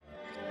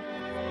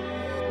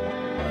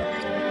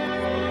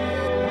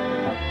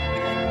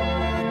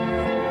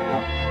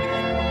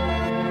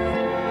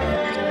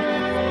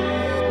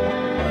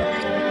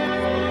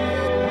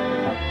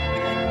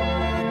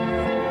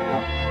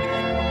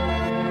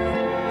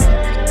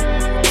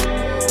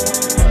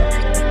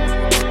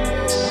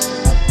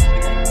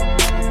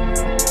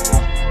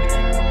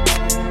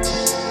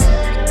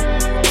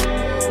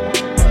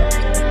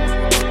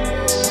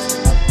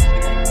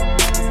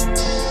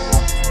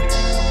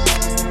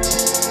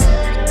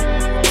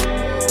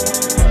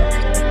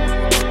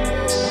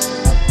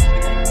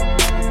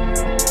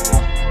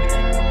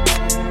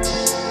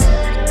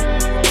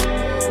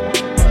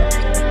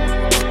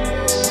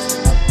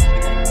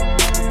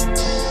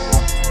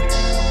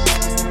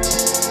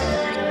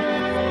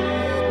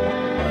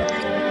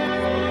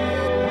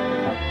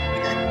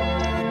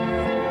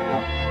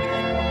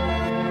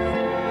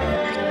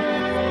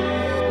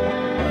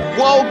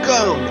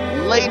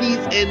ladies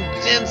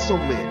and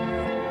gentlemen,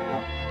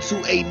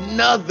 to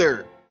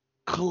another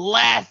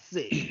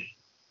classic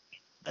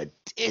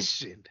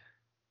edition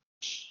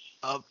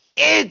of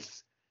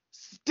It's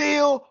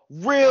Still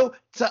Real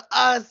to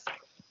Us.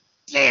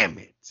 Damn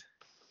it.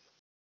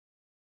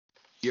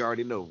 You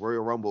already know,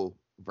 Royal Rumble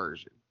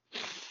version.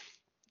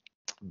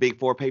 Big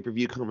 4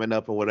 pay-per-view coming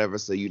up or whatever,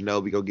 so you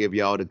know we gonna give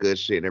y'all the good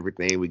shit and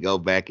everything. We go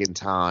back in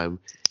time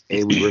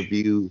and we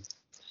review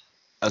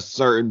a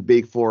certain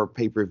Big 4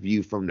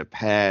 pay-per-view from the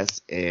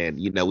past. And,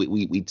 you know,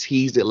 we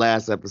teased it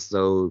last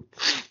episode,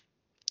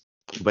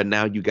 but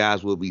now you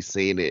guys will be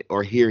seeing it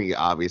or hearing it,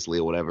 obviously,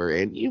 or whatever.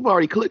 And you've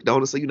already clicked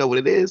on it, so you know what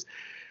it is.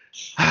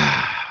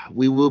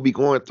 We will be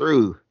going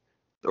through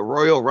the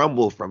Royal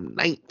Rumble from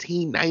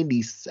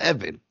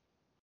 1997.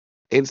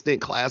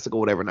 Instant classic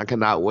or whatever. And I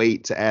cannot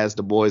wait to ask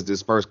the boys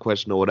this first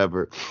question or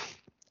whatever.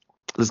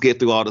 Let's get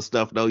through all the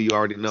stuff, though. You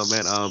already know,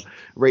 man.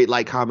 Rate,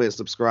 like, comment,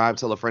 subscribe,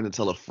 tell a friend and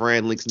tell a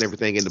friend. Links and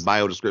everything in the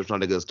bio description, all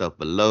the good stuff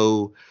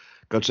below.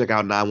 Go check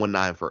out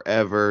 919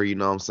 Forever. You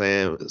know what I'm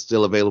saying? It's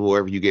still available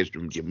wherever you get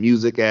your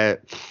music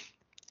at.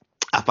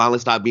 I finally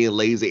stopped being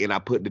lazy and I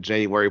put the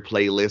January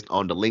playlist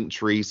on the link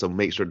tree. So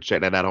make sure to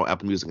check that out on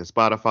Apple Music and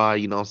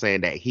Spotify. You know what I'm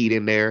saying? That heat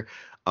in there.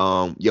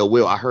 Yo,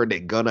 Will, I heard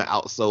that Gunna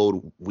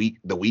outsold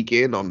The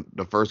Weeknd on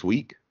the first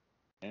week.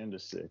 And the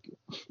second.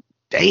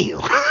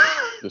 Damn.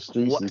 The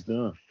streets is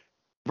done.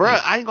 Bruh,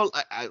 I ain't gonna.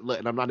 Look,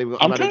 and I'm not even.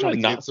 I'm not even trying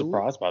to not get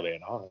surprised by that,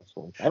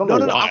 honestly. I don't know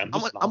why.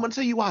 I'm gonna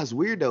tell you why it's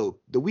weird though.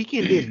 The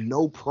Weeknd did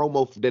no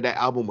promo that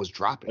album was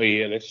dropping. Oh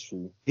yeah, that's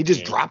true. He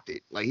just dropped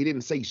it. Like he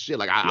didn't say shit.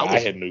 Like I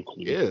had no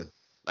clue. Yeah,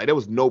 like there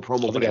was no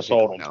promo. I think I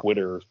saw it on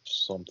Twitter or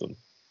something.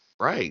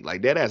 Right,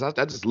 like that ass. I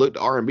just looked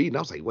at R&B and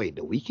I was like, wait,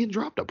 The Weeknd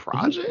dropped a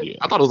project? Yeah.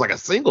 I thought it was like a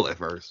single at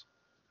first.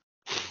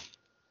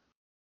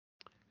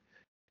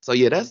 So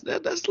yeah, that's a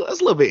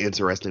little bit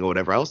interesting or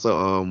whatever.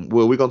 Also,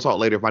 well, we're gonna talk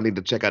later if I need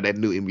to check out that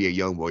new NBA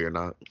YoungBoy or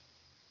not.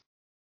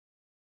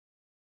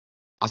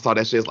 I saw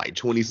that shit's like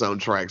 20-something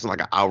tracks and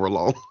like an hour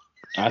long.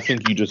 I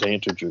think you just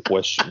answered your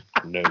question.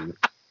 No.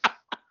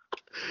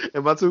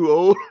 Am I too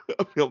old?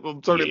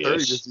 I'm turning 30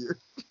 this year.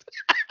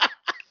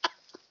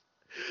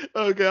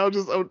 Okay,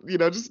 just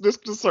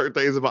certain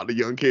things about the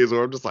young kids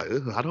where I'm just like,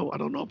 I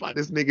don't know about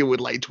this nigga with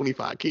like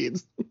 25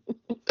 kids.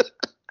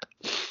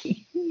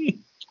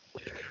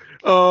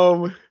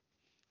 How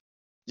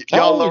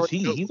old is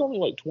he? He's only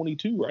like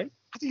 22, right?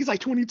 I think he's like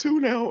 22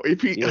 now.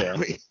 Yeah. I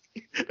mean,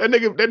 that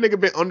nigga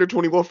been under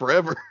 21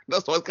 forever.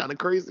 That's why it's kind of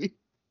crazy.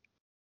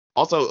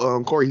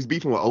 Also, Corey, he's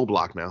beefing with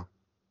O-Block now.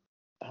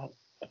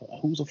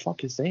 Who the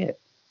fuck is that?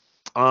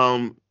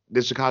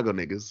 The Chicago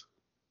niggas.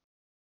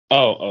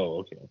 Oh,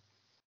 okay.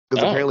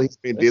 Because apparently he's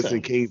been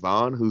dissing King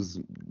Von, who's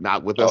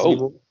not with us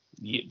anymore.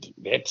 Yeah,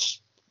 that's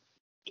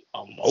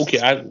okay.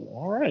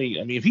 All right.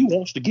 I mean, if he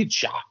wants to get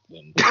shot,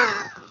 then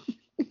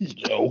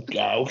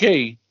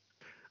okay.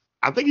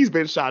 I think he's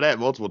been shot at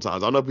multiple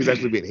times. I don't know if he's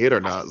actually been hit or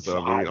not.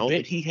 So I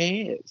bet he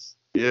has.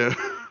 Yeah.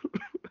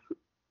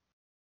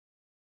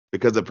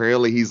 Because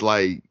apparently he's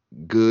like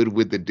good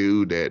with the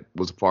dude that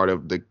was part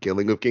of the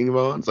killing of King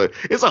Von. So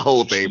it's a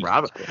whole thing,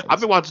 bro. I've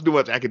been watching too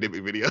much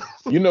academic videos.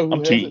 You know who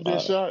hasn't been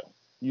shot?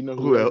 You know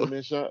who hasn't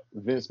been shot?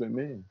 Vince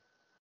McMahon.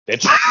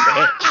 That's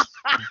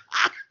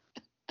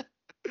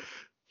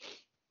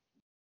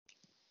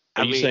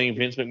Are you saying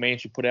Vince McMahon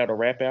should put out a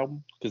rap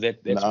album? Because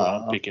that's what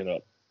I'm picking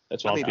up.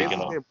 That's what I'm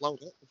picking up. Been blown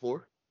up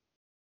before.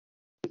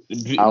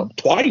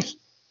 Twice.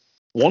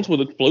 Once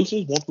with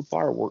explosives, once with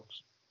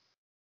fireworks.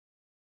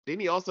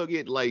 Didn't he also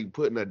get like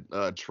put in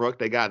a truck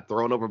that got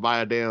thrown over by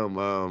a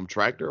damn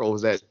tractor, or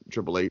was that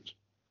Triple H?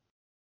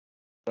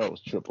 That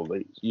was Triple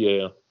H.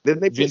 Yeah.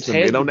 Didn't they put some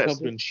men on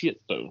that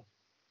shit though?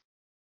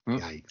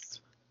 Yikes.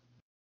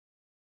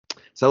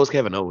 So was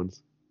Kevin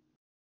Owens.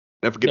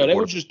 Never forget that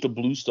was just the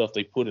blue stuff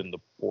they put in the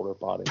porta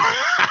potty.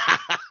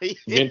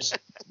 Vince.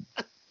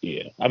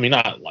 Yeah. I mean,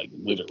 not like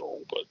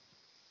literal, but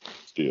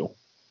still.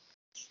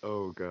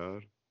 Oh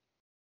God.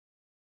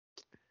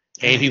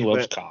 And he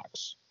loves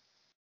cocks.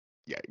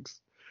 Yikes.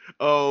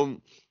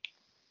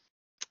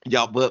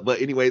 Y'all,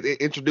 but anyways,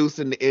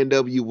 introducing the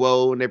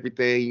NWO and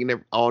everything,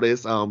 and all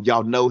this.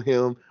 Y'all know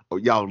him or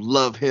y'all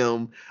love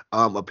him.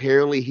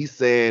 Apparently he's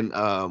saying,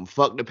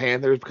 fuck the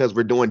Panthers because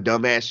we're doing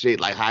dumbass shit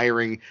like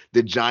hiring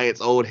the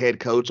Giants' old head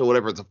coach or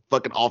whatever as a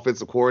fucking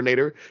offensive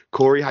coordinator.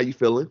 Corey, how you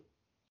feeling?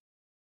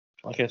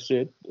 Like I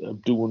said, I'm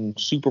doing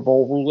Super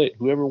Bowl roulette.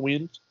 Whoever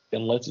wins,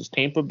 unless it's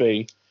Tampa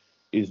Bay,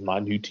 is my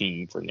new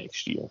team for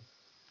next year.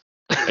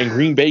 And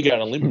Green Bay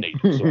got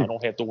eliminated, so I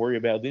don't have to worry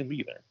about them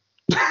either.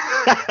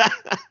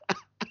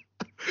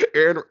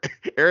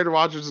 Aaron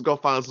Rodgers is gonna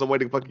find some way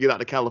to fucking get out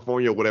to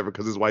California or whatever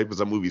because his wife is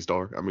a movie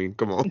star. I mean,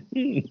 come on.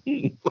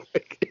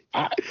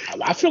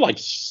 I feel like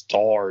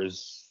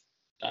stars.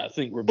 I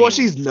think we're being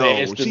she's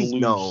known.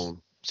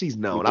 She's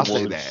known. I'll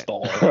say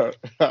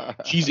that.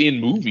 She's in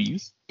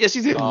movies. Yeah,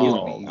 she's in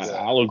movies.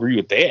 I'll agree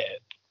with that.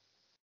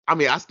 I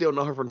mean, I still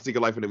know her from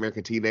Secret Life of an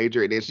American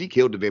Teenager, and then she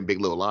killed it in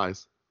Big Little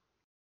Lies.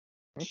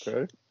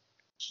 Okay.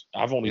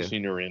 I've only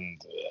seen her in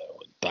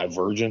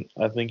Divergent,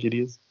 I think it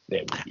is.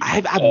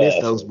 I miss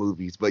those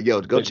movies, but yo,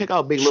 go check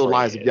out Big Little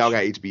Lies if y'all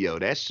got HBO.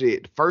 That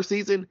shit, first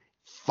season,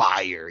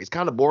 fire. It's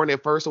kind of boring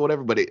at first or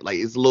whatever, but it's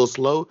a little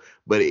slow,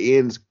 but it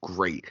ends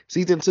great.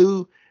 Season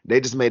 2, they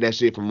just made that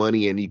shit for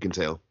money, and you can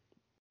tell.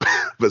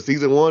 But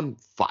season 1,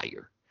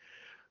 fire.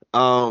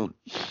 On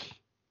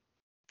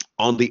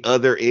the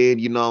other end,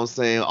 you know what I'm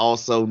saying,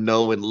 also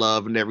know and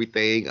love and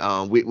everything.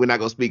 We're not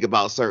gonna speak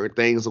about certain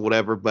things or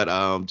whatever, but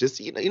just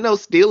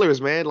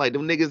Steelers, man, like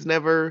them niggas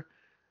never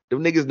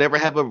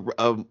have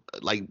a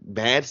like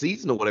bad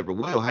season or whatever.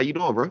 Well, how you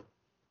doing, bro?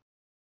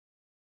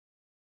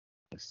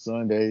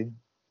 Sunday,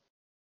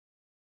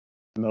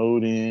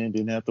 snowed in,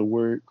 didn't have to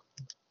work.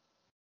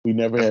 We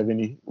don't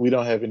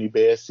have any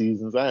bad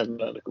seasons. I have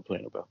nothing to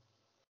complain about.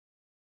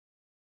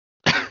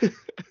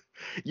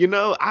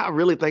 I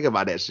really think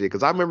about that shit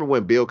because I remember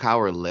when Bill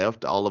Cowher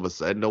left all of a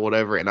sudden or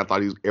whatever, and I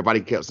thought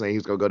everybody kept saying he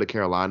was gonna go to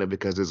Carolina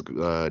because his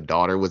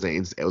daughter was at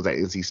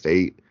NC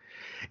State,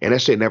 and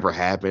that shit never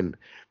happened.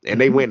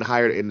 And they went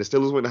and the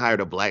Steelers went and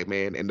hired a black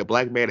man, and the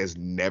black man has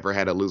never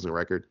had a losing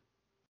record,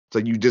 so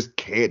you just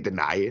can't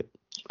deny it.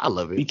 I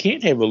love it. He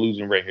can't have a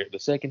losing record. The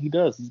second he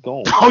does, he's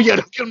gone. Oh yeah,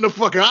 get him the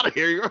fuck out of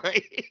here, you're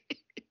right?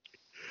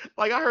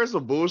 Like I heard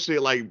some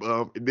bullshit like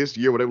this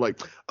year where they were like,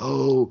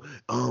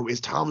 is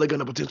Tomlin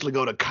gonna potentially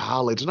go to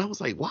college? And I was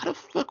like, why the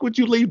fuck would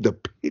you leave the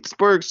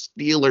Pittsburgh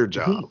Steeler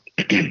job?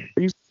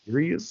 Are you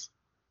serious?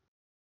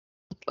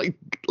 Like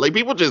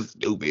people just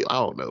stupid. I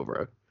don't know,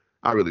 bro.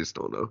 I really just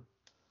don't know.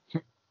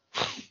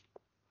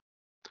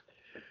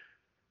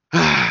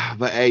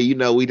 But hey,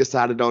 we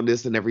decided on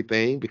this and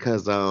everything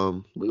because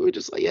we were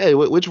just like, yeah,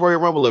 which Royal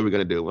Rumble are we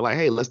gonna do? We're like,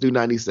 hey, let's do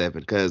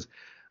 97 because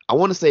I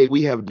want to say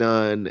we have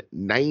done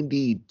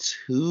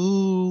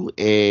 92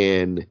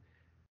 and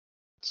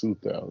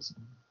 2000.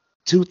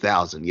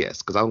 2000,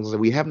 yes, because I was gonna say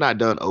we have not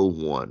done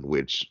 01,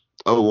 which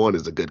 01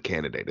 is a good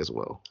candidate as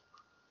well.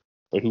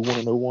 Wait, who won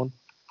in 01?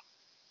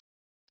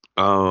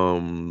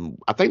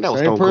 I think that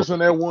was same person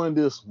that won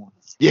this one.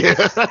 Yeah.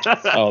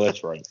 Oh,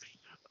 that's right.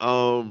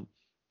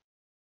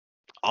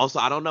 Also,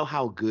 I don't know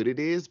how good it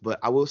is, but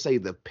I will say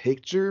the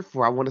picture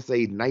for I want to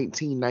say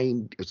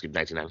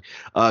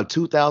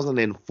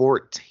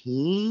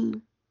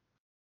 2014.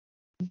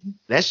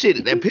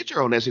 That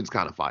picture on that shit's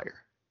kind of fire.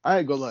 I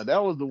ain't gonna lie,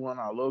 that was the one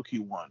I low key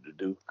wanted to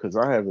do because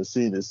I haven't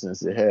seen it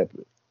since it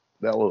happened.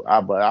 At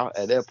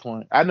that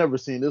point, I never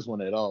seen this one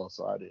at all,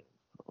 so I didn't.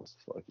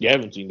 You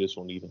haven't seen this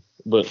one either,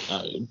 but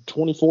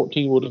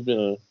 2014 would have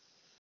been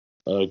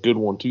a good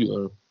one too,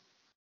 though.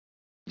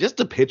 Just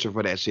the picture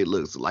for that shit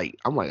looks like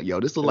I'm like,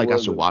 yo, this looks like I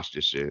should watch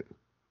this shit.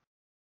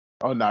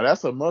 Oh no,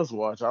 that's a must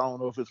watch. I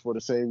don't know if it's for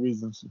the same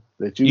reasons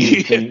that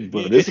you think,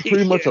 but it's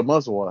pretty much a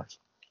must watch.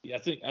 Yeah,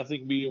 I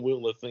think me and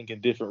Will are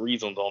thinking different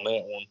reasons on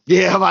that one.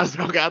 Yeah,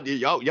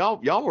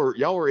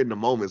 y'all were in the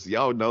moments. So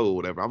y'all know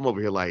whatever. I'm over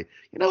here like,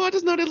 I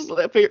just know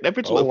that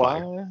picture look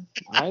fire.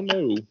 I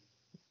know.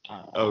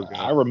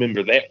 I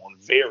remember that one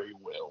very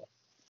well.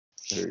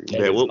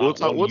 Yeah, we'll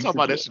talk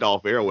about that shit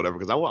off air or whatever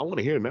because I want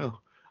to hear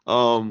now.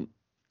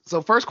 So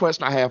first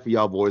question I have for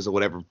y'all boys or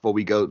whatever before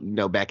we go,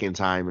 back in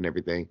time and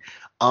everything.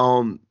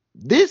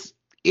 This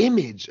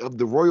image of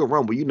the Royal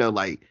Rumble,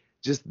 like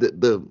just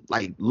the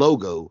like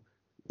logo.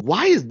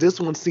 Why is this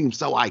one seem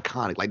so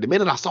iconic? Like the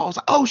minute I saw it, I was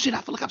like, oh shit,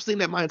 I feel like I've seen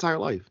that my entire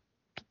life.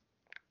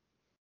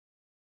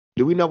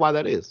 Do we know why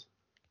that is?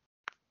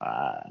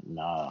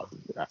 No,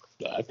 I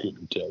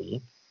couldn't tell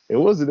you. It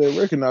wasn't that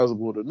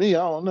recognizable to me. I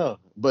don't know,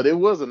 but it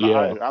wasn't.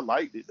 Yeah. I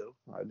liked it though.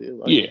 I did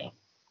like it. Yeah.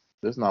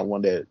 That's not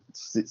one that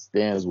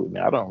stands with me.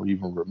 I don't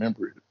even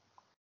remember it.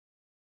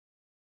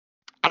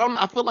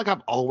 I feel like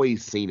I've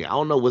always seen it. I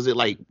don't know. Was it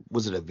a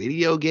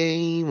video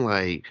game?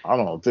 Like, I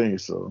don't think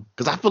so.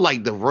 Because I feel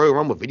like the Royal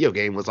Rumble video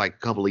game was like a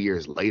couple of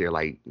years later,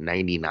 like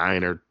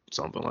 99 or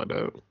something like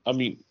that. I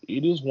mean,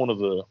 it is one of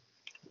the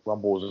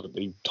Rumbles that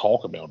they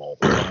talk about all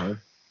the time.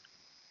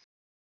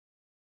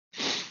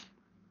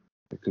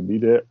 It could be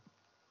that.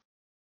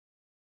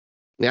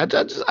 Yeah,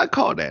 I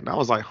called that, and I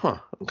was like, huh,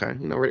 okay,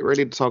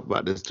 ready to talk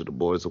about this to the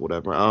boys or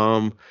whatever.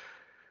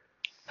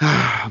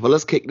 But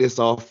let's kick this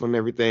off and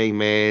everything,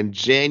 man.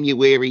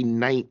 January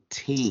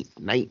 19th,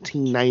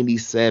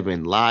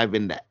 1997, live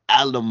in the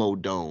Alamo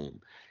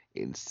Dome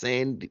in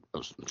San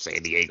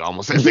Diego,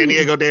 almost said San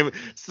Diego, damn it,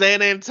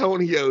 San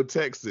Antonio,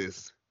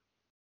 Texas.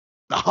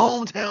 The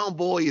hometown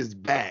boy is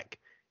back,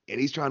 and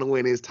he's trying to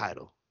win his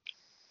title.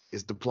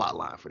 It's the plot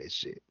line for this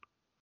shit.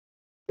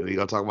 We're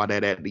gonna talk about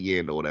that at the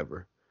end or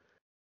whatever.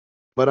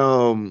 But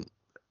I'm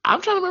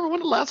trying to remember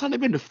when the last time they've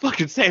been to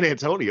fucking San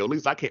Antonio. At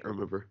least I can't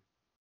remember.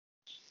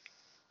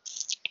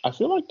 I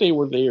feel like they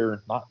were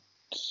there not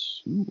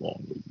too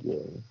long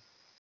ago.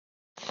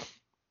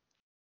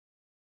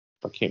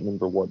 I can't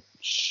remember what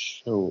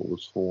show it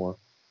was for.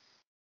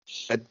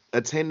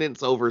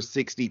 Attendance over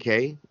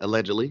 60K,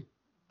 allegedly.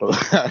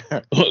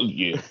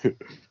 Yeah.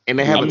 And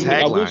they have a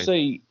tagline. I will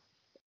say,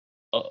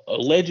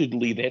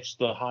 allegedly, that's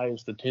the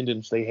highest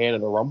attendance they had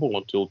at a Rumble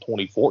until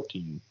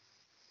 2014.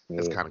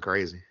 That's kind of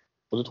crazy.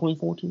 Was it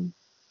 2014?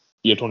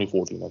 Yeah,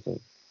 2014, I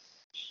think.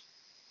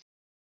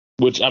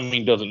 Which, I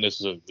mean, doesn't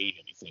necessarily mean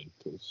anything,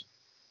 because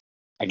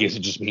I guess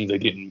it just means they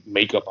didn't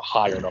make up a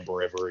higher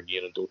number ever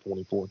again until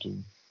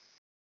 2014.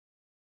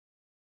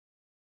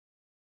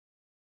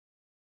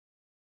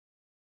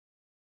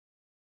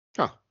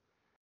 Huh.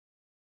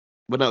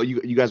 But no,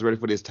 you guys ready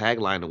for this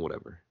tagline or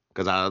whatever?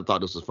 Because I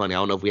thought this was funny. I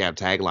don't know if we have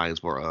taglines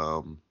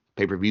for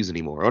pay-per-views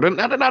anymore. Or they're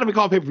not even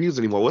called pay-per-views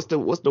anymore. What's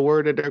the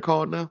word that they're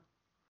called now?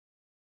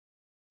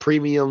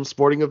 Premium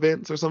sporting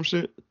events or some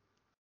shit?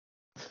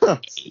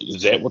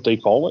 Is that what they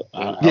call it?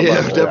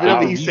 Yeah,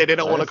 WWE said they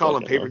don't want to call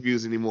them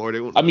pay-per-views anymore.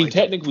 I mean,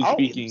 technically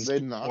speaking,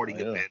 sporting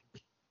event.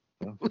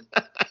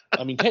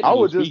 I mean,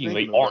 technically speaking,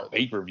 they aren't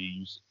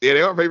pay-per-views. Yeah,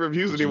 they aren't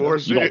pay-per-views anymore.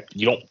 You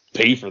don't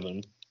pay for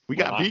them. We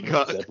got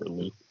Peacock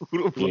separately.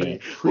 Who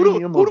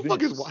the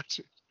fuck is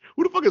watching?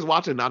 Who the fuck is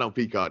watching not on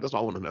Peacock? That's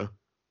all I want to know.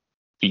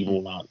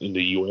 People not in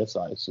the U.S.,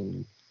 I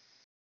assume.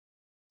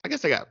 I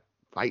guess they got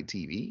Fight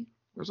TV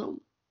or something.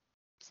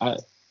 I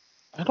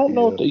don't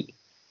know if they.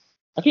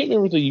 I can't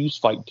remember if they use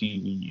Fight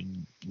TV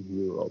in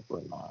Europe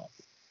or not.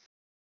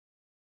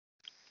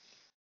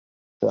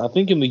 But I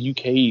think in the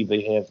UK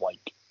they have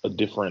like a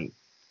different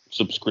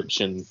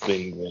subscription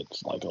thing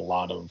that's like a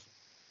lot of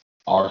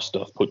our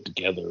stuff put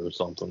together or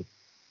something.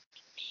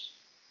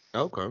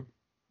 Okay.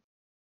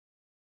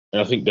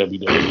 And I think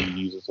WWE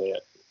uses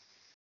that.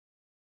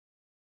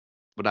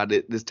 But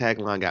this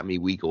tagline got me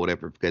weak or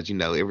whatever because,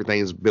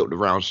 everything's built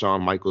around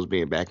Shawn Michaels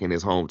being back in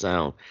his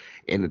hometown.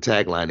 And the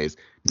tagline is,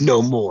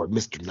 "No more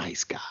Mr.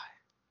 Nice Guy."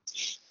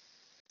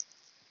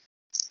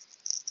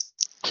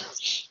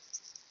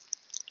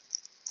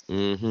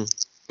 Mm-hmm.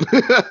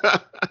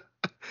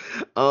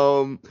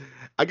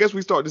 I guess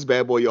we start this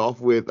bad boy off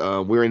with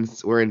we're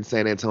in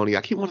San Antonio.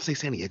 I keep wanting to say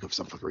San Diego for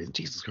some fucking reason.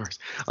 Jesus Christ.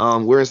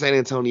 We're in San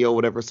Antonio,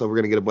 whatever. So we're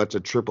gonna get a bunch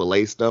of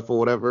AAA stuff or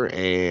whatever.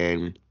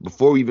 And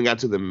before we even got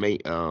to the main,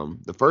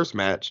 the first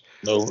match,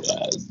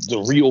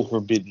 the real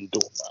Forbidden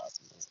Door match.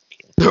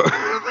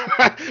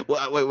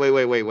 Well,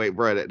 wait,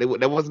 bro.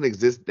 That wasn't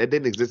exist. That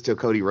didn't exist till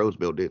Cody Rhodes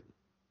built it.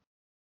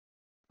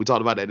 We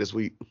talked about that this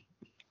week.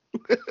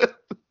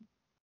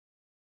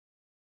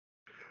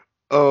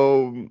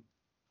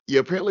 Yeah,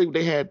 apparently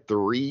they had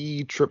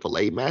 3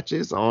 AAA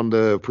matches on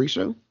the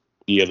pre-show.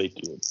 Yeah, they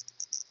did.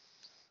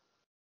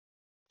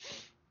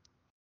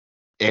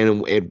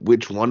 And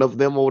which one of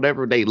them or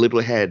whatever, they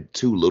literally had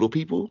 2 little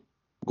people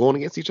going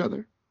against each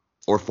other,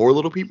 or 4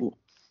 little people.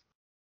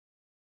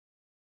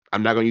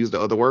 I'm not gonna use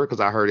the other word because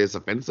I heard it's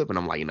offensive, and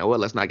I'm like, you know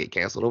what? Let's not get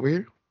canceled over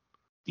here.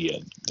 Yeah,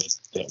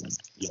 that one.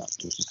 You're not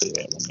supposed to say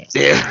that one now.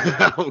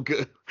 Yeah,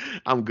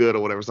 I'm good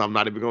or whatever. So I'm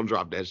not even gonna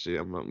drop that shit.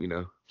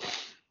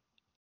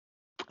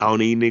 I don't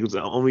need niggas.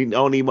 I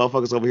don't need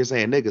motherfuckers over here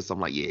saying niggas. So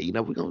I'm like, yeah,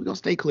 we're gonna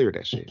stay clear of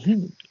that shit.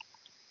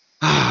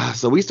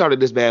 So we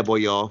started this bad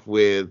boy off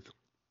with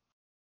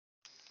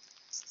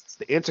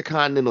the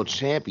Intercontinental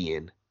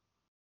Champion,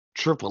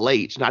 Triple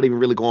H, not even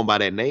really going by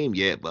that name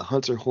yet, but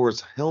Hunter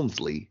Hearst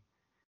Helmsley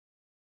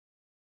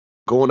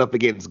going up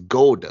against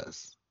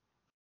Goldust.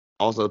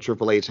 Also,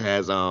 Triple H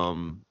has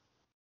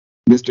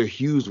Mr.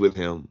 Hughes with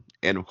him,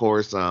 and of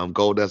course,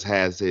 Goldust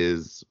has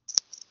his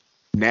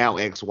now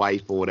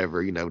ex-wife or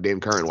whatever,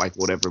 then current wife or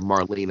whatever,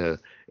 Marlena,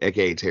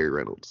 aka Terry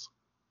Reynolds.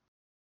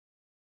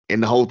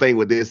 And the whole thing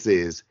with this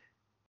is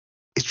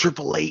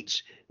Triple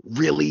H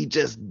really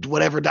just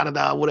whatever,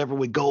 whatever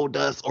with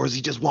Goldust, or does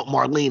he just want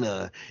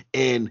Marlena?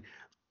 And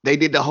they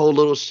did the whole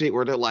little shit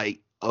where they're like,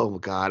 oh my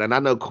God. And I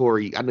know,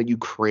 Corey, I know you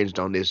cringed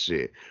on this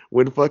shit.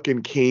 When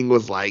fucking King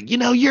was like,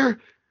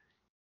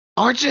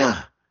 aren't you?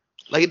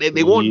 Like,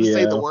 they wanted to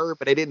say the word,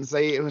 but they didn't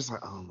say it. It was like,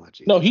 oh my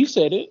Jesus. No, he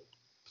said it.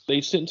 They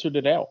censored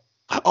it out.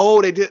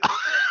 Oh, they did.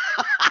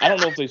 I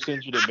don't know if they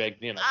censored it back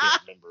then. I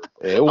can't remember.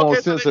 Yeah, it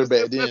wasn't censored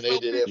back then. They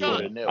did it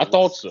for the network. I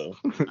thought so.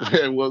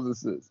 It wasn't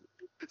censored.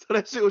 So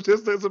that shit was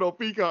just censored on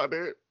Peacock,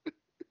 dude.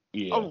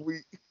 Yeah. I'm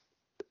weak.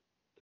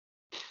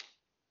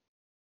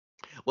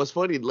 What's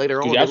funny,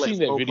 later on, I've seen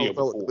that video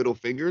before. Middle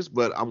fingers,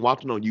 but I'm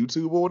watching on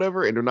YouTube or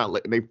whatever, and they're not.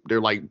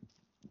 They're like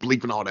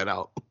bleeping all that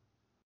out.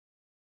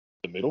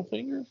 The middle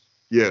fingers?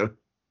 Yeah.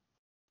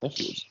 That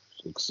feels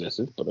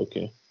excessive, but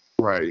okay.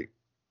 Right.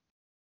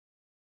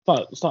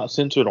 It's not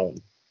censored on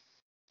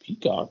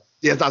Peacock.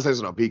 Yeah, it's not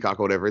censored on Peacock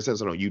or whatever. It's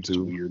censored on YouTube. It's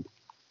weird.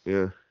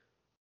 Yeah.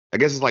 I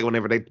guess it's like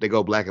whenever they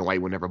go black and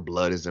white, whenever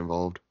blood is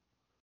involved.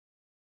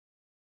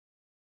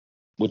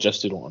 Which I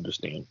still don't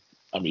understand.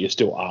 I mean, it's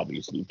still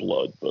obviously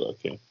blood, but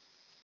okay.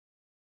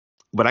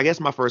 But I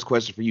guess my first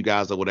question for you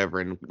guys or whatever,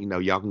 and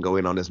y'all can go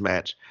in on this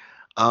match.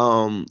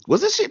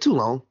 Was this shit too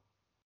long?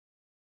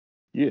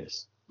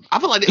 Yes. I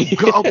feel like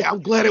okay,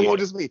 I'm glad it wasn't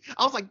just me.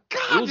 I was like,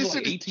 God, it was this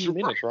like shit 18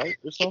 minutes, right?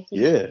 Or something?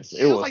 Yes,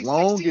 it was like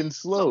long and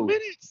slow.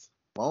 Minutes.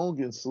 Long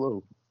and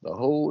slow. The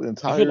whole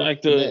entire I feel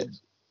like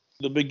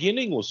the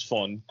beginning was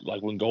fun,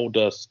 like when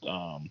Goldust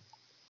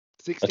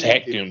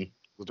attacked him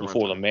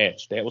before the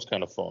match. That was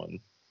kind of fun.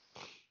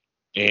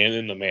 And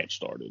then the match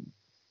started.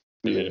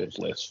 And then it was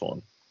less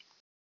fun.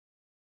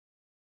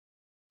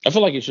 I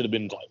feel like it should have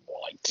been more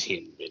like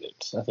 10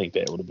 minutes. I think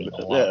that would have been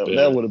a lot better.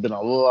 That would have been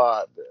a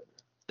lot better.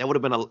 That would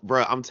have been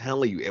bro. I'm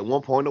telling you, at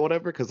one point or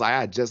whatever, because I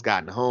had just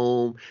gotten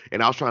home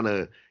and I was trying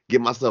to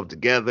get myself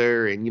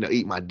together and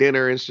eat my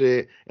dinner and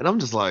shit. And I'm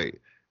just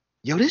like,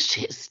 yo, this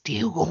shit's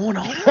still going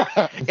on.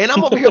 And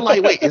I'm over here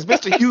like, wait, is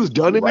Mr. Hughes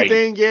done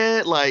anything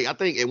yet? Like, I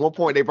think at one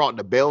point they brought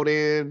the belt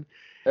in.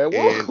 And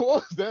what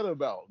was that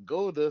about?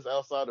 Goldust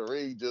outside the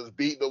ring just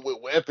beating them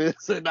with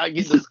weapons and not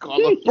getting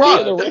disqualified.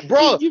 Bro,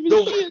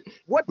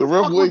 what the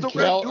fuck was the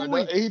ref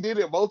doing? He did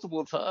it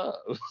multiple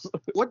times.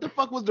 What the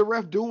fuck was the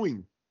ref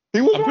doing? He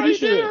was right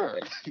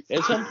there.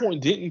 At some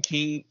point, didn't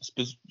King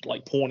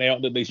point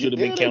out that they should have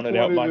been counted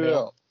out by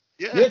now?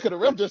 Yeah, because the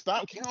ref just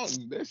stopped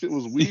counting. That shit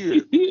was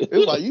weird. It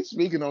was like, you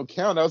speaking on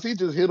countouts, he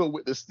just hit him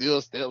with the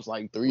steel steps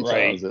like 3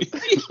 times.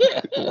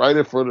 Right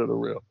in front of the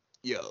ref.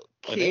 Yo,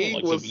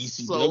 King was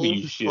so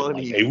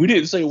funny. Hey, we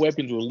didn't say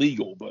weapons were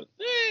legal, but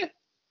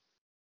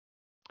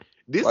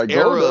this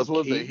era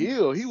was a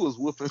heel. He was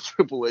whooping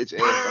Triple H ass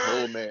the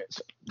whole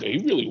match. Yeah, he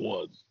really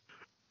was.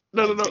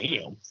 No.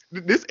 Damn.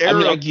 This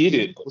era I get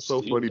it. Was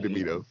so funny to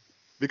me though.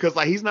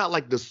 Because he's not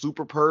like the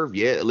super perv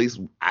yet. At least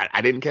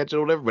I didn't catch it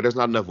or whatever, but there's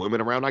not enough women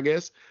around, I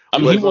guess.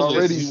 He was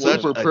already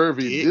super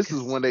pervy. This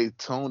is when they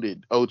toned it.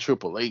 Oh,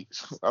 Triple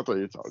H. I thought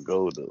you were talking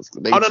Goldust.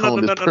 No.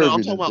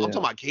 I'm talking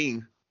about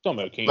King.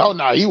 Oh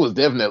no, he was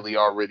definitely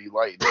already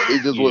like that. There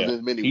just wasn't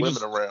as many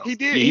women around. He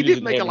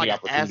did make an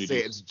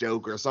assets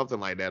joke or something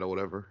like that or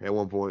whatever at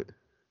one point.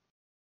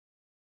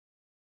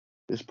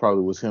 This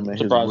probably was him. I'm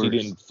surprised he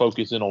didn't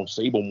focus in on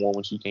Sable more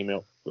when she came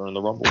out during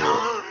the Rumble.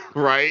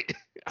 Right.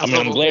 I'm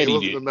glad he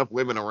wasn't enough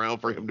women around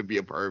for him to be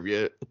a perv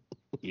yet.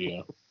 Yeah.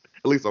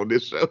 At least on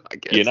this show, I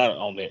guess. Yeah, not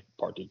on that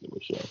particular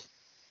show.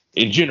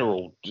 In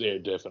general, there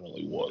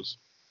definitely was.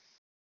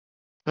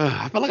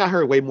 I feel like I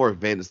heard way more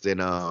Vince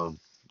than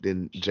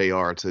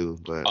JR too,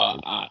 but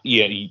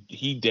yeah,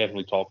 he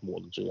definitely talked more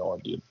than JR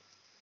did.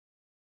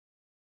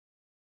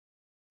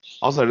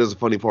 Also, there's a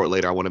funny part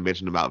later I want to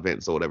mention about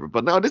Vince or whatever.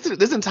 But no,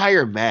 this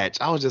entire match,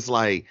 I was just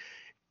like,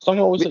 it's like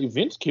I always say,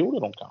 Vince killed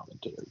it on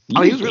commentary.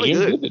 He was really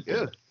good.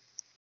 Yeah.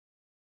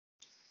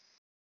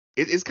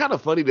 It's kind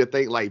of funny to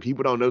think like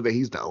people don't know that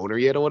he's the owner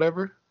yet or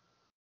whatever.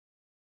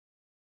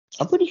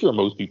 I'm pretty sure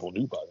most people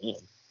knew by then.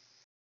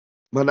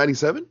 By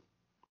 97?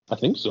 I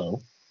think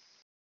so.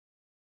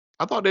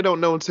 I thought they don't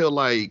know until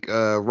like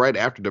right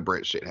after the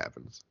Brett shit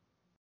happens.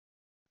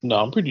 No,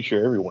 I'm pretty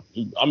sure everyone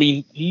knew. I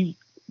mean,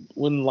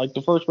 when like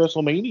the first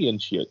WrestleMania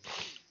and shit,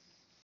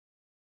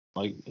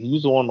 like he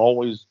was the one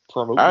always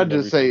promoting. I'd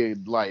just say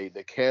like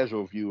the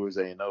casual viewers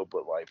ain't know,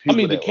 but like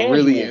people that were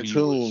really in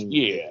tune,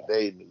 yeah,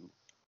 they knew.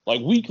 Like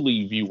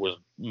weekly viewers,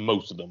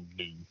 most of them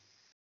knew.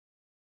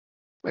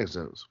 Makes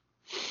sense.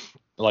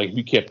 Like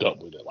you kept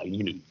up with it, like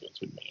you knew who Vince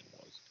McMahon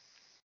was.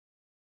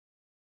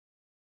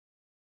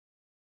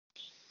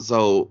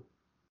 So,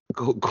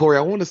 Corey,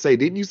 I want to say,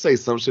 didn't you say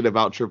some shit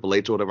about Triple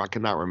H or whatever? I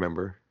cannot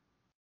remember.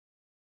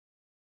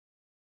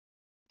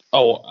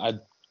 Oh, I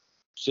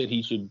said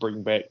he should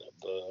bring back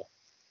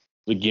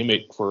the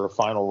gimmick for a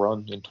final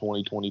run in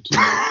 2022.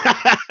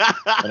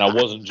 And I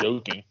wasn't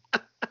joking.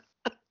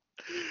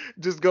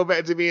 Just go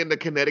back to being the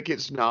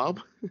Connecticut snob.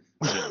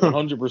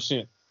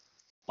 100%.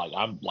 Like,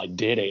 I'm like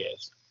dead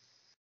ass.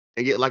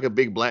 And get like a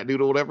big black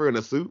dude or whatever in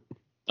a suit?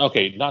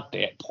 Okay, not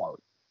that part.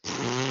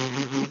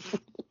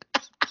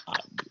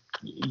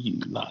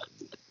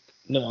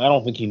 No, I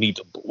don't think he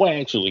needs a... Well,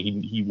 actually,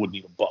 he would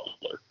need a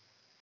butler.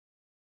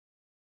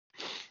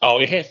 Oh,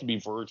 it has to be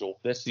Virgil.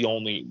 That's the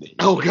only...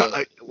 Oh,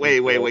 God.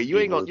 Wait. You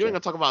ain't gonna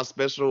talk about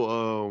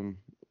special...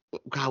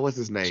 God, what's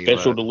his name?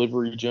 Special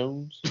Delivery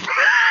Jones?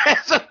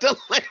 Special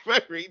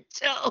Delivery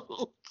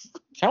Jones.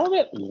 How is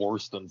that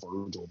worse than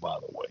Virgil, by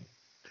the way?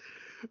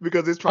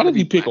 Because it's trying to be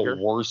How did he pick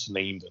a worse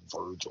name than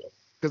Virgil?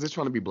 Because it's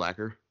trying to be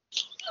blacker.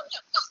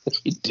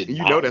 It did you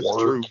not know that's work.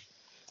 true.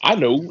 I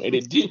know, and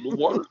it didn't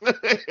work.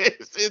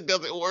 It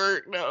doesn't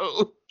work,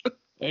 no.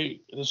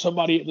 Hey, there's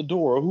somebody at the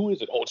door. Who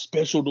is it? Oh, it's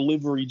Special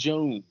Delivery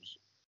Jones.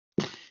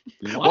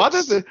 Why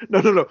does it?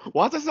 No.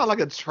 Why does that sound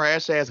like a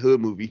trash ass hood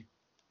movie?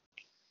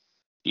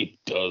 It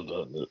does,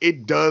 doesn't it?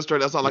 It does. That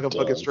sounds like a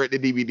fucking straight to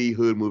DVD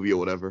hood movie or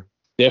whatever.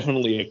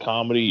 Definitely a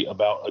comedy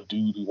about a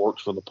dude who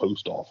works for the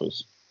post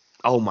office.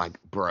 Oh my,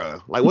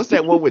 bruh. Like, what's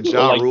that one with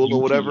Ja Like Rule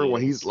or whatever? UPS.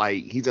 When he's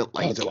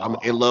I'm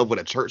in love with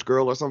a church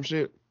girl or some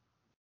shit.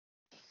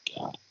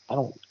 God,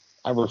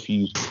 I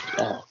refuse.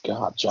 Oh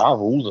God, Ja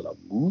Rule's in a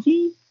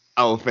movie?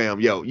 Oh fam,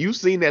 yo, you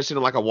seen that shit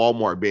in like a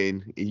Walmart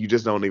bin and you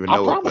just don't even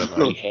know I it.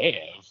 probably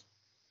have.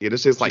 Yeah,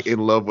 this shit's like in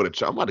love with a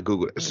church. I'm about to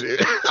Google that shit.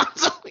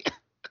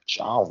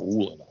 Ja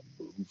Rule in a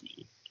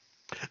movie.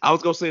 I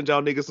was gonna send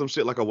y'all niggas some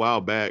shit like a while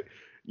back.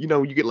 You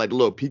know, you get like the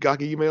little Peacock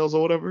emails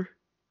or whatever.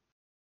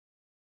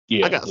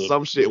 Yeah, I got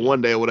some shit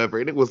one day or whatever,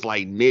 and it was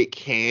like Nick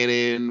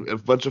Cannon, a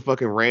bunch of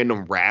fucking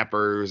random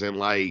rappers, and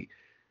like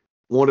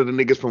one of the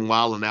niggas from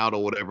Wild 'N Out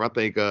or whatever. I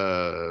think it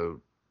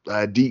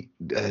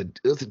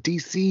was a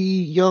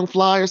DC Young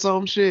Fly or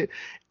some shit,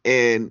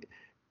 and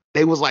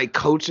they was like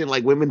coaching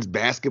like women's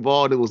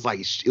basketball, and it was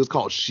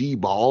called She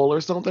Ball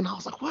or something. I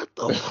was like, what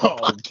the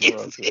fuck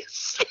is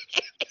this?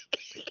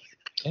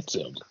 That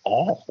sounds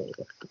awful.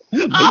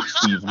 Who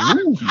makes these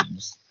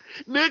movies?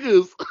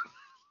 Niggas.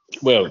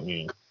 Well,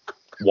 yeah.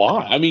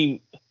 Why? I mean,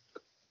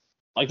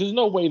 like, there's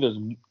no way there's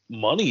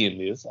money in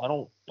this.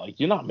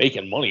 You're not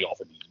making money off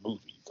of these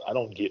movies. I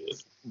don't get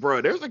it.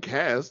 Bro, there's a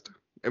cast.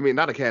 I mean,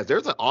 not a cast.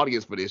 There's an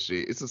audience for this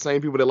shit. It's the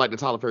same people that like the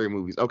Tyler Perry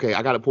movies. Okay,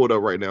 I got it pulled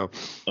up right now.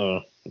 Yeah.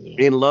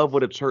 In Love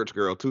with a Church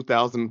Girl,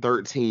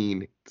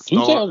 2013.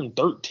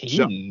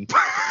 2013?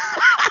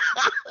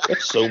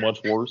 That's so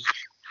much worse.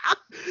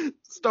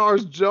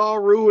 Stars Ja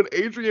Rule and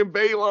Adrian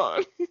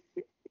Bailon.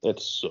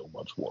 That's so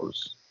much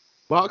worse.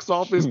 Box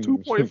office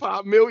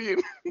 2.5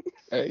 million.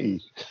 Hey.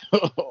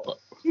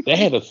 They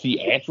had a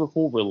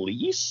theatrical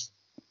release?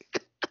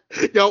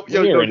 Yo,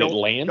 in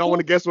Atlanta? Y'all want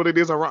to guess what it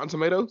is on Rotten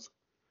Tomatoes?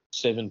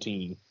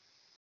 17.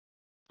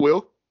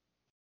 Will?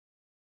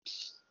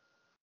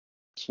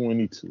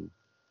 22.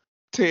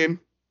 10.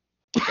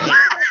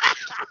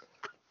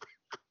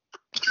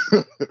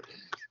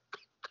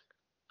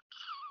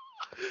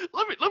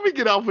 Let me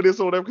get off of this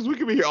or whatever, because we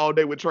can be here all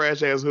day with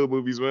trash ass hood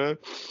movies, man.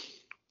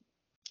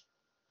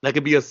 That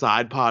could be a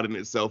side pod in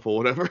itself or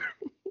whatever.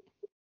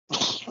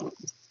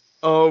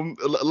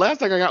 Last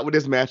thing I got with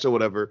this match or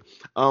whatever,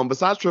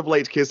 besides Triple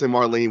H kissing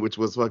Marlene, which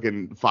was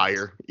fucking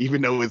fire,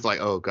 even though it's like,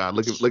 oh god,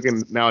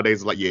 looking nowadays,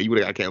 it's like, yeah, you would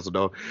have got canceled,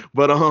 dog.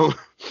 But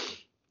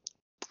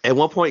at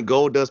one point,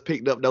 Goldust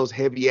picked up those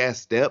heavy ass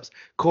steps.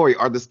 Corey,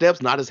 are the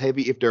steps not as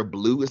heavy if they're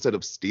blue instead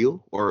of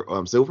steel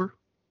or silver?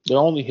 They're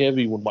only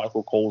heavy when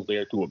Michael Cole's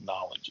there to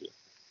acknowledge it.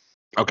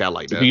 Okay, I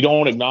like that. If you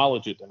don't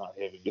acknowledge it, they're not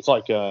heavy. It's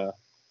like shit.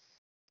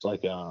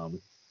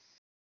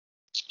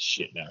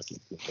 Now I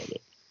can't think of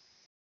it.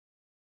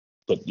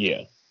 But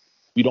yeah, if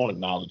you don't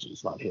acknowledge it,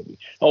 it's not heavy.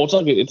 Oh, it's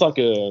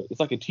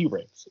like a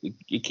T-Rex.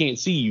 It can't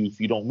see you if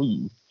you don't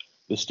move.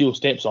 The steel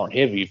steps aren't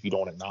heavy if you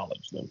don't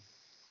acknowledge them.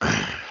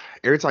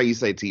 Every time you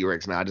say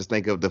T-Rex now, I just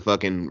think of the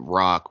fucking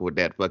Rock with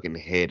that fucking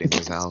head in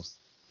his house.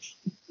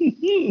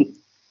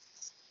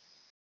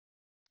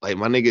 Like,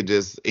 my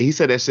nigga he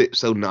said that shit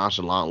so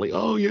nonchalantly.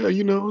 Oh, yeah,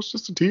 it's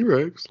just a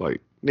T-Rex.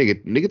 Like,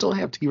 nigga don't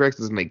have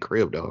T-Rexes in their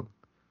crib, dog.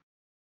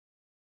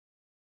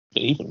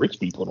 Even rich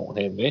people don't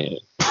have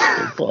that.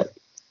 Fuck.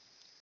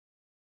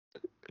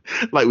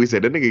 Like we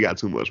said, that nigga got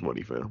too much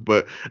money, fam.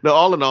 But no,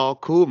 all in all,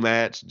 cool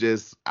match.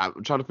 Just,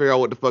 I'm trying to figure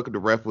out what the fuck the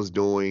ref was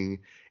doing,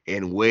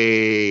 and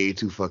way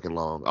too fucking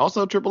long.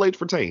 Also, Triple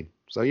H retained.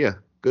 So, yeah,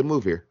 good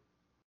move here.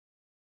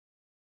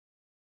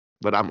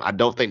 But I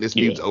don't think this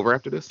feud's over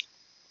after this.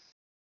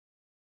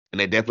 And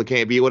they definitely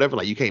can't be whatever.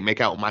 Like, you can't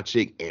make out with my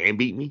chick and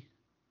beat me.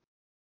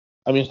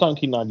 I mean, it's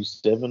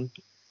 1997.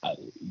 Yeah,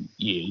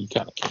 you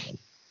kind of can.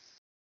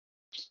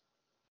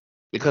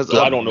 Because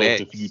so I don't know if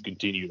the feud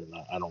continued or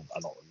not. I don't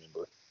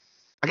remember.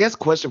 I guess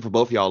question for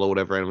both of y'all or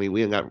whatever. I mean,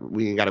 we ain't got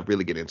to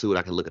really get into it.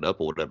 I can look it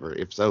up or whatever,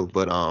 if so.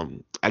 But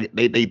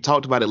they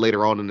talked about it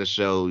later on in the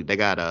show. They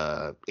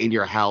got In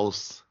Your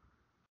House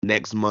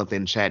next month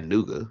in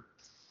Chattanooga.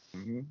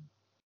 Mm-hmm.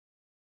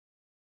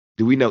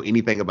 Do we know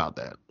anything about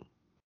that?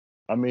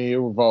 I mean, it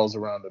revolves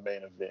around the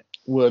main event.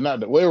 Well,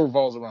 it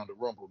revolves around the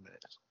Rumble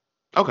match.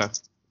 Okay.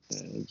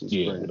 And just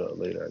bring it up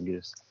later, I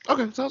guess.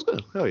 Okay, sounds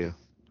good. Hell yeah.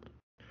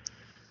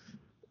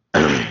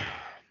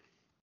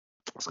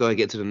 Let's go ahead and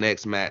get to the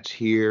next match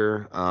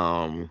here.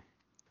 All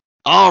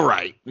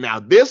right. Now,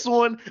 this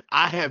one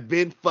I have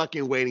been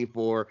fucking waiting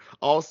for.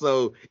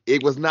 Also,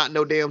 it was not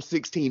no damn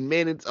 16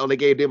 minutes. Only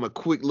gave them a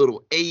quick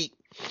little 8.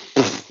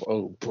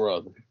 Oh,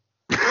 brother.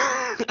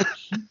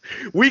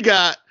 We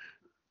got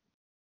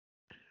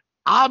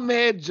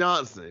Ahmed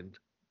Johnson,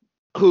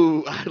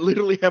 who I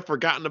literally have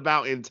forgotten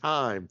about in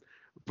time,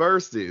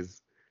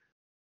 versus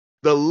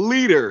the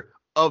leader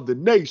of the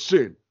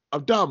Nation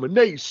of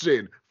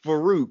Domination,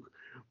 Farouk.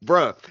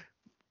 Bruh,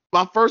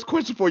 my first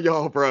question for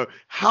y'all, bruh.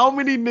 How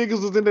many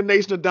niggas was in the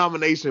Nation of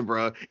Domination,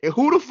 bruh? And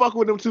who the fuck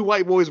were them two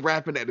white boys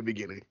rapping at the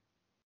beginning?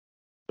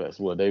 That's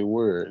what they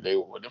were. They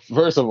were,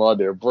 first of all,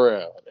 they're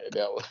brown.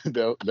 That was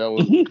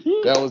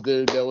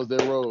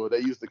their role. They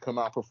used to come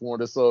out and perform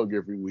the song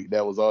every week.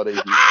 That was all they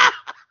did.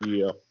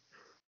 Yeah.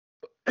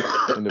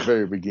 In the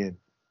very beginning.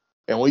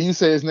 And when you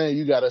say his name,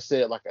 you gotta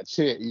say it like a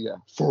chant. You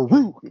got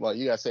Farouk. Like,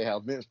 you gotta say how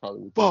Vince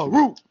probably would.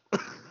 Farouk.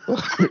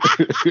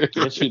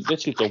 That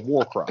shit's a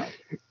war cry.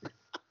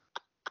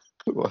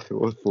 What's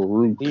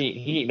Farouk?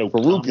 He ain't no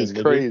Farouk is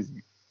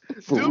crazy.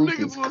 Them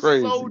niggas was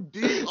crazy. So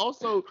deep.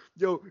 Also,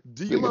 yo,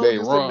 D-Lo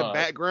just in the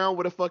background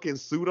with a fucking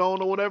suit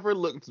on or whatever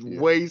looks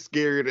way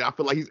scarier than I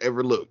feel like he's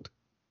ever looked.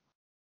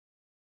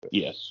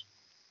 Yes.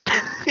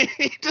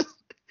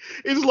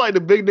 It's like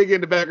the big nigga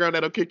in the background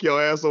that'll kick your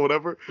ass or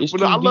whatever. It's true.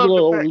 D-Lo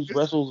always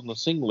wrestles in a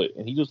singlet,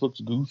 and he just looks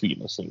goofy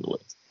in a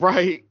singlet.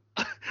 Right.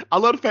 I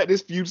love the fact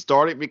this feud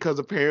started because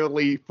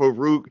apparently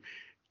Farouk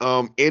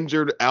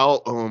injured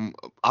out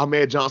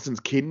Ahmed Johnson's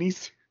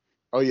kidneys.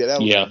 Oh yeah, that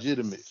was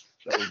legitimate.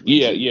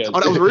 Yeah. Oh,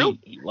 that was real?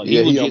 He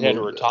legit had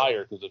to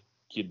retire because of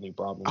kidney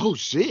problems. Oh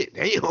shit!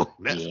 Damn,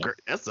 that's great.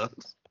 That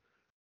sucks.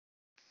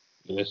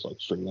 Yeah, that's like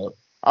straight up.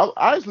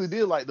 I actually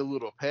did like the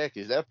little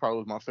package. That probably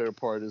was my favorite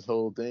part of this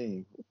whole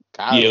thing.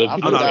 I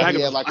forgot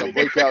he had like a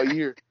breakout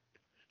year.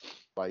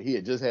 Like he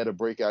had just had a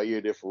breakout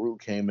year. Then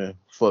Farouk came and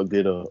fucked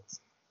it up.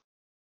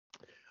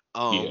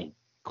 Yeah.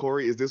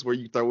 Corey, is this where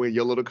you throw in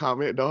your little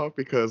comment, dog?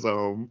 Because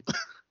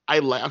I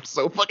laughed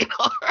so fucking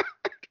hard.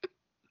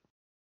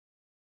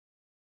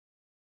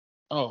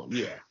 Oh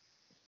yeah.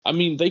 I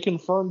mean, they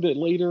confirmed it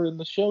later in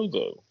the show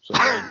though, so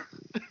like,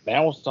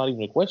 now it's not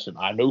even a question.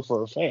 I know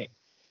for a fact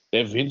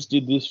that Vince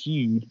did this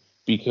feud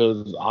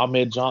because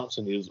Ahmed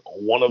Johnson is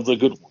one of the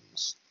good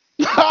ones.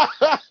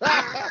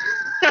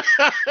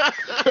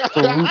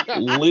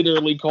 Farouk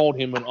literally called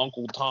him an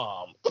Uncle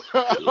Tom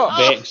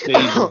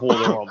backstage before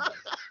the Rumble.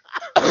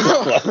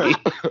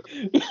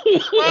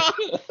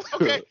 Well,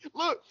 okay,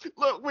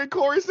 look. When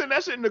Corey sent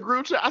that shit in the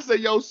group chat, I said,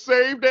 "Yo,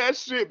 save that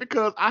shit,"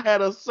 because I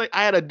had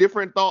a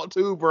different thought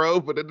too, bro,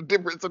 but in a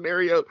different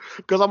scenario.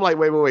 Because I'm like,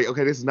 wait.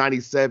 Okay, this is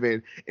 '97,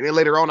 and then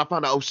later on, I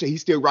found out, oh shit,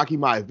 he's still Rocky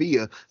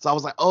Maivia. So I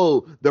was like,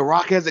 oh, The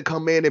Rock hasn't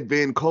come in and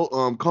been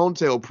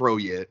Contel Pro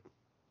yet.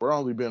 We're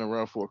only been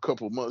around for a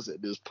couple months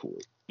at this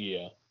point.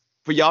 Yeah.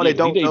 For y'all that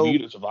don't he know,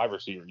 debuted at Survivor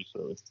Series,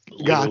 so it's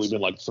literally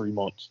been like 3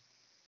 months.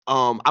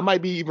 I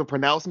might be even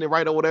pronouncing it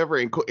right or whatever,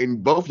 and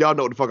both y'all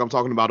know what the fuck I'm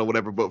talking about or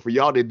whatever. But for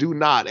y'all that do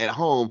not at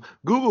home,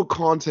 Google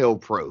Contel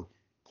Pro.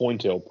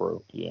 Cointel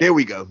Pro. Yeah. There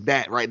we go.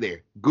 That right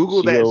there.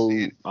 Google that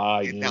shit.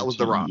 And that was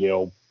The Rock.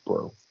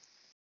 Pro.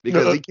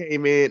 Because he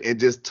came in and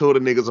just tore the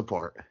niggas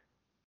apart.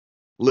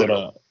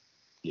 Literally. But,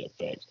 yeah,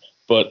 facts.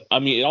 But I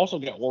mean, it also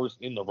got worse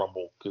in the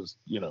Rumble because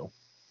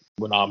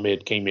when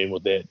Ahmed came in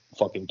with that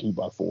fucking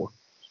 2x4.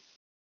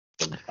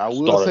 I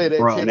will say that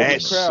bro,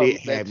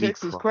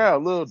 Texas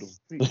crowd loved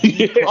him.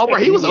 Oh, bro,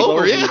 he was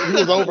over. Yeah, he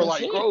was over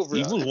like Grover.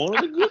 He was one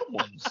of the good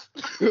ones.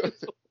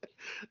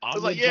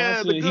 Ahmed like,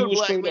 Johnson, the good he was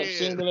black straight man. up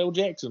Samuel L.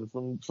 Jackson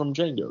from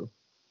Django.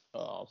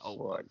 Oh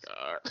my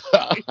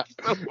god.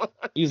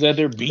 He's out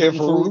there beating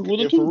Farouk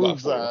with a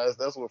 2x4. Eyes,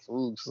 that's what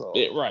Farouk saw.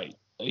 Yeah, right.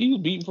 He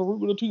was beating Farouk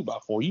with a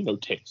 2x4. You know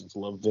Texans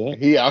love that.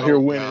 He out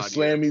here winning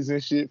slammies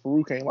and shit.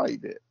 Farouk ain't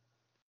like that.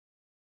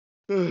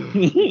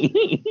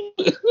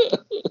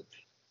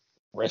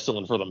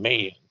 Wrestling for the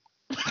man.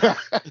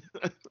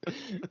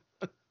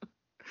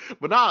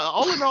 But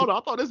all in all, I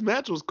thought this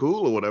match was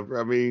cool or whatever.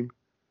 I mean,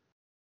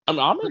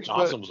 Ahmed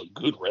Johnson was a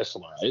good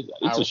wrestler.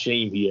 It's a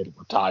shame he had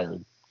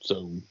retired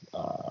so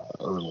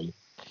early.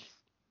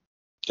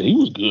 But he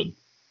was good.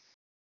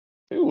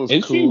 He was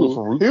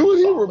cool.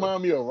 He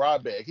reminded me of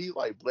Ryback. He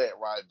like Black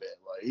Ryback.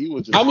 Like he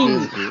was just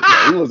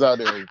he was out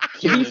there.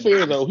 To be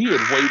fair though, he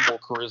had way more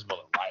charisma than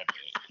Ryback.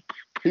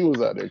 He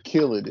was out there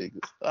killing niggas.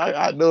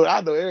 I know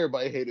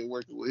everybody hated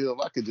working with him.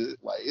 I could just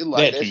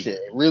that shit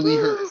really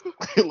hurt.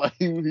 Like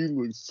he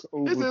looks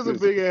so. This is a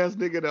big ass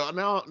nigga though.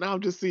 Now I'm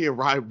just seeing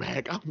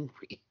Ryback.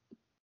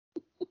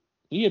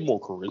 He had more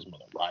charisma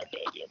than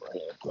Ryback ever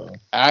had, bro.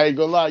 I ain't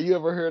gonna lie. You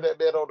ever heard that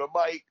man on the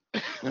mic?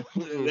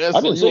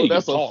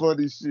 That's some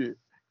funny shit.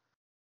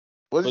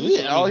 But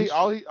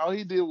all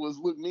he did was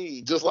look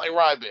mean, just like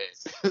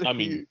Ryback. I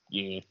mean,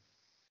 yeah.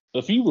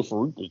 The feud with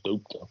Farouk was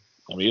dope though.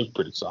 I mean, it was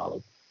pretty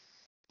solid.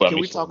 But can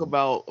we talk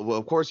about? Well,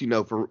 of course,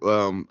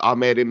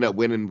 Ahmed ended up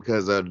winning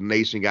because the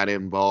nation got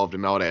involved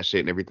and all that shit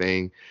and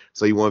everything.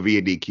 So he won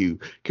via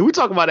DQ. Can we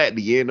talk about that at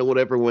the end or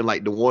whatever? When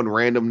like the one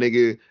random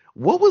nigga,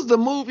 what was the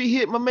move he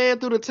hit my man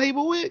through the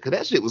table with? Because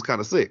that shit was kind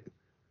of sick.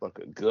 Like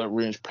a gut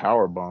wrench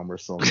power bomb or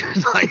something.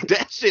 Like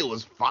that shit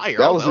was fire.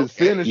 That was his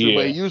finisher,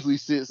 but he usually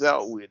sits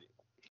out with it.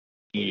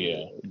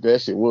 Yeah,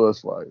 that shit was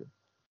fire.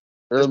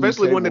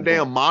 Especially when the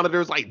damn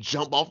monitors like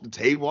jump off the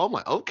table. I'm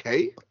like,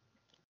 okay,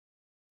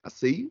 I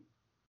see you.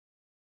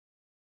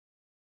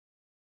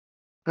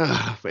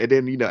 And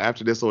then,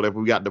 after this or whatever,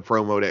 we got the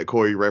promo that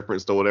Corey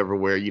referenced or whatever,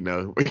 where, we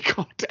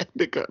called that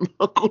nigga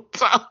Uncle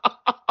Tom.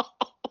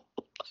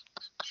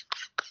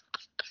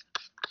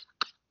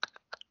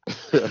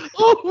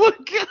 Oh my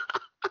God.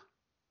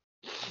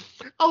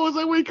 I was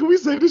like, wait, can we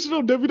say this shit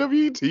on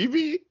WWE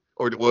TV?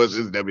 Or was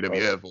this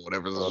WWF or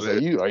whatever?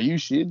 Are you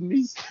shitting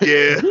me?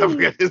 Yeah, I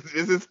forgot.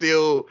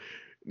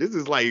 This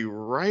is like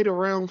right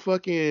around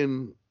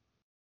fucking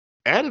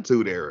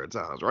Attitude Era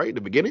times, right?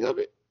 The beginning of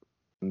it?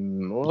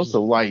 No,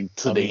 so like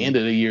to the end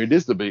of the year.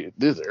 This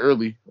is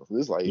early.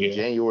 This is like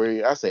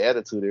January. I say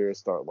Attitude Era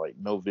start like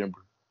November,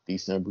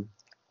 December.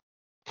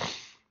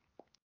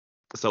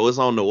 So it's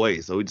on the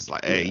way. So we just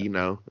like, hey,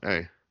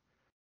 hey,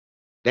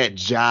 that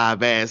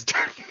jive ass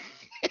turkey.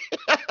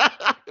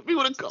 If he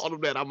would have called him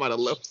that, I might have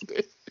left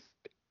it.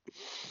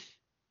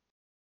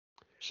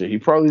 Shit, he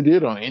probably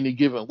did on any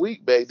given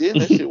week back then.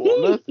 That shit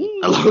was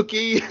nothing.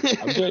 Low-key.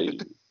 I tell you,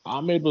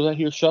 Ahmed was out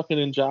here shucking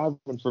and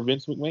jiving for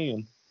Vince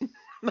McMahon.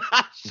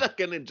 Not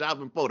shucking and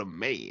jiving for the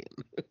man.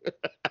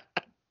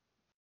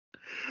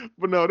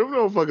 But no, them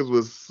motherfuckers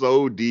was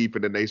so deep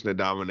in the Nation of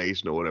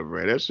Domination or whatever,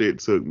 man. That shit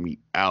took me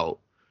out.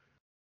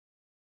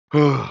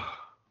 Let's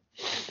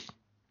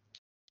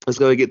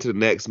go and get to the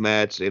next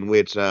match in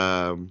which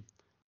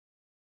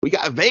we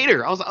got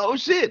Vader. I was like, oh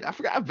shit, I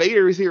forgot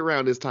Vader is here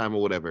around this time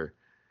or whatever.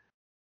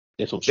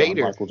 That's what Shawn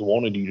Michaels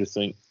wanted you to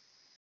think.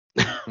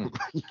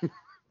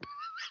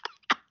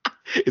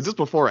 Is this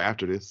before or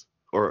after this?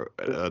 Or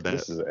that?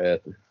 This is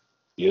after.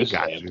 Yeah, this is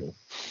after.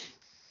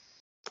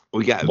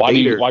 We got Why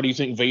Vader. do you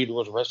think Vader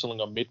was wrestling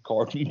a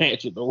mid-card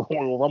match at the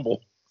Royal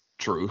Rumble?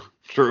 True.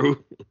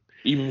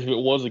 Even if it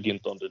was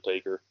against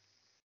Undertaker.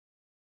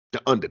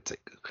 The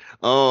Undertaker.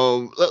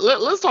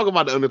 Let's talk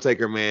about the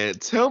Undertaker, man.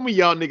 Tell me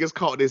y'all niggas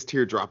caught this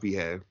teardrop he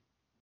had.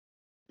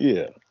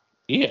 Yeah.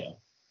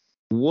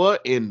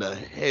 What in the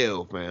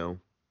hell, fam?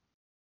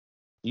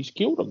 He's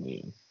killed him,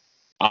 man.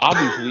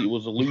 Obviously, it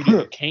was alluding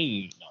to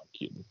Kane. Not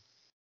kidding.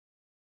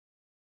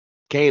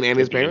 Kane and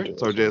his That'd be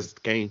parents, or interesting.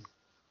 just Kane?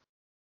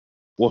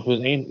 Well,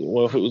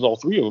 if it was all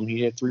three of them,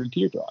 he had 3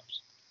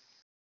 teardrops.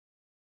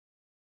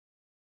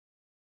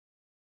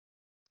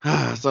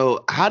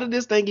 So how did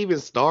this thing even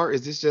start?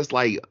 Is this just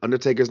like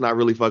Undertaker's not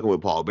really fucking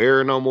with Paul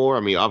Bearer no more? I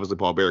mean, obviously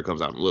Paul Bearer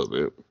comes out in a little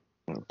bit.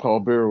 Paul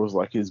Bearer was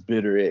like his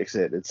bitter ex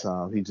at the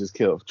time. He just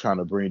kept trying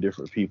to bring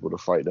different people to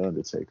fight the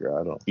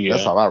Undertaker.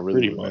 That's how I really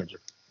pretty remember. much.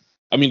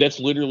 I mean, that's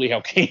literally how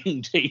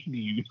Kane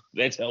debuted.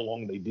 That's how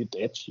long they did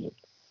that shit.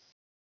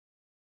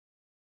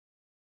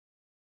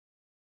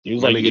 It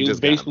was My like nigga it was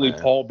just got basically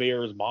mad. Paul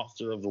Bearer's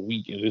Monster of the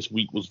Week, and this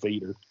week was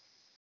Vader.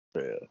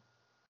 Yeah.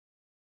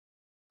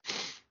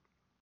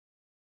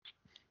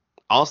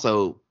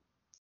 Also,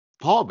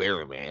 Paul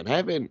Bearer, man,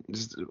 haven't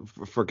just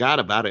forgot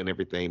about it and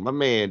everything. My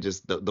man,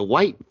 just the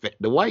white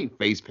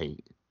face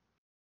paint.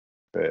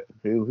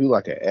 He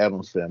like an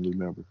Addams Family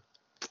member.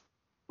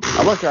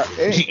 I like how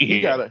he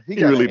got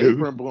really an do.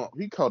 apron bump.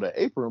 He called an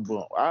apron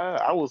bump.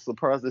 I was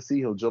surprised to see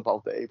him jump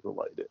off the apron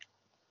like that.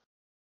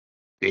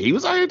 Yeah, he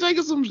was out here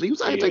taking some. He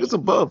was out here taking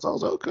some bumps. I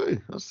was like, okay,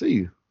 I see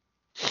you.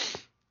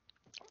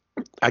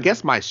 I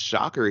guess my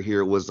shocker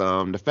here was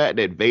the fact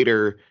that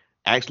Vader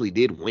actually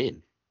did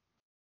win.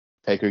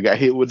 Taker got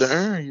hit with the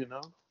urn, you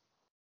know.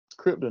 It's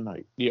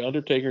kryptonite. Yeah,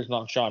 Undertaker's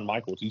not Shawn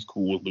Michaels. He's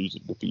cool with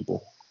losing to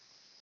people.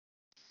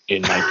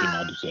 In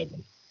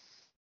 1997.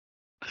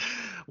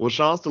 Well,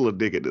 Shawn's still a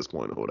dick at this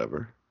point or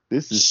whatever.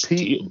 This is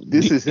peak.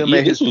 This is him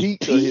at his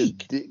peak of his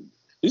dick.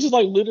 This is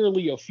like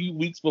literally a few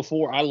weeks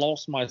before I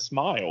lost my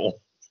smile.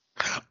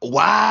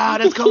 Wow,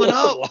 that's coming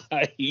up.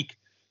 Like,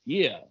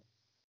 yeah.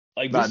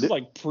 Like, this is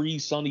like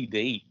pre-Sunny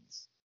Days.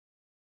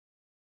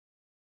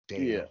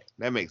 Damn, yeah,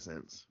 that makes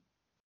sense.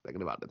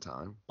 Thinking about the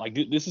time. Like,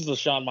 this is a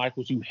Shawn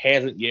Michaels who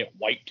hasn't yet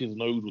wiped his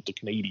nose with the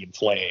Canadian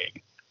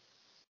flag.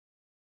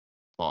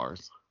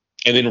 Bars.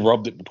 And then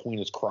rubbed it between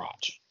his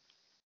crotch.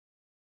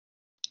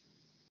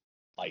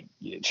 Like,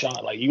 yeah,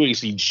 Shawn, like, you ain't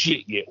seen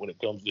shit yet when it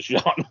comes to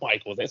Shawn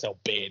Michaels. That's how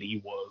bad he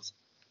was.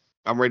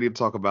 I'm ready to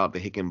talk about the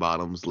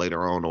Hickenbottoms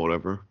later on or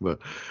whatever. But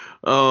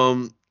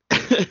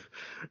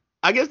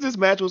I guess this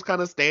match was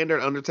kind of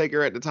standard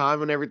Undertaker at the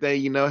time and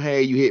everything. You know,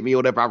 hey, you hit me or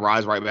whatever, I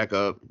rise right back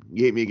up.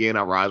 You hit me again,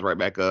 I rise right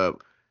back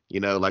up. You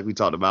know, like we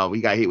talked about,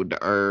 we got hit with the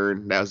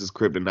urn. That was his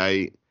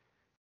kryptonite.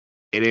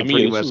 And it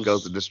pretty much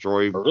goes to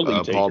destroy Paul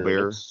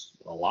Bearer. That's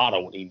a lot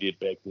of what he did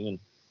back then.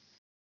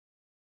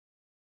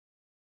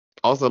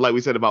 Also, like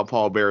we said about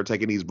Paul Bearer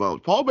taking these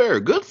bumps. Paul Bearer,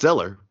 good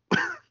seller.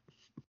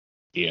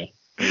 Yeah.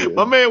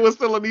 My man was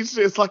selling these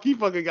shits like he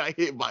fucking got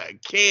hit by a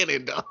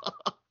cannon, dog.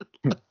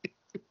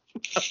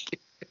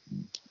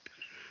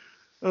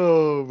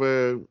 Oh,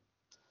 man.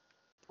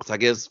 So I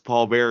guess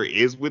Paul Bearer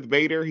is with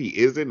Vader. He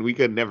isn't. We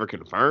could never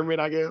confirm it,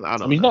 I guess. I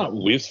don't know. He's not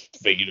with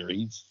Vader.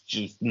 He's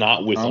just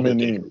not with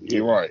Undertaker.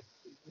 You're right.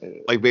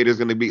 Like Vader's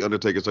going to be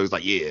Undertaker, so he's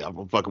like, yeah,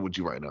 I'm fucking with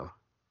you right now.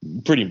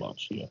 Pretty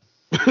much, yeah.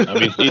 I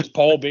mean, it's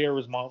Paul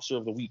Bearer's Monster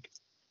of the Week.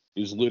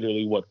 Is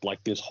literally what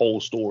like this whole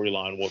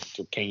storyline was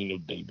to Kane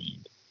of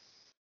debuted.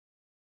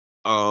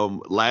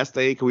 Last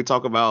thing, can we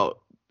talk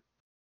about?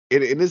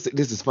 And this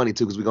is funny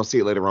too because we're gonna see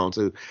it later on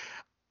too.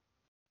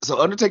 So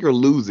Undertaker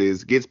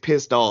loses, gets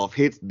pissed off,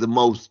 hits the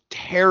most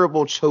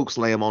terrible choke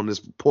slam on this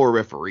poor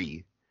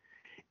referee.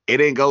 It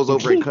then goes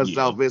over and cusses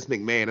out Vince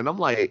McMahon, and I'm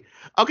like,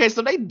 okay,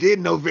 so they did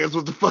know Vince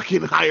was the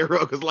fucking higher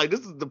up because like this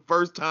is the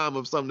first time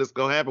of something that's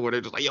gonna happen where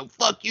they're just like, yo,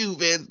 fuck you,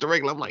 Vince,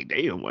 directly. I'm like,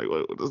 damn, like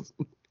what is?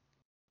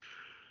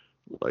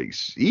 Like,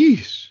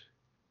 sheesh.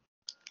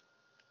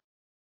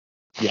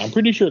 Yeah, I'm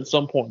pretty sure at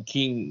some point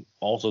King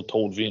also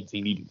told Vince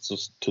he needed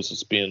to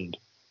suspend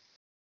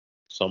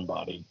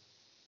somebody.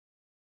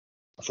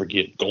 I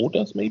forget,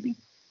 Goldust maybe?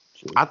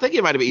 Sure. I think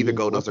it might have been either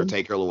Goldust or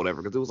Taker or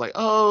whatever because it was like,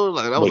 oh,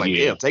 like, I was like,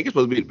 damn, Taker's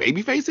supposed to be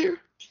the babyface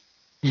here?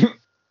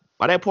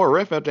 Why that poor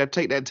ref have to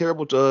take that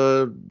terrible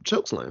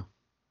choke slam?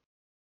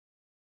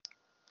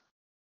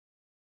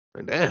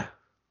 Like, damn.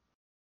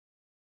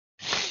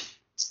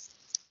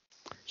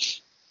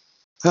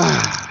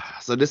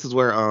 So this is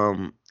where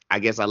I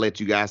guess I let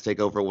you guys take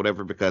over or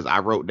whatever because I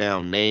wrote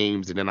down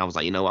names and then I was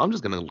like, you know, I'm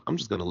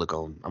gonna look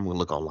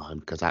online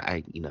because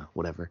I you know,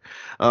 whatever.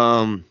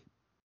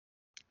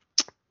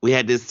 We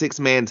had this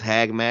 6-man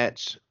tag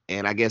match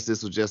and I guess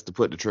this was just to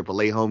put the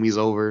AAA homies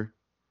over.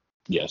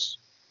 Yes.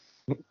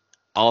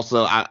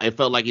 Also, it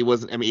felt like it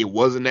wasn't. I mean, it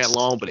wasn't that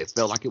long, but it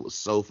felt like it was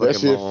so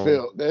fucking long. I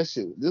feel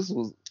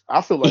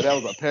like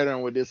that was a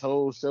pattern with this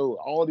whole show.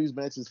 All these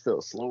matches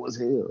felt slow as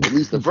hell. At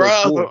least the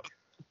first four.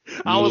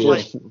 I was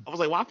like,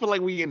 well, I feel like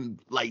we in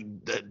like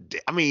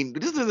I mean,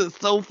 this isn't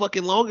so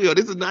fucking long ago.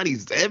 This is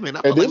 97.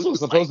 And this was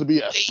supposed to be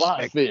a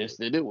spot fest,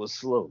 and it was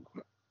slow.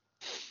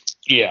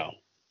 Yeah.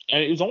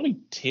 And it was only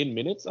 10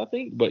 minutes, I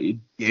think, but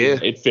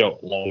it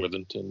felt longer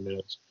than 10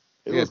 minutes.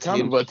 It was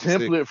kind of a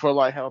template for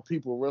like how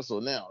people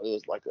wrestle now. It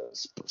was like a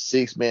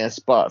 6-man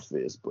spot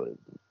fest, but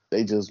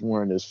they just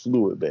weren't as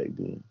fluid back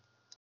then.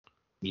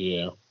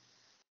 Yeah.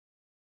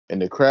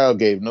 And the crowd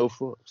gave no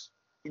fucks.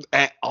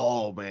 At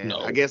all, man. No.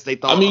 I guess they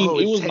thought, it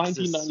was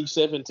Texas.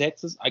 1997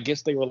 Texas. I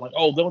guess they were like,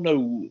 they'll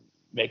know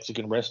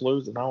Mexican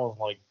wrestlers. And I was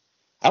like,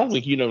 I don't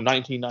think you know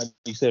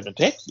 1997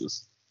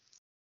 Texas.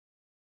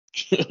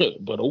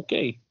 But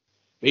okay.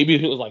 Maybe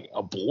if it was like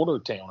a border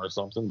town or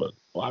something. But,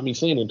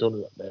 San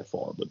Antonio's not that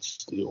far, but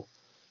still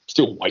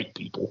white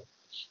people.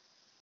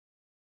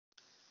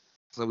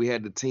 So we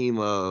had the team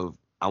of,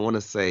 I want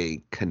to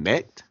say,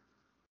 Connect?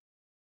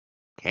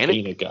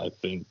 Canic, I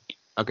think.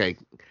 Okay.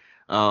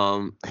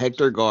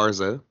 Hector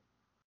Garza.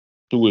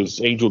 Who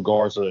is Angel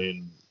Garza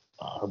and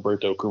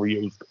Humberto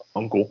Carrillo's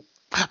uncle.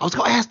 I was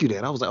going to ask you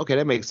that. I was like, okay,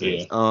 that makes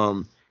sense.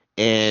 Yeah.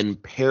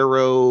 And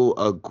Pero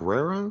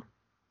Aguirre?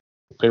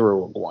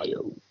 Pero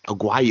Aguayo.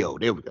 Aguayo.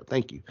 There we go.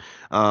 Thank you.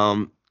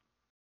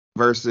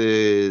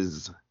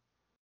 Versus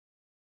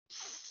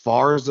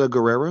Farza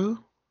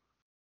Guerrero,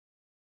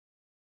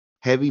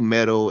 Heavy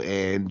Metal,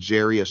 and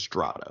Jerry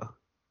Estrada.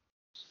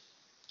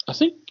 I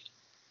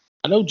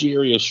know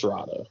Jerry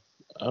Estrada.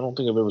 I don't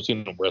think I've ever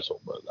seen him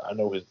wrestle, but I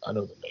know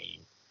the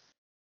name.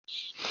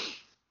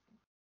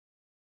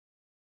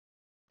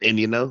 And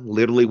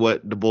literally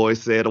what the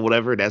boys said or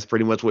whatever, that's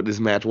pretty much what this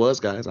match was,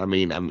 guys. I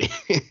mean,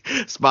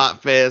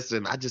 spot fest,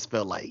 and I just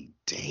felt like,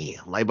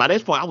 damn. Like by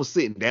this point, I was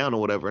sitting down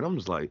or whatever, and I'm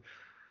just like,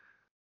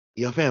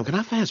 yo, fam, can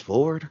I fast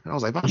forward? And I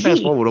was like, if I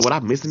fast forward, would I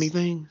miss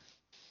anything?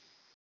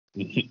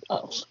 Yeah,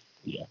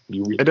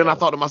 you really. And then I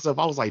thought to myself,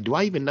 I was like, do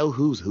I even know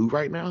who's who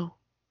right now?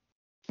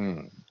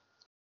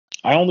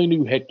 I only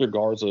knew Hector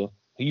Garza.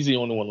 He's the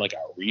only one like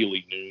I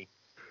really knew,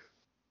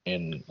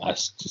 and I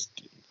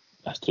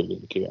still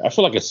didn't care. I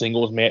feel like a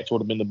singles match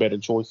would have been the better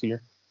choice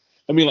here.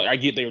 I mean, like I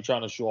get they were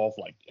trying to show off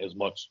like as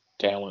much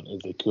talent as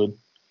they could,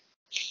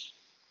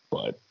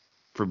 but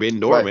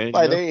Forbidden Door, man.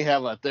 Like they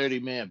have a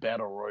 30-man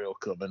battle royal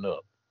coming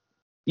up.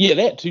 Yeah,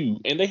 that too.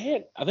 And I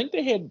think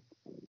they had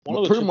one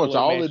of the pretty much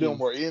all matches. of them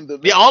were in the.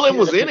 Yeah, all of them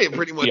was in it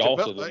pretty much. Yeah,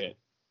 also that.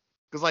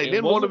 Because like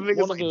then one of the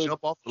niggas like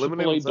jump off,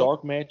 eliminate AAA himself.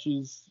 dark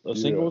matches, a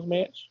singles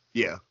match.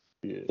 Yeah.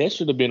 That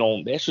should have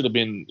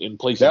been in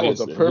place. That of was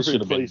this. a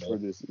perfect place for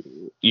this.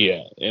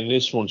 Yeah, and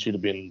this one should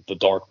have been the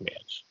dark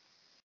match.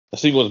 The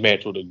singles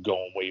match would have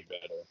gone way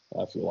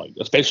better. I feel like,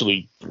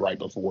 especially right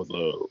before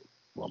the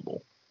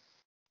Rumble.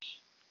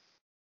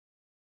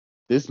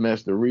 This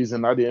match, the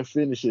reason I didn't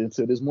finish it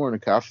until this morning,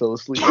 because I fell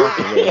asleep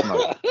after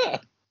last night.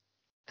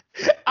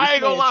 I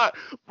ain't gonna lie,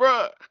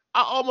 bro.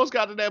 I almost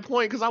got to that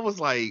point because I was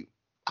like,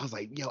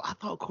 yo, I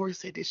thought Corey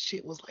said this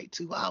shit was like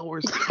 2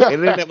 hours.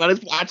 And then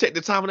I checked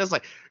the time and it's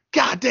like,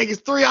 God dang, it's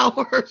 3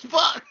 hours.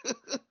 Fuck.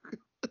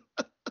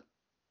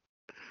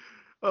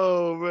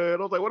 Oh man. I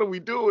was like, what are we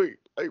doing?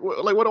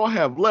 What do I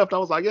have left? I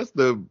was like, I guess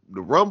the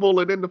Rumble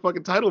and then the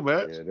fucking title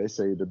match. Yeah, they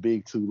say the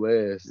big two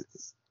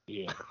last.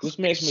 Yeah. This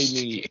match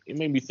made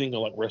me think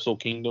of like Wrestle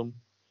Kingdom.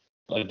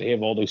 Like they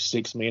have all those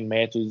 6-man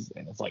matches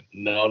and it's like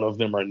none of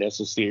them are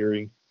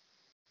necessary.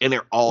 And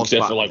they're all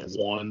except for like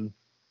one.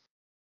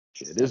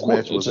 Yeah, this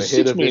match was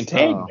ahead of its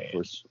time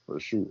for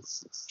sure.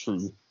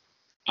 True.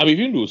 I mean, if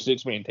you do a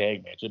 6-man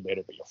tag match, it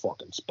better be a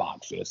fucking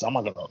spot fest. I'm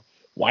not gonna.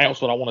 Why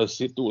else would I want to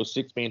sit through a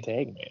 6-man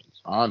tag match?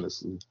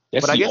 Honestly,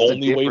 that's but the I guess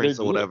only way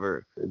or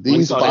whatever.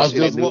 These spots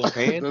just New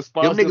Japan. Them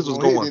niggas was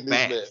going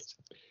fast.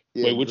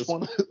 Yeah, wait, which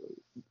one?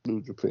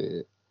 New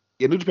Japan.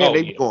 Yeah, New Japan,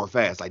 they be going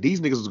fast. Like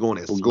these niggas was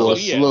going slow.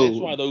 Slow. That's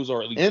why those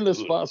are at least. And the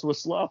spots were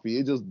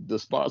sloppy. The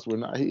spots were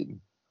not hitting.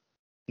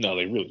 No,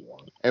 they really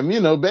weren't.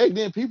 And back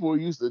then people were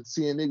used to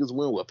seeing niggas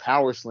win with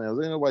power slams.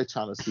 Ain't nobody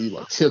trying to see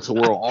like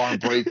tilt-a-whirl arm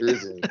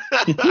breakers and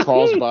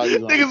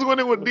crossbodies. Niggas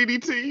winning with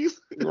DDTs.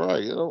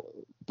 Right,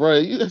 bro.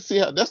 You see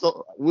how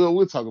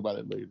we'll talk about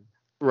it later.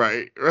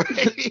 Right.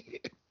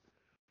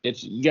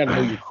 You gotta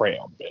know your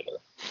crowd better.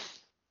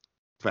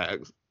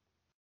 Facts.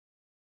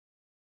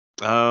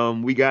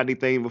 We got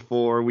anything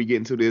before we get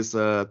into this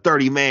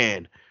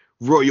 30-man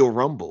Royal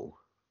Rumble?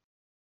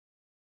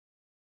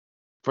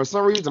 For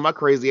some reason, my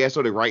crazy ass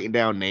started writing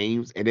down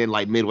names, and then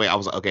like midway, I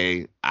was like,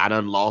 okay, I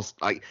done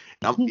lost. Like,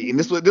 and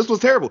this was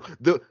terrible.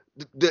 The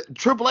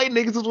AAA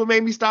niggas is what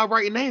made me stop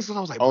writing names. So I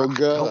was like, oh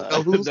god,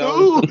 I don't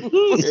know who's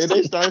who. And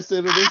they started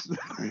sending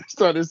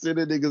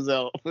niggas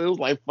out. It was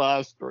like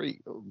 5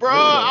 straight. Bro,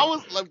 I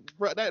was like,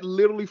 bro, that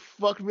literally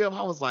fucked me up.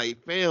 I was like,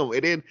 fam,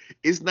 and then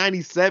it's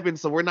 97,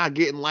 so we're not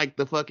getting like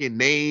the fucking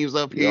names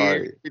up here,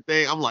 right.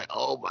 Everything. I'm like,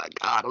 oh my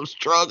god, I'm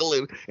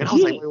struggling. And I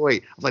was like,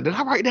 wait. I was like, did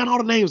I write down all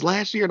the names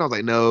last year? And I was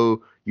like,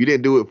 no, you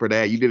didn't do it for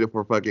that. You did it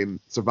for fucking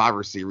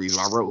Survivor Series.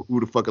 And I wrote who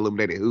the fuck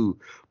eliminated who.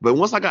 But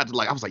once I got to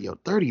I was like, yo,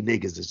 30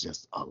 niggas is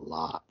just a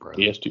lot, bro.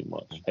 Yeah, it's too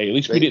much. Hey, at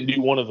least we didn't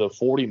do one of the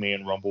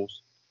 40-man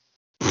rumbles.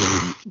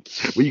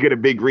 When you get a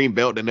big green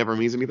belt that never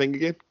means anything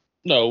again?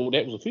 No,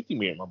 that was a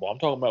 50-man rumble. I'm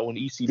talking about when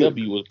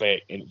ECW was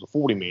back and it was a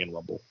 40-man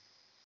rumble.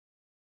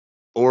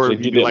 Or So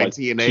if you do like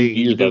TNA,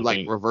 you do like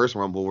think. reverse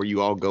rumble where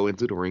you all go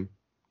into the ring.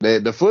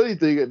 The funny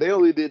thing, they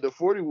only did the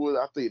 40 wood,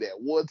 I think, that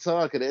one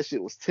time, because that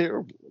shit was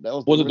terrible. That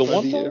was it the first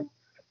one idea. time?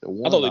 The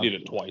one, I thought they did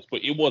it twice,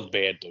 but it was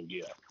bad though.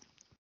 Yeah,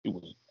 it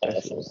was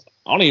awful.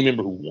 I don't even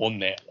remember who won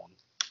that one.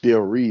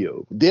 Del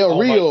Rio. Del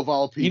Rio of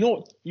all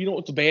people. You know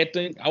what's the bad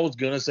thing? I was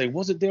gonna say,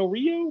 was it Del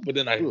Rio? But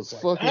then it was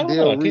fucking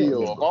Del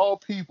Rio of all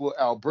people.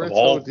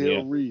 Alberto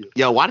Del Rio.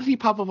 Yo, why did he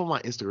pop up on my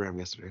Instagram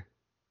yesterday?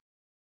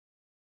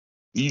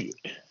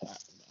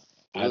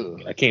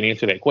 I can't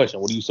answer that question.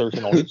 What are you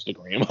searching on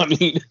Instagram? I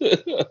mean,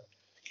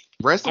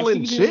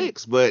 wrestling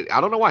chicks, but I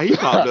don't know why he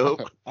popped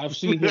up. I've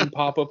seen him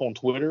pop up on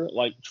Twitter,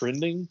 like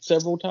trending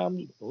several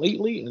times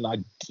lately,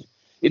 and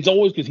it's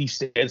always because he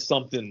says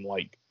something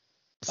like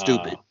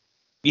stupid.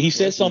 He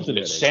says something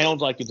that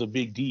sounds like it's a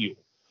big deal.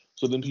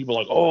 So then people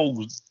are like,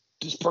 oh,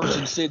 this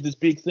person said this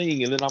big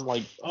thing. And then I'm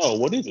like, oh,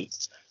 what is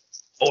it?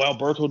 Oh,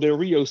 Alberto Del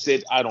Rio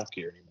said, I don't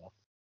care anymore.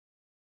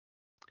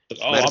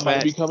 Like, I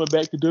might be coming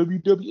back to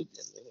WWE.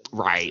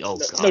 Right. Oh,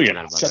 God. No, you're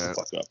not. Shut the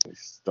fuck up.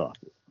 Stop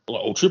it.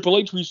 Oh, Triple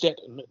H reached out.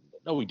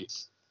 No, he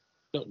didn't.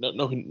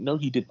 No,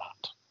 he did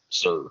not,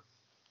 sir.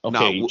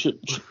 Okay. No.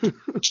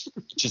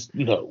 Just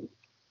no.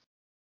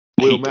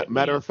 Well,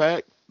 matter of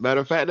fact,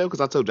 though,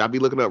 because I told you I'd be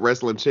looking up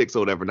wrestling chicks or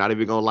whatever. Not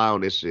even gonna lie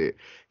on this shit.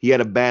 He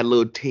had a bad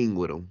little ting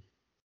with him.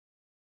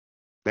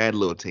 Bad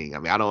little ting. I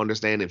mean, I don't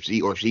understand if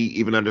she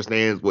even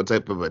understands what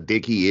type of a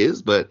dick he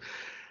is, but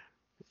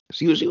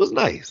she was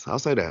nice. I'll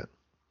say that.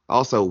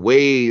 Also,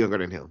 way younger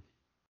than him.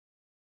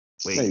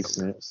 Makes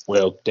sense.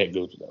 Well, that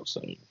goes without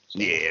saying. So.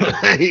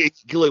 Yeah, he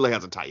clearly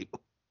has a type.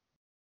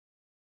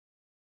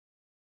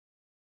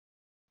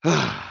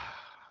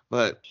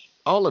 But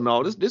all in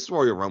all, this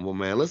Royal Rumble,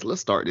 man.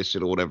 Let's start this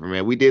shit or whatever,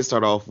 man. We did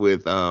start off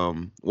with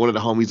one of the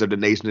homies of the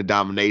Nation of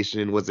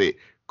Domination. Was it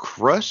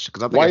Crush?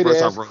 Because I think white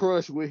ass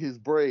Crush with his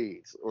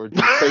braids or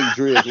fake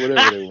dreads,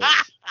 whatever they were.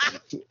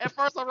 At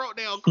first, I wrote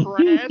down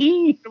Crash.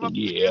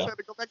 Yeah. I had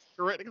to go back to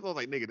correct because I was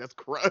like, nigga, that's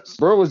Crush.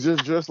 Bro was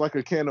just dressed like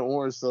a can of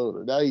orange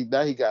soda. Now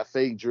he got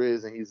fake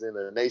dreads and he's in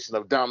a Nation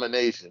of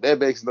Domination. That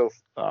makes no.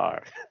 All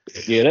right.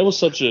 Yeah, that was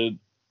such a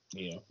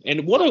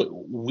and what a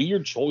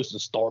weird choice to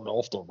start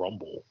off the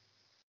Rumble.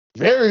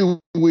 Very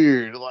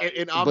weird. Like,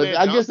 but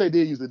I guess they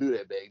did used to do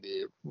that back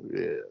then.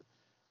 Yeah.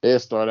 They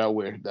start out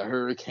with the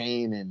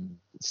Hurricane and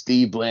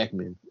Steve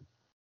Blackman.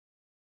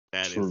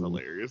 That is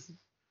hilarious.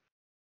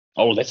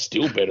 Oh, that's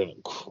still better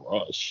than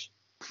Crush.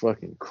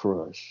 Fucking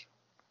Crush.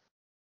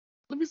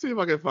 Let me see if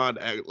I can find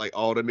like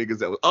all the niggas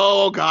that was.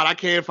 Oh God, I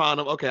can't find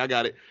them. Okay, I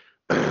got it.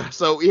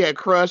 So we had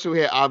Crush, we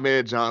had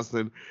Ahmed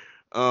Johnson.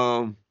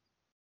 Do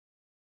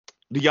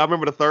y'all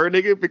remember the third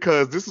nigga?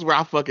 Because this is where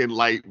I fucking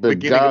like the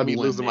beginning of me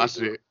losing my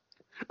shit.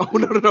 Oh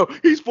no.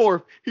 He's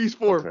fourth.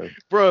 Okay.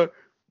 Bruh.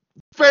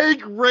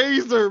 Fake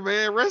Razor,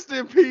 man. Rest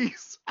in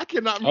peace. I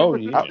cannot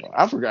remember. Oh, yeah.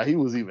 I forgot he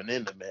was even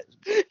in the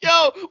match.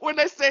 Yo, when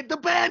they said the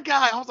bad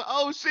guy, I was like,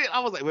 oh shit. I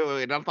was like,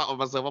 wait. And I thought to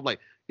myself, I'm like,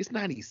 it's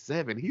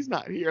 97. He's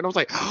not here. And I was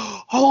like,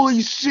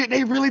 holy shit,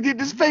 they really did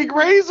this Fake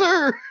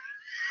Razor.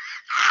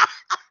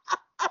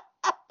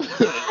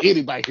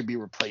 Anybody can be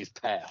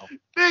replaced, pal.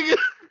 Nigga,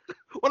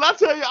 when I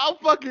tell you, I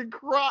fucking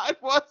cried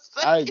for a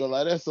second. I ain't gonna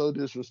lie, that's so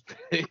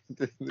disrespectful.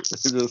 They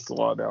just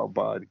swat down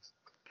bodies.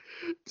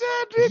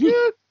 Damn,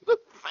 nigga, the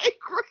Fake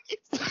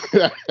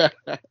Razor.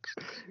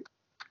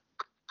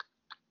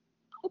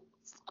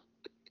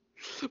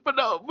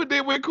 But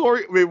then when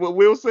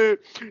Will said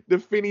the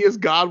Phineas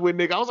Godwin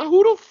nigga, I was like,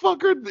 who the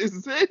fucker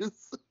is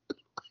this?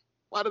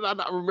 Why did I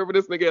not remember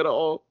this nigga at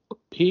all?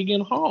 Pig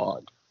and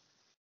Hog.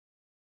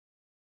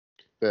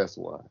 That's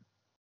why.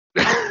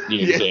 Yeah,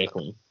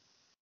 exactly.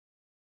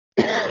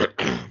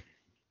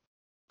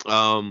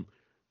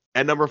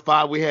 At number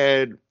 5, we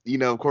had,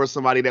 of course,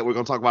 somebody that we're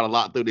gonna talk about a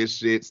lot through this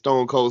shit,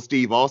 Stone Cold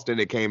Steve Austin,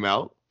 that came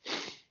out.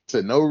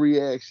 To no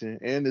reaction,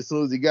 and as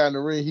soon as he got in the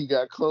ring, he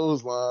got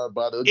clotheslined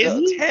by the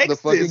Texas. The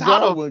fucking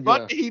How the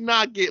fuck did he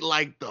not get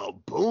like the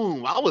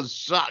boom? I was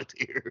shocked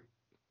here.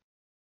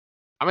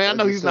 I mean, I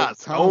know he's not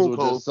Stone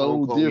Cold,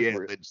 so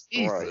different, but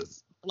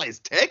Jesus, right.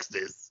 Like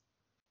Texas.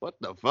 What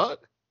the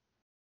fuck?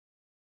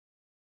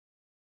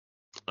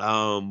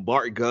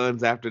 Bart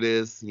Guns after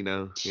this,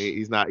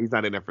 he's not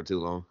in there for too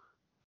long.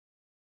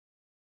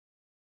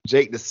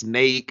 Jake the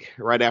Snake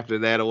right after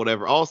that or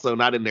whatever. Also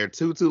not in there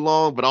too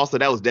long, but also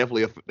that was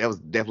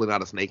definitely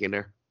not a snake in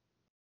there.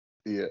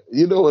 Yeah,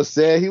 you know what's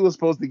sad? He was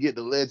supposed to get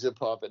the legend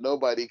pop and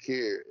nobody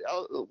cared. I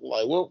was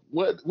like,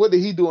 what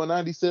did he do in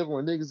 '97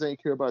 when niggas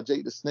ain't care about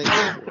Jake the Snake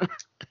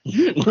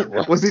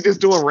anymore? Was he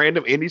just doing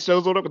random indie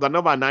shows or whatever? Because I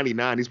know by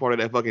 '99 he's part of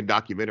that fucking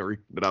documentary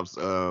that I'm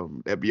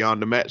that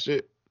Beyond the Mat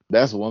shit.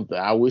 That's one thing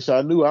I wish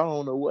I knew. I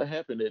don't know what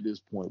happened at this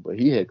point, but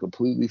he had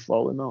completely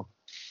fallen off.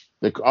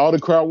 All the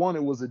crowd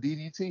wanted was a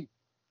DDT.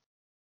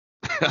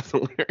 That's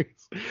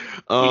hilarious.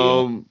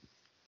 The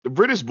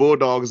British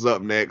Bulldog is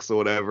up next or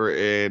whatever,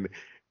 and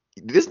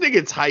this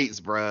nigga tights,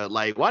 bro.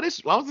 Like, why was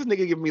this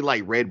nigga giving me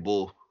like Red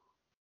Bull?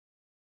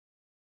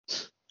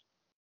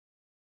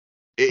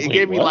 It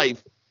gave me like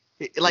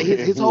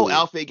his whole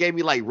outfit gave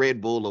me like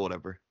Red Bull or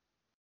whatever.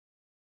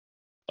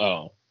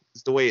 Oh,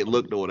 it's the way it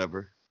looked or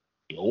whatever.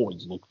 It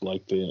always looked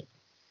like that.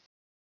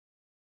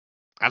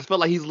 I just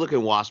felt like he's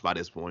looking washed by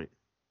this point.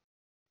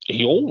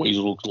 He always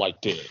looks like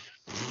that.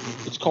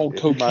 It's called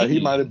cocaine. He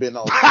might have been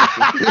off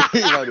something. He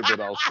might have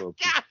been off something.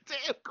 God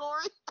damn,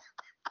 Corey.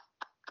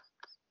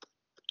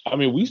 I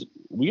mean, we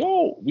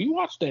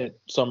watched that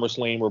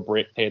SummerSlam where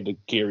Brett had to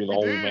carry the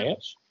whole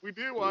match. We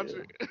did watch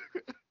it.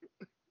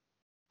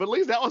 But at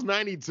least that was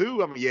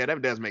 92. I mean, yeah,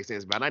 that does make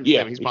sense. By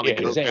 97, he's probably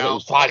cooked exactly. out. It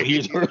was 5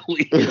 years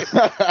early.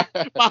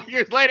 5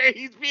 years later,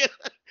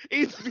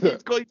 he's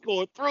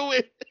going through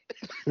it.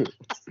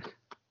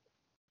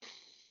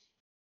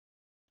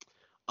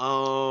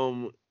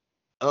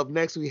 Up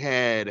next we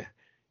had,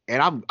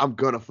 and I'm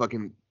gonna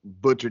fucking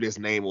butcher this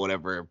name or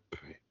whatever.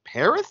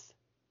 Paris?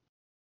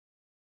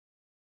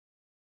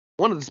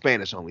 One of the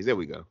Spanish homies. There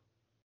we go.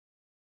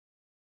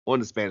 One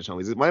of the Spanish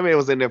homies. My man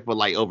was in there for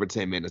like over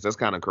 10 minutes. That's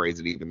kind of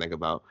crazy to even think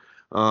about.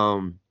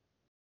 Up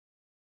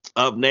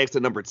next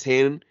at number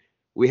 10,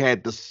 we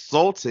had the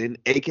Sultan,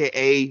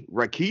 aka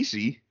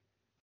Rikishi.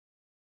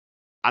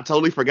 I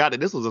totally forgot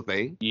that this was a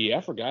thing. Yeah,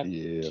 I forgot.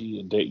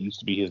 Yeah. That used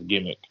to be his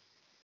gimmick.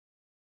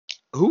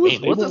 Who was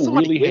there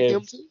somebody really with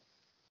him too?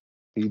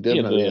 He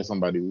definitely had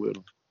somebody with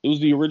him. It was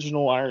the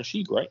original Iron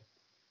Sheik, right?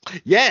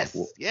 Yes,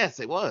 yes,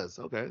 it was.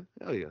 Okay,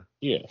 hell yeah.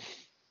 Yeah,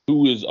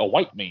 who is a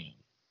white man.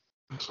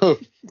 Yeah.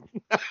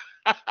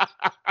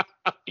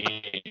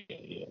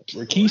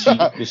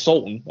 Rikishi, the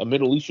Sultan, a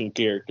Middle Eastern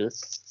character,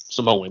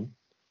 Samoan,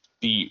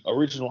 the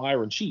original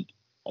Iron Sheik,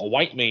 a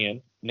white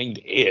man named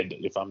Ed,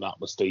 if I'm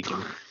not mistaken,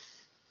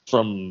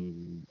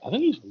 I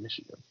think he's from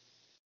Michigan.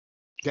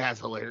 That's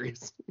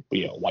hilarious. But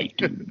yeah, white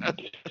dude.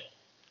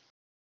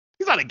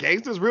 He's not a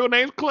gangster. His real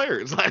name's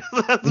Clarence. That's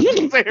what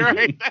you say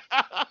right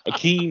now.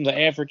 Akeem, the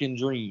African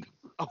Dream,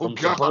 from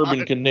God.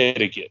 suburban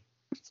Connecticut.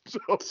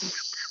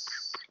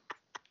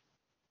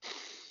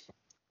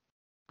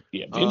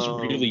 Yeah, Vince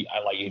really,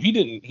 I like. If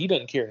he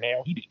doesn't care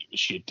now. He didn't give a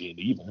shit then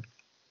either.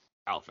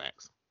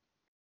 Facts.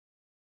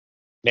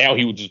 Now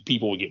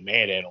people would get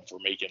mad at him for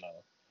making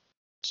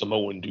a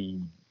Samoan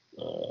dude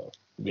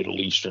Middle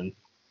Eastern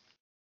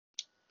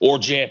or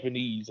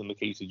Japanese in the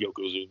case of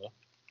Yokozuna.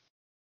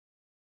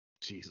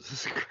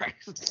 Jesus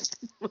Christ.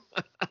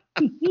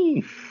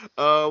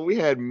 We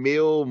had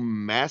Mil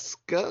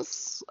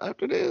Maskus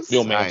after this.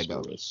 Mil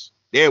Maskus.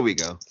 There we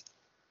go.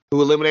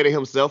 Who eliminated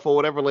himself or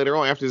whatever later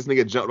on after this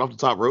nigga jumped off the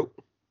top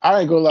rope.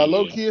 I ain't gonna lie,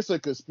 low key it's a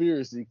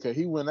conspiracy because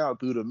he went out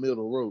through the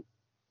middle rope.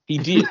 He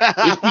did.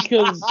 It's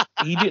because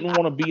he didn't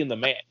want to be in the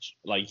match.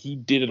 Like, he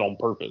did it on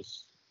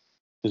purpose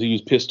because he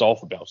was pissed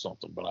off about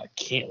something, but I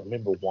can't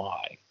remember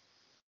why.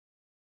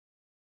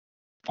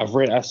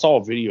 I saw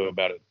a video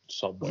about it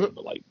somewhere,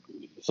 but like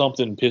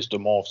something pissed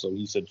him off, so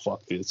he said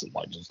 "fuck this" and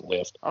like just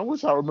left. I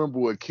wish I remember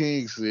what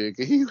King said.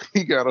 Cause he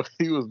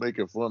was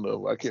making fun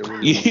of him. I can't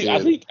remember. Yeah,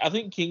 I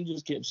think King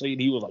just kept saying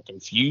he was like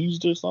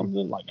confused or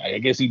something. Like, I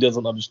guess he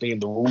doesn't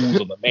understand the rules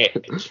of the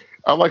match.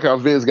 I like how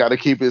Vince got to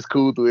keep his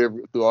cool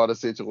through all the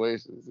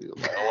situations. He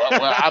was like,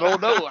 well, I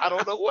don't know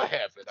what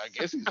happened. I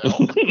guess he's.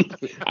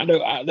 I know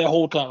that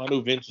whole time I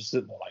know Vince was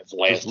sitting there like, the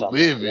last time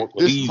I worked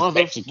with these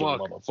Mexican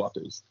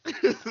motherfuckers.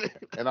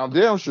 And I'm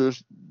damn sure.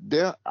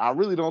 I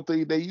really don't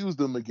think they used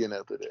them again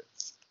after that.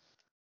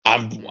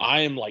 I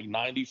am like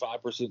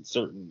 95%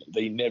 certain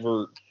they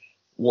never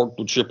worked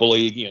with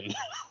AAA again.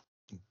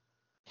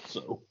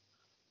 So,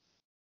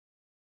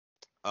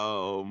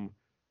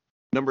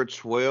 number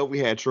 12, we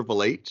had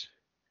Triple H.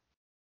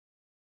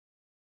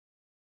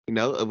 You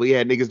know, we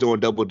had niggas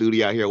doing double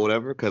duty out here or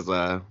whatever, because we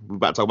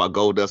about to talk about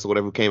Goldust or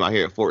whatever who came out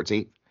here at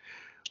 14th.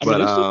 I mean,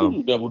 they still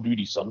do double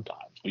duty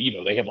sometimes, but you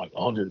know, they have like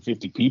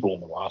 150 people on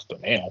the roster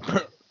now.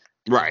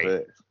 Right.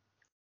 But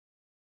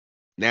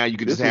now you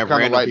can this just have kind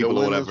random of like people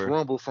the or Women's whatever.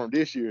 Rumble from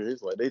this year.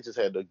 It's like they just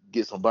had to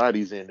get some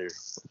bodies in there.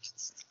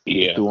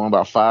 Yeah. Doing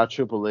about 5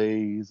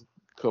 AAAs, a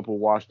couple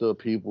washed up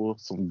people,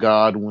 some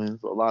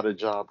Godwins, a lot of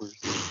jobbers.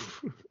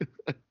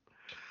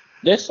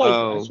 That's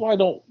why I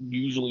don't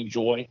usually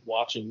enjoy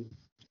watching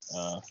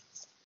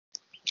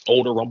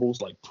older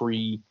Rumbles like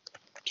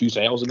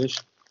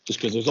pre-2000ish, just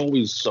because there's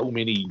always so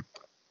many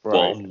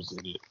bums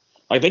in it.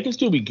 Like, they can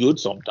still be good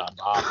sometimes.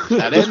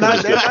 Now,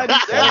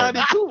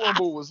 that 92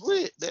 Rumble was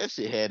lit. That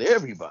shit had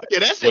everybody. Yeah,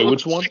 that shit. Wait,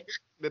 which one?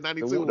 The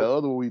 92. The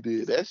other one we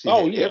did. That shit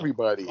had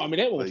everybody. I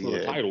mean, that was for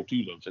the title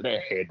too, though, so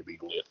that had to be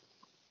lit.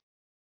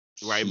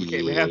 Right, we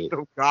can't have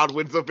no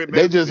Godwins up in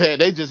there.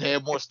 They just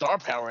had more star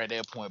power at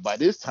that point. By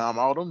this time,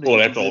 all them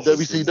niggas was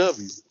in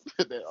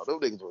WCW. All them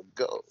niggas were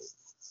go.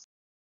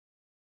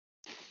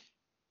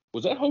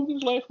 Was that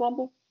Hogan's last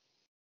Rumble?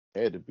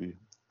 Had to be.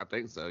 I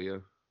think so, yeah.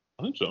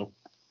 I think so.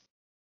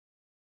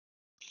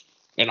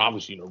 And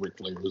obviously, you know, Ric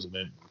Flair was in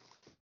it.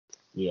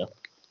 Yeah.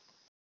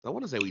 I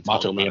want to say we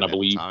Macho Man, I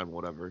believe. Time,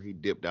 whatever. He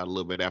dipped out a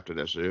little bit after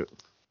that shit.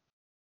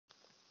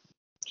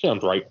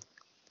 Sounds right.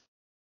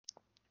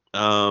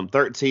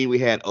 13, we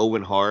had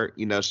Owen Hart.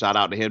 You know, shout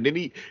out to him.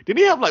 Didn't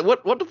he have like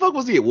what the fuck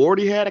was the award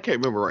he had? I can't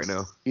remember right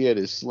now. He had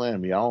his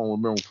slammy. I don't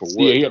remember for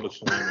what. Yeah, he had a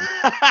slammy.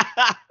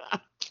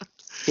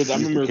 Because I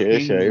remember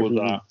King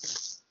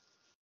was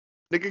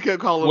nigga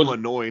kept calling him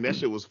annoying. That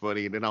shit was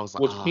funny. And then I was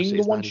like, was King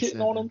the one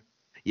shitting on him?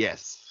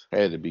 Yes.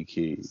 Had to be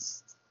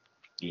Keys.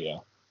 Yeah.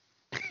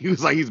 He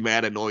was like, he's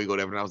mad, annoying,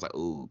 whatever. And I was like,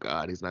 oh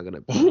God, he's not gonna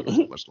be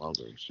here much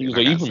longer. He was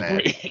And like,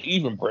 I got sad.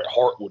 even Bret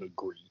Hart would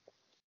agree.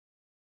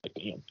 Like,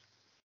 damn.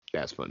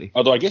 That's funny.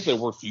 Although I guess they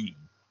were feuding.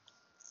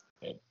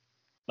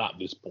 Not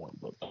this point,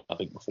 but I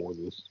think before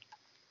this.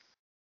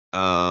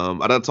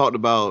 I done talked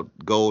about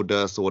Gold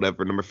Dust or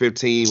whatever. Number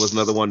 15 was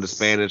another one of the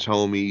Spanish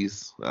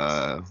homies.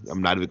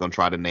 I'm not even gonna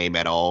try to name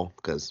at all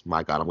because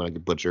my God, I'm gonna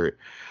get butchered.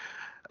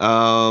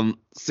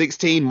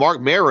 16, Mark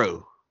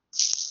Mero.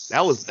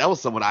 That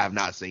was someone I have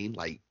not seen,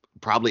 like,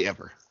 probably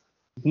ever.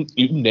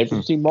 You've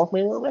never seen Mark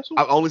Mero wrestle?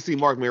 I've only seen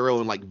Mark Mero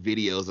in like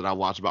videos that I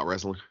watch about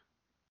wrestling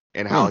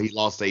and how he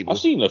lost Sable. I've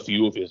seen a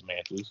few of his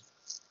matches.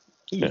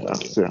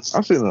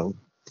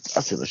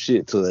 I've seen a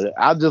shit to it.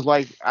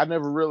 I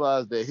never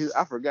realized that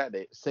I forgot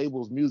that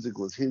Sable's music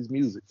was his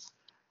music.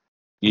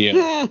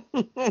 Yeah.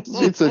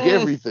 She took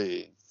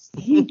everything.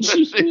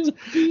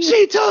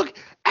 She took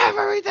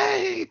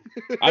everything.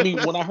 I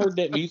mean, when I heard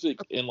that music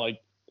and like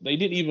they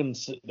didn't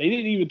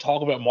even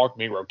talk about Mark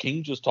Mero.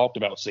 King just talked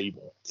about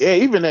Sable. Yeah,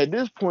 even at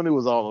this point, it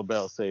was all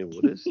about Sable.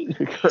 This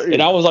crazy.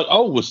 And I was like,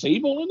 oh, was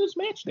Sable in this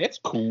match? That's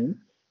cool.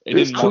 And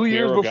it's then 2 Mark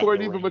years Mero before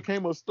got it in the even ring.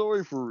 became a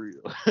story for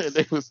real. And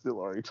they were still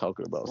already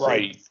talking about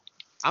Right. Sable.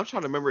 I'm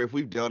trying to remember if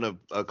we've done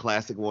a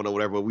classic one or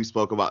whatever. We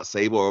spoke about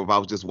Sable, or if I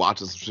was just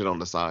watching some shit on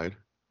the side.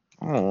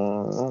 I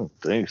don't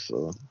think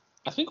so.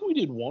 I think we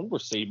did one where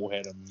Sable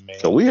had a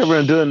match. So we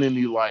haven't done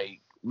any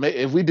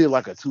if we did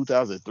like a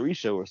 2003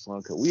 show or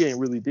something, cause we ain't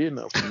really did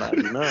nothing from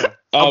 99.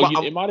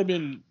 It might have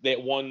been that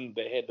one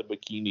that had the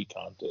bikini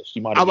contest.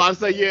 You might. I'm about to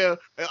say, yeah,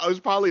 it was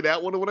probably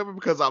that one or whatever,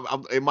 because I'm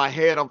in my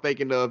head I'm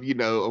thinking of,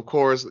 of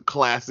course,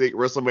 classic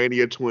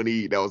WrestleMania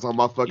 20 that was on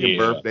my fucking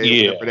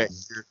birthday or whatever that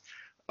year.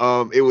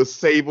 It was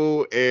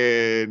Sable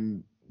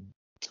and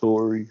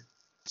Tori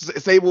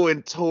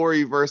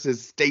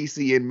versus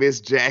Stacy and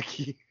Miss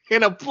Jackie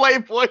in a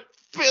Playboy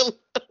film.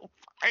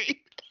 Right?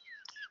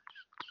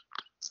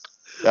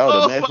 That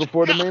was the match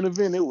before the main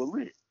event. It was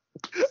lit.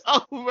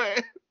 Oh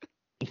man.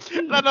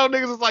 And I know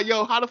niggas was like,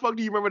 yo, how the fuck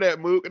do you remember that,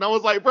 Mook? And I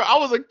was like, bro, I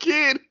was a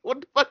kid.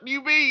 What the fuck do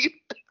you mean?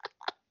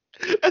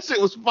 That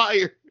shit was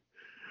fire.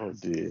 Oh,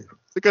 dear.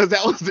 Because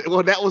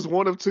that was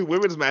one of two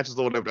women's matches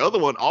or whatever. The other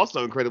one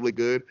also incredibly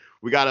good.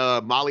 We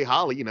got Molly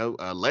Holly,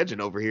 a legend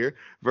over here,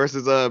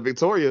 versus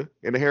Victoria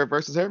in the hair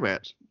versus hair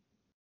match.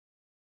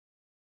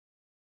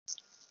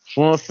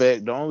 Fun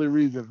fact: the only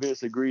reason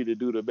Vince agreed to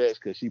do the match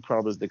because she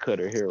promised to cut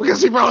her hair. Because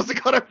she promised to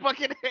cut her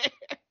fucking hair.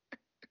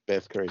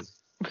 That's crazy.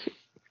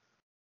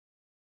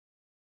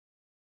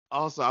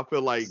 Also, I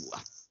feel like I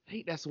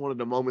think that's one of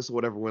the moments or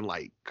whatever when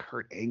like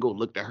Kurt Angle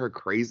looked at her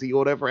crazy or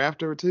whatever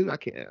after her too. I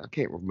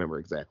can't remember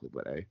exactly,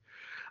 but hey.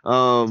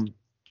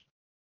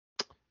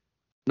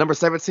 Number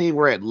 17,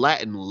 we're at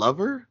Latin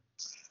Lover.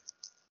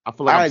 I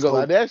feel like I ain't gonna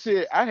lie, that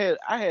shit. I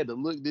had to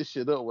look this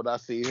shit up when I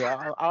see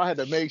her. I had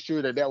to make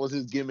sure that was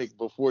his gimmick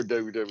before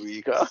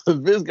WWE. Cause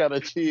Vince gotta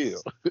chill.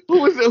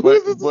 Who is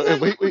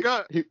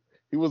this?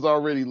 He was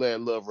already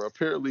Latin Lover.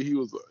 Apparently,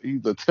 he's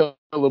a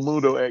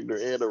Telemundo actor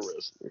and a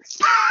wrestler.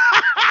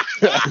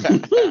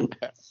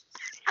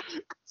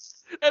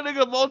 That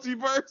nigga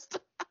multiverse.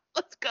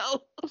 Let's go.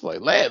 I was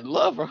like, Latin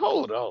Lover,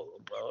 hold on,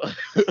 bro.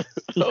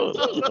 Hold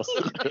on.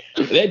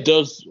 That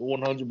does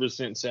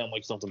 100% sound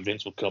like something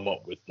Vince would come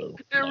up with, though.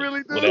 It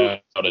really does.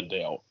 Without a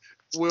doubt.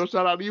 Will,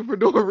 shout out to you for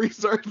doing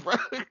refunny, bro.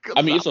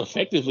 I mean, it's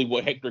effectively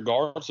what Hector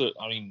Garza,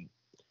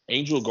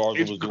 Angel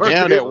Garza was doing.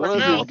 Yeah, that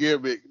was his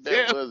gimmick.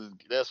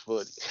 That's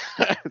funny.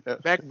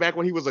 back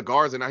when he was a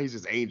Garza, now he's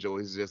just Angel.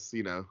 He's just,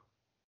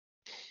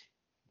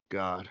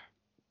 God.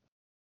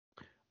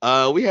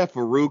 We have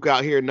Farouk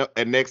out here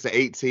at next to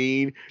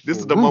 18. This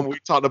is the moment we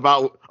talked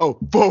about. Oh,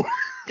 Farouk.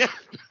 Yeah,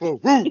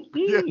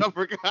 I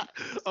forgot.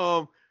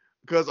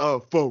 Because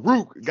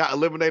Farouk got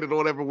eliminated or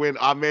whatever when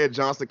Ahmed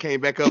Johnson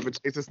came back up and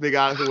chased this nigga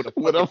out here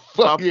with a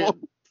fucking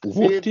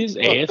whooped his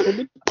ass with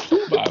a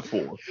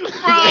 2x4.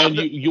 And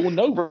you'll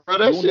know, bro,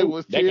 that shit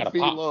was 10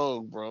 feet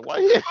long, bro.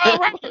 Like,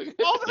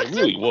 it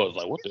really was.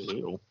 Like, what the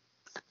hell?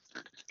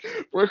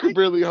 Bro, could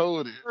barely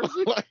hold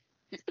it.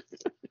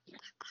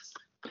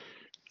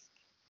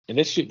 And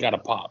that shit got a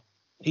pop.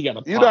 He got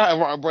a pop. You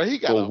know, bro, he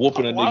got a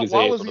whooping a nigga's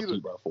ass with a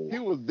 2x4. He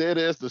was dead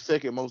ass the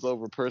second most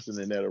over person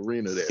in that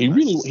arena.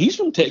 He's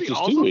from Texas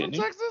too, isn't he?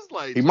 Texas?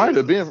 Like, he might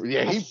have been.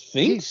 Yeah, I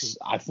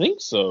think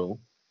so.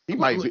 He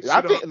might be.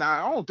 I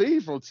don't think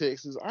he's from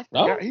Texas. I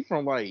forgot. He's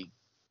from like,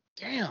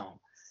 damn.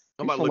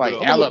 He's from like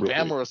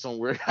Alabama or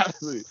somewhere.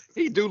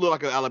 He do look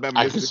like an Alabama.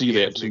 I can see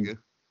that too. Nigga.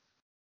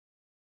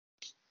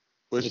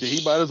 But shit,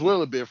 he might as well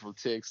have been from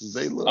Texas.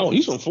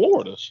 He's from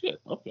Florida. Shit.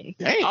 Okay.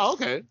 Damn. Oh,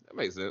 okay. That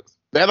makes sense.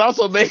 That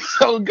also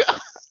makes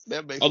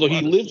Although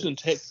he lives in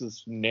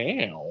Texas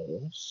now.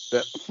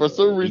 For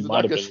some reason,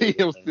 I can see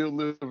him still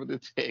living in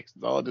Texas.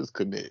 All this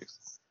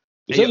connects.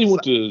 He said he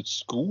went to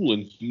school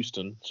in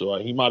Houston, so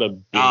he might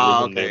have been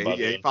living there by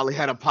then. He probably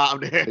had a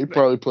pop there. He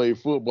probably played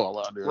football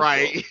out there.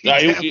 Right.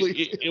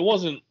 It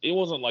wasn't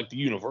like the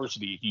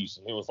University of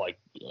Houston. It was like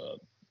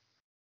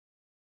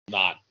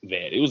not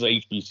that. It was a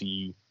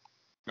HBCU.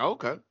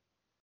 Okay.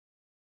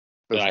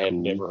 that That's I had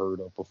cool. never heard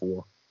of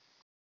before.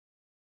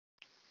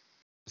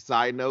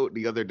 Side note,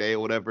 the other day or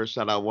whatever,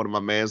 shout out one of my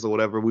mans or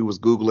whatever, we was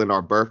Googling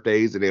our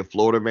birthdays and in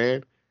Florida,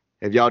 man.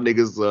 Have y'all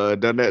niggas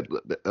done that?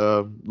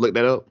 Look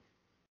that up?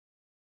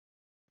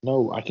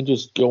 No, I can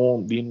just go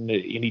on the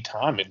internet any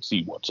time and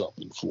see what's up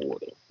in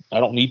Florida. I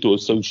don't need to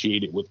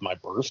associate it with my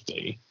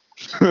birthday.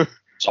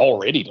 It's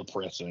already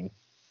depressing.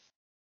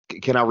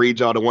 Can I read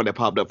y'all the one that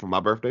popped up for my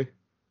birthday?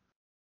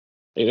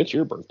 Hey, that's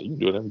your birthday. You can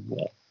do whatever you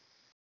want.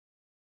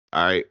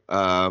 All right,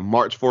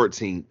 March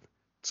 14th,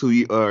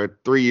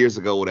 3 years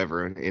ago,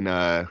 whatever, in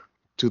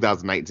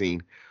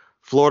 2019.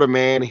 Florida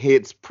man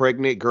hits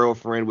pregnant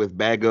girlfriend with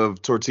bag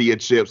of tortilla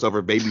chips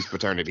over baby's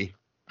paternity.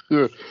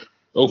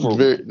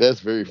 That's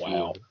very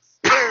wow. Florida.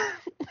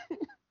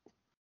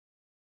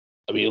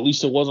 I mean, at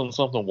least it wasn't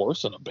something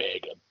worse than a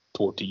bag of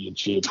tortilla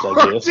chips, I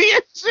guess.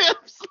 Tortilla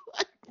chips?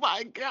 Like,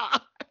 my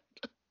God.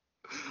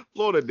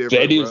 Florida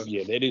different,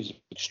 that is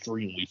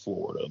extremely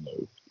Florida,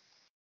 though.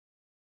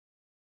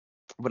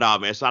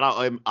 But man, shout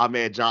out our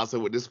man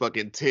Johnson with this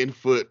fucking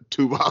 10-foot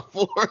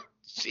 2x4.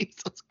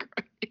 Jesus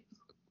Christ.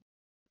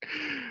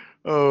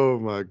 Oh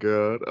my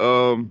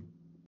God.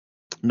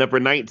 Number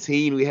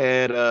 19, we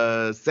had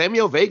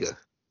Savio Vega,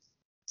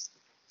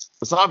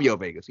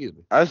 excuse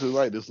me. I actually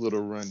like this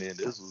little run in.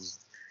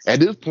 At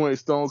this point,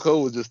 Stone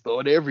Cold was just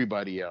throwing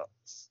everybody out.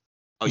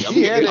 Oh yeah,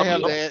 He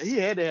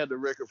had to have the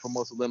record for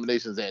most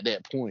eliminations at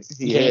that point.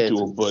 He had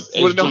to, but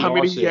as know how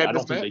many JR he had said, I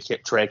don't think match? they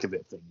kept track of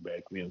that thing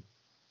back then.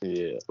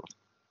 Yeah.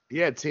 He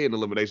had 10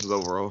 eliminations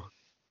overall.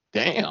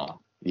 Damn.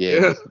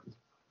 Yeah.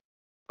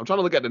 I'm trying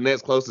to look at the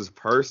next closest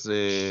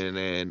person,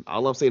 and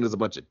all I'm seeing is a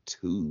bunch of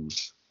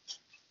 2s.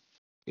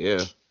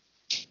 Yeah.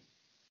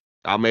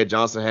 Ahmed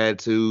Johnson had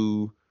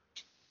 2.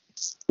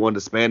 One of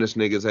the Spanish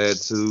niggas had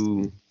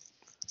 2.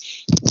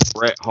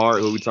 Bret Hart,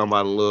 who we talking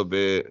about in a little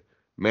bit.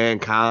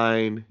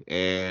 Mankind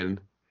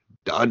and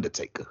The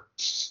Undertaker.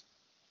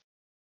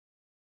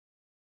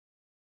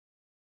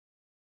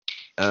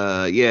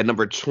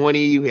 Number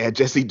 20, we had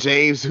Jesse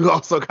James, who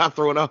also got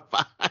thrown off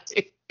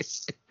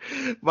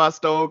by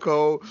Stone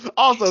Cold.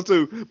 Also,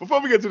 too, before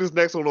we get to this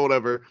next one or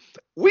whatever,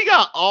 we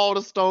got all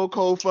the Stone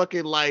Cold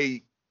fucking,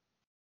 like,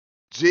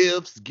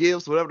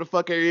 gifs, whatever the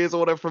fuck it is or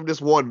whatever from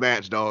this one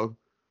match, dog.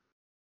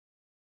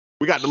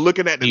 We got the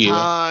looking at the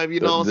time, you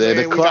know what I'm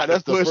saying? We got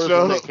that's the the push first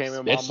one that ups. came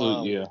in my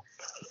mind.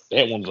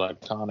 That one's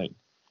iconic.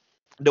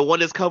 The one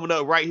that's coming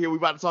up right here, we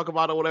about to talk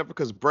about or whatever,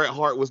 because Bret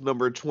Hart was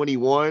number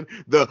 21.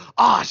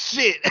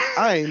 Shit.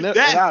 I've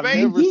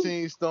never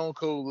seen Stone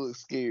Cold look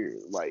scared.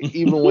 Like,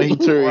 even when he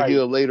turned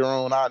heel later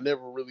on, I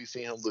never really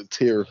seen him look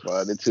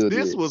terrified until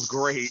this was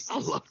great. I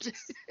loved it.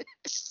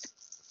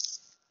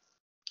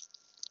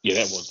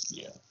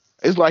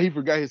 It's like he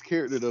forgot his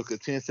character though, because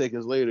 10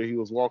 seconds later he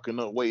was walking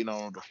up waiting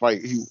on him to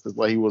fight. It's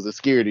like he wasn't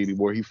scared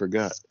anymore. He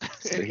forgot.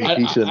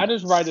 I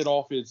just write it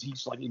off as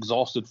he's like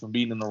exhausted from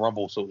being in the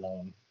Rumble so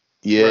long.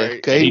 Yeah,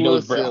 right. he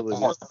knows Bret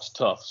Hart's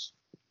tough.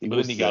 But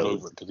then he got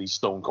over it because he's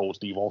Stone Cold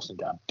Steve Austin.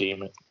 God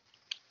damn it.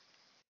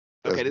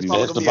 Okay, that's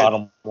the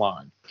bottom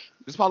line.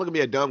 This is probably gonna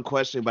be a dumb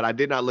question, but I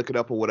did not look it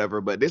up or whatever.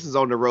 But this is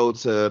on the road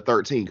to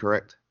 13,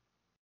 correct?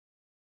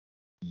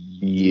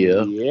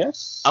 Yeah.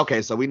 Yes.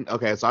 Okay, so I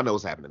know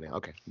what's happening now.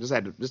 Okay,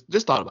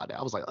 just thought about that.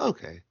 I was like,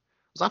 okay,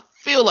 so I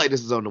feel like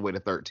this is on the way to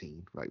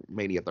 13, like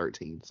Mania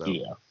 13. So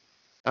yeah.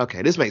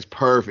 Okay, this makes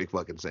perfect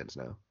fucking sense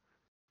now.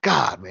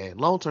 God, man,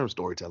 long-term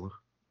storyteller.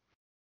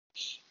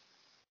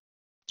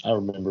 I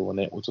remember when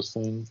that was a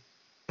thing.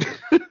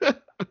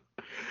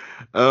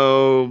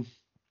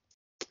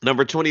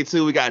 Number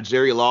 22, we got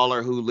Jerry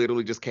Lawler, who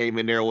literally just came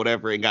in there or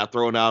whatever and got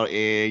thrown out.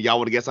 And y'all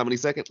want to guess how many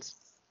seconds?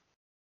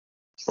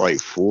 Like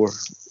 4.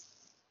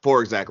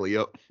 4 exactly.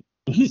 Yep.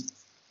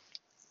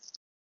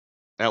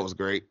 That was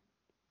great.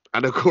 I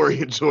know Corey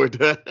enjoyed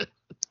that.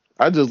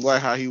 I just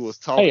like how he was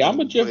talking. Hey, I'm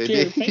a Jeff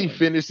Jarrett fan. He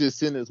finished his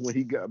sentence when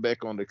he got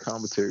back on the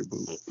commentary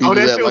booth. That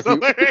shit was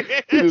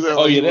hilarious.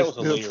 That was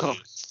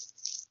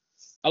hilarious.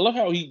 I love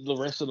how the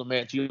rest of the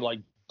match, he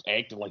like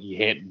acted like he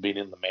hadn't been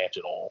in the match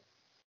at all.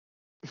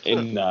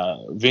 And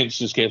Vince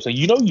just kept saying,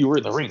 you were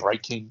in the ring,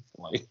 right, King?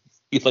 Like,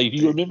 he's like, do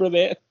you remember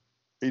that?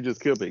 He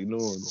just kept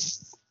ignoring him.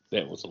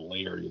 That was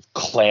hilarious.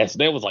 Class.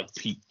 That was like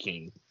peak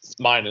King,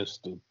 minus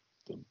the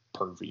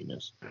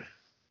perviness.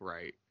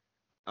 Right.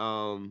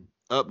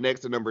 Up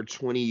next at number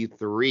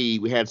 23,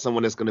 we had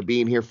someone that's going to be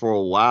in here for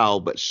a while,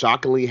 but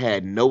shockingly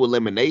had no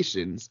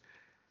eliminations.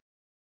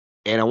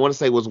 And I want to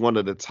say was one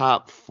of the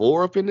top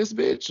 4 up in this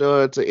bitch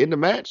to end the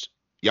match.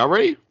 Y'all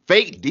ready?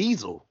 Fake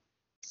Diesel.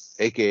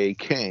 A.K.A.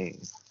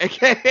 Kane.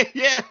 A.K.A.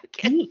 yeah.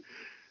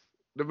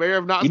 The mayor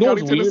of Knox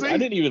County, Tennessee. Weird? I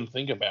didn't even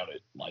think about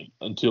it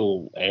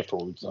until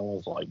afterwards. I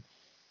was like,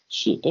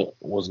 shit, that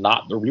was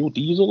not the real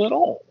Diesel at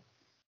all.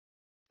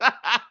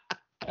 I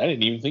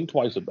didn't even think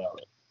twice about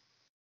it.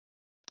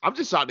 I'm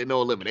just shocked at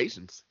no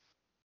eliminations.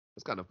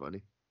 That's kind of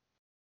funny.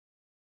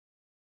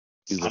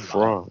 He's a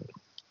fraud.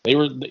 They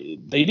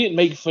didn't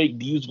make fake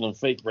Diesel and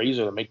fake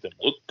Razor to make them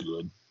look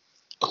good.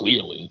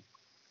 Clearly.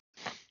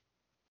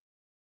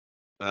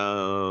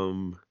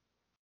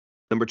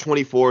 Number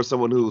 24,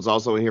 someone who's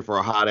also in here for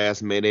a hot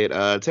ass minute,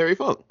 Terry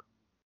Funk.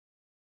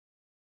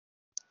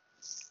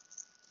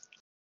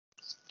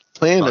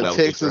 Playing Thought a that was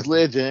Texas interesting.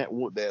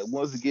 legend that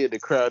once again the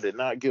crowd did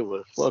not give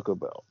a fuck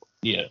about.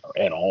 Yeah,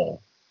 at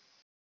all.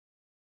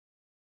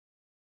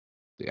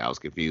 Yeah, I was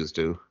confused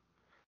too.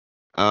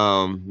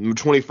 Number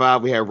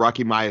 25, we have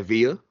Rocky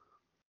Maivia.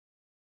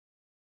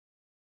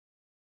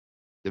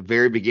 The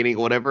very beginning,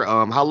 or whatever.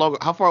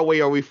 How far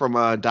away are we from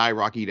Die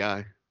Rocky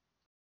Die?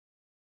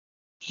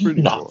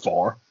 Pretty Not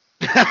far.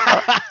 Damn,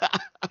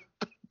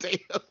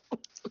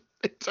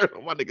 they turned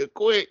on my nigga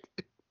quick.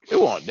 It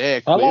wasn't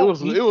that How quick.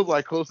 long- It was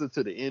like closer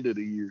to the end of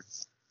the year.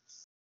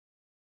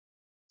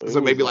 So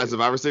maybe like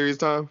Survivor Series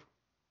time.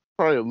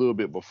 Probably a little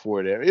bit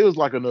before that. It was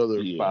like another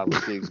Yeah. 5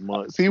 or 6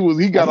 months. He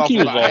got I off think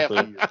he was about half off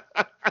a year.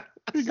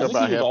 He I got think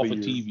about he was half off a of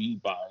year.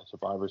 TV by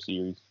Survivor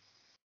Series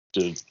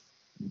to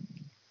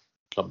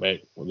come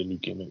back with a new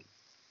gimmick.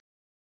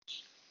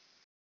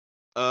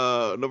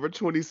 Number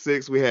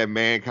 26, we had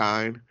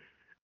Mankind.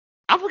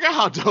 I forgot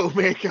how dope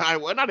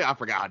Mankind was. I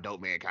forgot how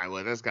dope Mankind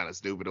was. That's kind of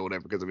stupid or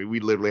whatever, because I mean we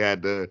literally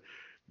had the.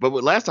 But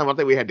last time I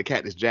think we had the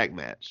Cactus Jack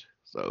match.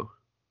 So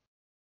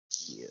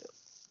Yeah.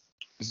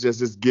 it's just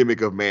this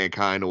gimmick of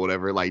Mankind or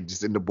whatever, like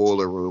just in the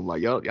boiler room.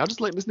 Like y'all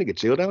just letting this nigga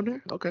chill down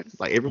there? Okay.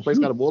 Like every place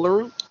got a boiler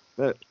room?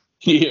 But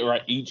Yeah,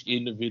 right. Each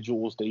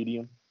individual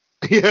stadium.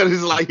 yeah,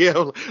 it's like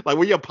like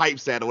where your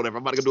pipes at or whatever.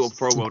 I'm about to go do a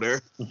promo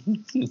there.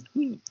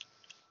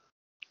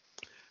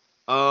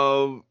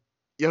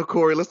 Yo,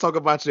 Corey, let's talk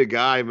about your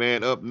guy,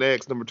 man. Up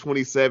next, number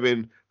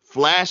 27,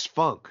 Flash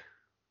Funk.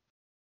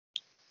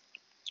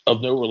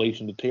 Of no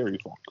relation to Terry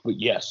Funk, but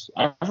yes,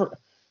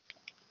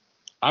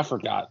 I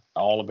forgot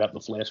all about the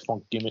Flash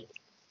Funk gimmick.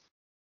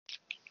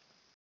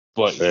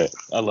 But yeah,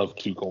 I love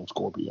Too Cold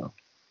Scorpio.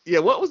 Yeah,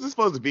 what was this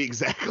supposed to be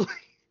exactly?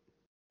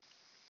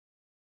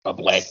 A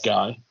black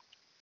guy.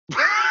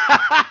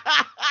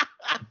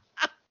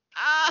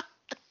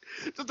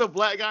 Just a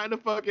black guy in a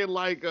fucking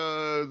like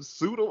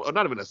suit, or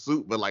not even a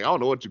suit, but like I don't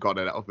know what you call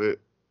that outfit.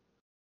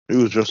 He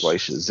was just like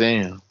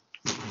Shazam.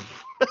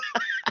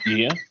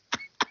 Yeah.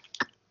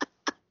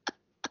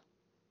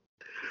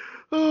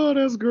 Oh,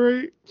 that's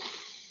great.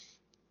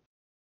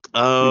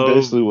 He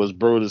basically was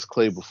Brodus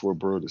Clay before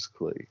Brodus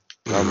Clay.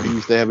 I mean, he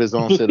used to have his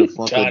own set of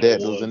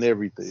Funkadactyls and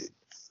everything.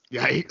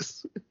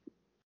 Yikes.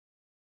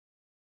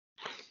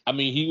 I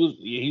mean,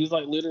 he was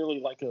like literally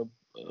like a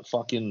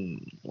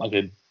fucking like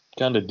a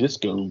kind of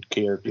disco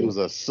character. He was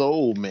a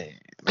soul man.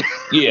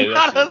 Yeah,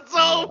 Not that's a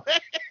soul.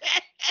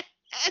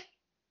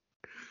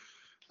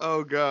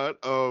 Oh God.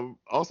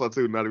 Also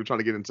too, not even trying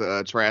to get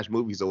into trash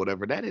movies or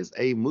whatever. That is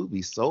a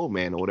movie, Soul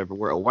Man or whatever,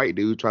 where a white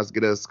dude tries to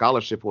get a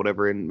scholarship or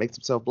whatever and makes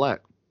himself black.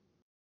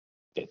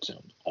 That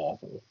sounds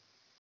awful.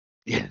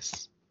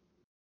 Yes.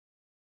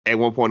 At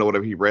one point or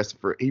whatever, he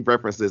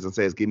references and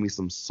says, "Give me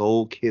some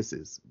soul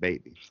kisses,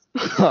 baby."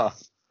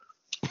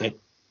 That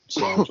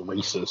sounds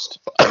racist.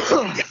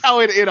 Oh,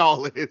 it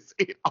all is.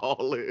 It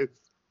all is.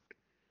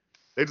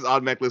 They just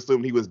automatically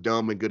assumed he was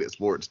dumb and good at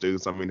sports too.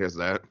 So I mean, there's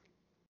that.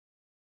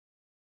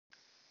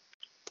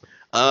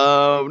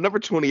 Number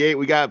 28,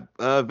 we got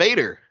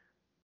Vader,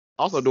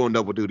 also doing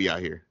double duty out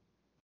here.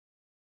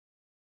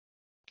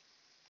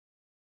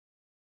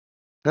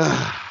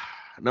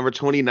 Number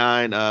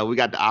 29, we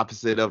got the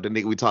opposite of the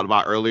nigga we talked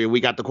about earlier. We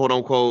got the quote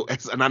unquote,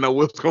 and I know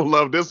Will's gonna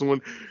love this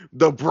one,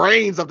 the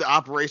brains of the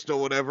operation or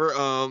whatever.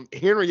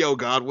 Henry O.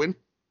 Godwin.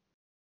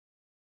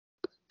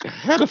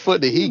 How the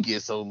fuck did he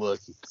get so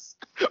lucky?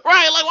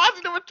 Right, like why is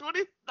he number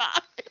 29?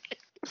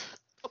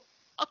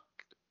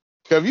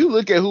 If you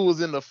look at who was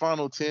in the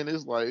final 10, it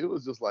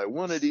was just like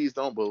one of these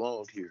don't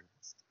belong here.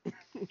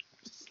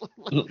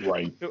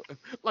 Right.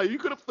 Like you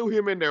could have threw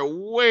him in there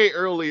way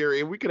earlier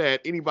and we could have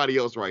had anybody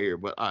else right here.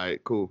 But all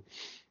right, cool.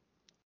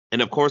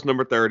 And of course,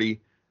 number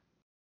 30,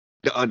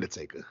 The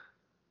Undertaker.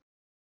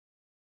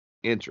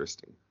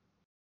 Interesting.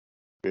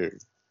 Very.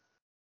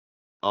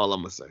 All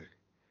I'm gonna say.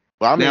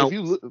 Well, I mean, Now- if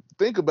you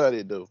think about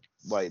it though,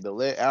 like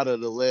out of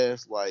the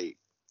last, like,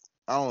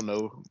 I don't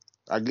know,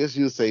 I guess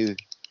you'd say,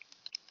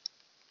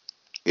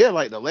 yeah,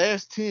 like the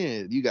last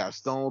 10, you got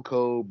Stone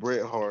Cold,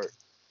 Bret Hart,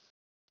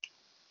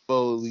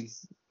 Foley,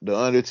 The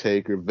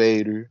Undertaker,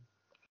 Vader,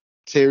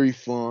 Terry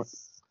Funk.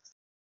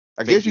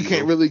 I guess you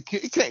can't really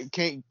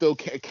can't throw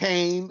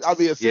Kane. I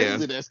mean,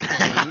 essentially that's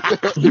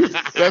Kane.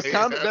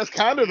 that's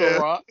kind of The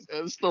Rock.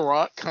 That's The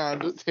Rock,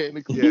 kind of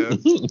technically. Yeah.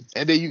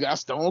 And then you got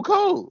Stone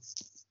Cold.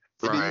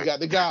 And then Right. you got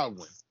the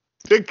Godwin.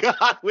 The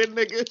Godwin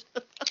nigga.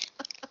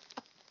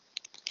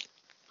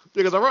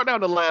 Because I wrote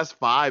down the last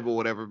 5 or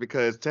whatever,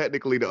 because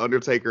technically the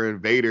Undertaker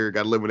and Vader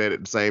got eliminated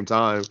at the same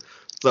time.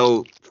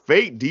 So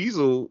Fake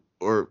Diesel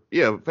or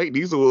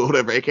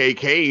whatever, aka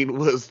Kane,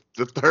 was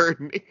the third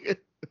nigga.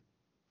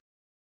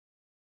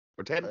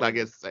 Or technically, I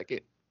guess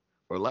second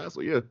or last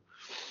one, yeah.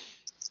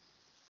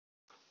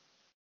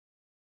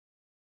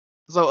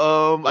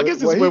 So I guess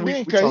this is where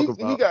we talk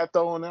about. He got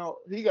thrown out.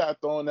 He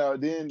got thrown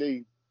out. Then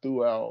they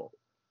threw out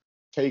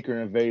Taker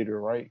and Vader,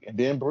 right? And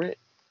then Brett.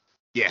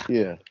 Yeah.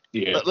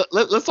 Yeah.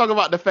 Let's talk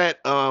about the fact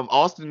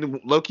Austin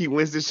low-key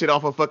wins this shit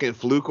off a fucking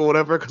fluke or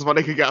whatever because my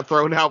nigga got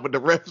thrown out but the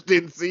refs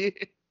didn't see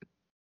it.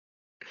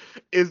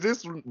 Is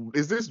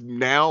this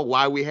now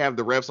why we have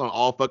the refs on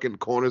all fucking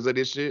corners of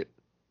this shit?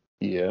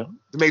 Yeah.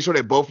 To make sure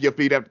that both your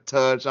feet have to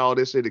touch, all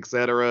this shit,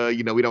 etc.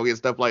 You know, we don't get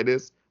stuff like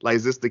this. Like,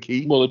 is this the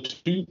key? Well,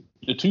 the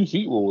 2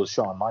 feet rule was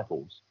Shawn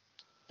Michaels.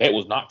 That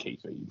was not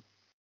kayfabe.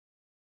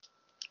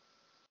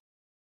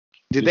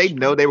 Did they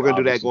know they were going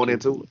to do that going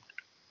into it?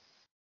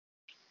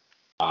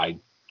 I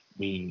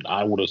mean,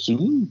 I would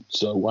assume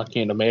so. I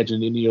can't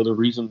imagine any other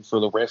reason for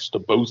the refs to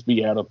both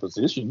be out of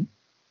position.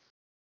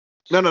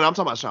 No, I'm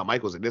talking about Shawn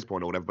Michaels at this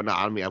point or whatever. But no,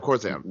 I mean, of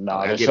course,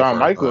 Shawn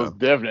Michaels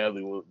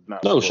definitely was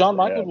not. No, Shawn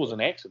Michaels was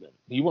an accident.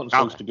 He wasn't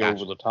supposed to go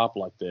over the top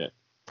like that.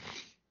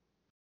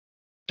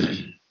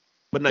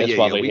 But no,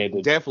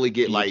 we definitely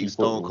get like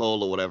Stone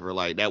Cold or whatever.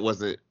 Like that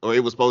wasn't, or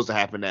it was supposed to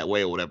happen that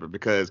way or whatever.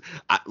 Because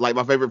like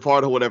my favorite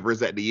part or whatever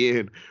is at the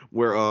end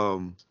where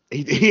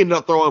he ended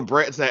up throwing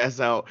Brett's ass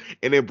out,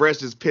 and then Brett's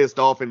just pissed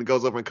off and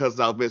goes over and cuts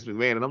out Vince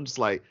McMahon, and I'm just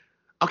like,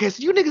 okay,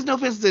 so you niggas know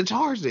Vince is in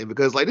charge then,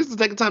 because like this is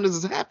the second time this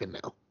has happened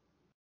now.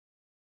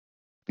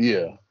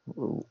 Yeah,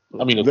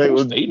 I mean,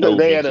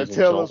 they had to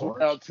tell us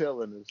without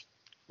telling us.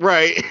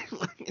 Right,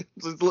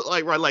 just look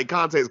like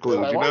context clues.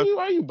 Like, you know,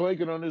 why are you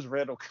blanking on this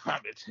random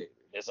commentator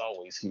that's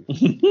always here?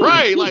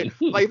 Right, like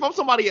if I'm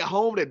somebody at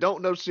home that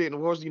don't know shit, and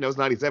of course, you know, it's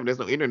 97, there's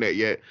no internet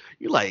yet.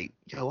 You're like,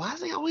 yo, why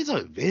is he always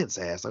on Vince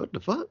ass? Like, what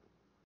the fuck?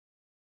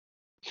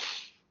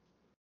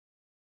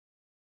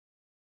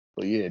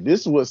 But yeah,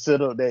 this is what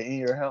set up that In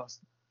Your House.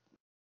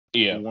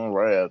 Yeah, the one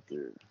right out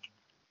there.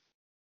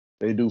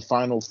 They do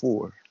Final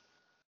Four.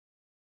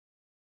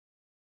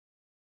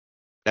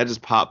 That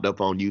just popped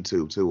up on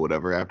YouTube too,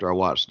 whatever. After I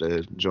watched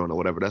the joint or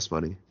whatever, that's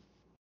funny.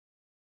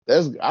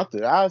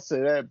 I'd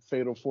say that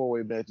Fatal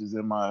 4-Way match is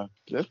that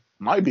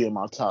might be in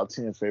my top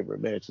 10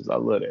 favorite matches. I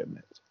love that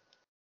match.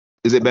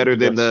 Is it better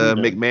than the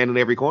McMahon in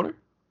every corner?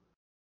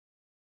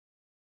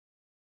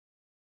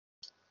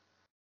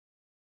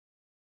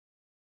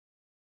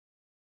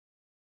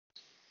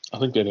 I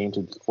think that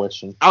answered the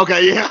question.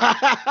 Okay, yeah.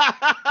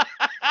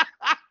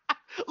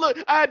 Look,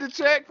 I had to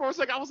check for a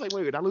second. I was like,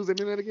 wait, did I lose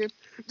internet again?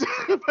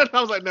 But I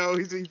was like, no,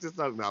 he's just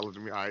not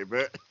acknowledging me. All right,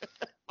 but.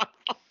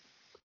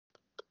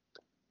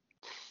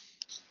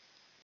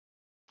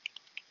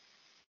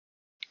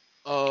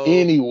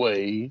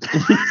 Anyway.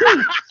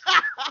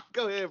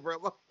 Go ahead,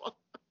 bro.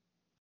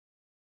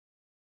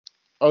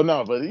 Oh,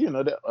 no, but, you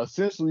know,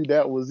 essentially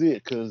that was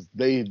it, because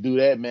they do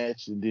that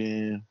match, and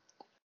then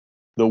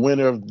the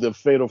winner of the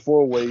Fatal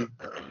 4-Way,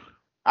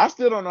 I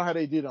still don't know how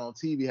they did it on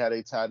TV, how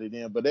they tied it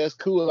in, but that's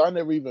cool. I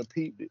never even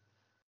peeped it,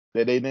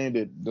 that they named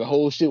it. The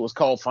whole shit was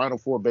called Final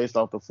Four based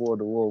off the 4 of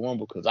the Royal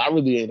Rumble, because I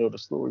really ain't know the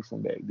story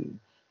from back then.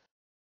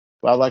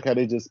 But I like how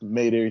they just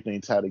made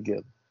everything tie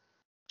together.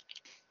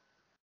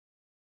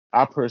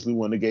 I personally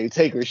wouldn't have gave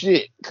Taker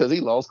shit, because he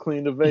lost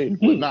clean to Vader.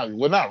 Well,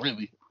 not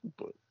really,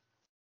 but.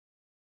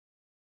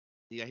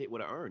 He got hit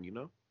with an urn, you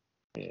know?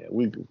 Yeah,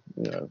 we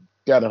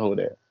gotta hold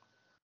that.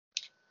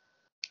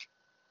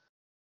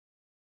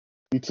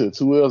 He took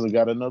 2 L's and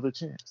got another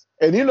chance.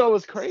 And you know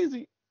what's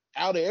crazy?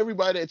 Out of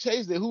everybody that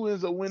chased it, who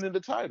ends up winning the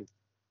title?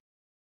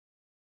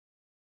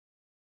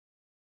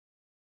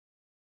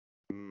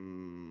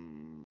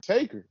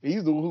 Taker.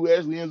 He's the one who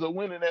actually ends up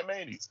winning that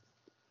Mania.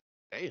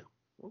 Damn.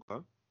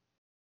 Okay.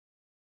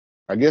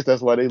 I guess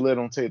that's why they let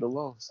him take the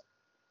loss.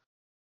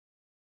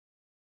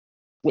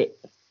 Wait,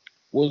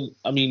 was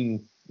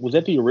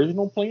that the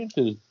original plan?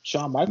 Because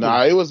Shawn Michaels.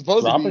 Nah, it was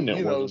supposed to be.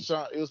 It was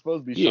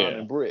supposed to be Shawn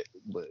and Brett,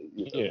 but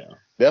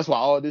that's why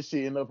all this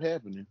shit ended up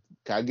happening.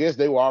 I guess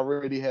they were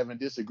already having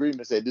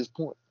disagreements at this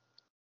point.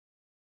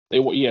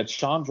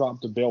 Shawn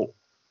dropped the belt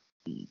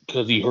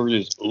because he hurt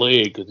his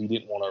leg because he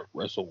didn't want to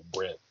wrestle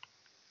Brett.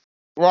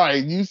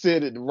 Right, you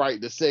said it right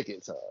the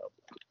second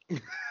time.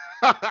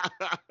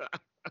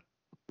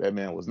 That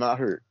man was not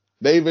hurt.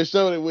 They even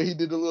showed it when he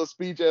did the little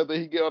speech after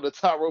he get on the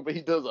top rope and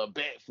he does a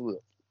backflip.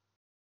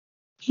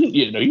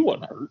 Yeah, no, he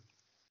wasn't hurt.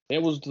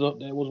 That was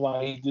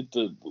why he did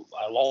the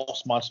 "I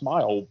lost my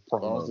smile"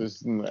 promo.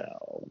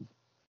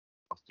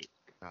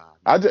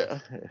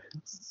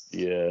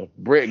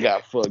 Brett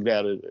got fucked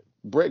out of it.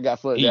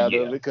 Of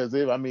it because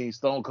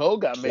Stone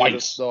Cold got made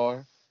a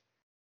star.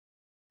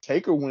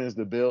 Taker wins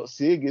the belt.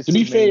 Sid gets. To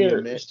be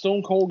fair,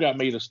 Stone Cold got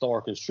made a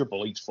star because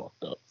Triple H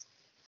fucked up,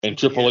 and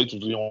Triple H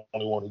was the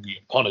only one who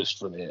get punished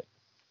for that.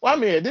 Well,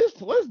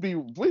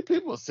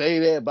 people say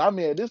that, but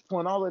at this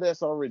point, all of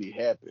that's already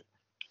happened.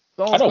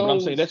 I know, but I'm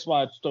saying that's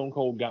why Stone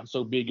Cold got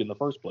so big in the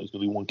first place,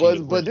 because he won King of the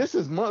Ring. But this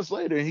is months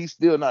later, and he's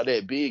still not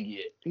that big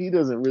yet. He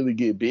doesn't really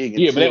get big.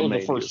 Yeah, but that was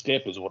the first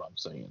step, is what I'm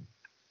saying.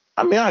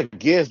 I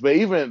guess, but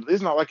even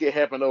it's not like it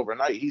happened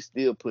overnight. He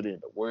still put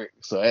in the work.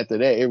 So after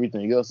that,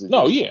 everything else is.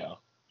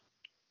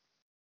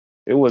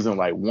 It wasn't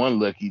like one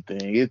lucky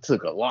thing. It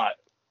took a lot.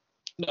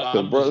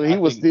 He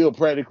was still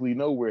practically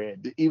nowhere.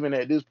 Even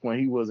at this point,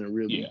 he wasn't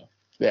really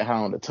that high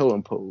on the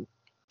totem pole.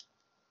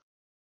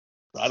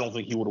 I don't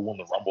think he would have won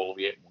the Rumble if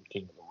he hadn't won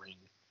King of the Ring.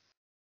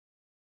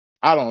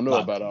 I don't know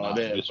Not- about all not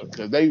that this one.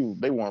 because they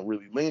weren't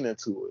really leaning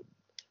to it.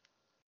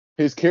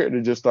 His character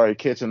just started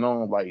catching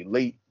on like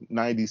late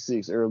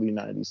 '96, early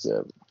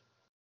 '97,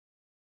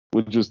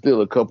 which was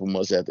still a couple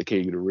months after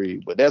King of the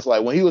Ring. But that's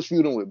like when he was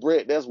feuding with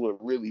Brett, that's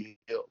what really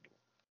helped.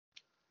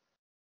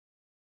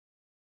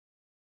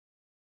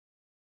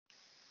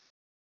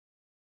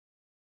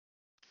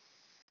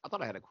 I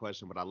thought I had a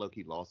question, but I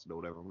low-key lost it or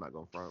whatever. I'm not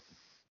going front.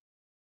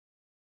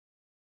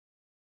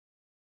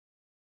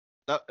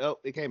 Oh,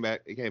 it came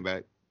back. It came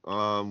back.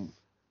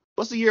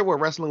 What's the year where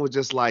wrestling was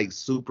just like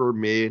super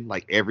mid,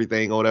 like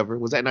everything or whatever?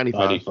 Was that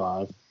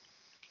 95?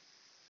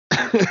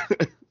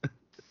 95.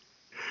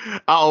 I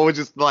always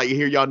just like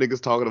hear y'all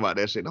niggas talking about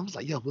that shit. And I was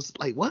like, yo,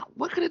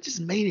 what could have just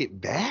made it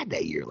bad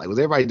that year? Like, was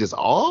everybody just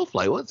off?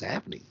 Like, what's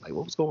happening? Like,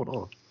 what was going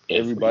on?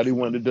 Everybody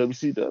went to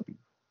WCW.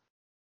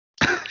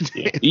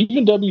 Yeah.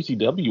 Even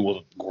WCW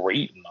was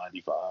great in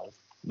 95.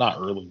 Not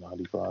early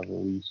 95, at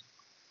least.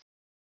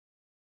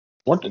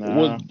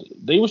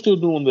 They were still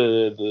doing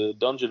the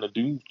Dungeon of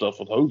Doom stuff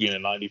with Hogan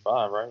in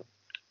 95, right?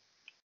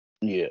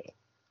 Yeah.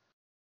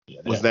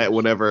 Was that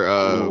whenever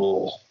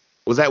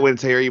was that when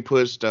Terry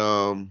pushed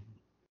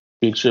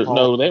Big Show?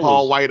 Paul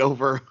was White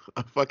over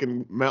a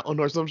fucking mountain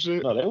or some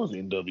shit? No, that was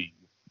NWO,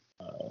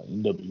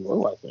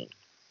 I think.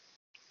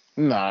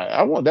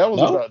 Nah, that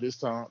was about this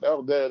time.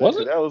 That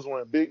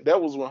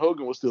was when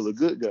Hogan was still a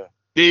good guy.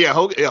 Yeah,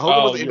 Hogan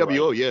was the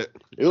NWO, right. yeah.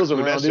 It was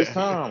around this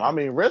time. I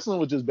mean, wrestling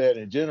was just bad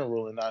in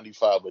general in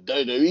 '95, but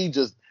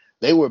WWE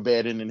they were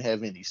bad and didn't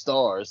have any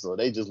stars, so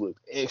they just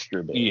looked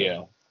extra bad.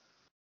 Yeah.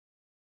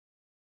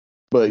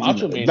 But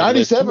Macho Man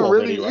 '97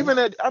 already, really,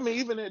 right?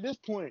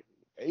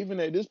 even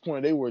at this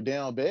point, they were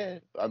down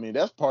bad. I mean,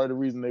 that's part of the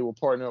reason they were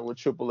partnering up with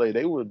AAA.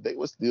 They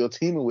were still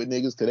teaming with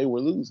niggas because they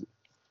were losing.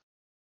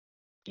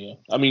 Yeah,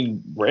 I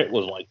mean, Brett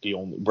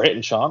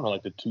and Shawn were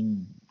like the two.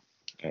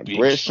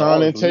 Brett,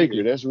 Shawn, and Taker.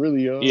 Really. That's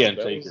really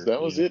Taker.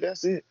 That was it.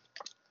 That's it.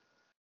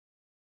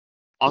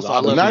 Also, I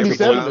love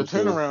 '97, the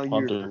turnaround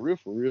year Hunter.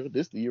 for real.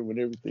 This the year when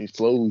everything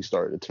slowly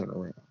started to turn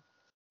around.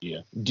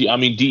 Yeah,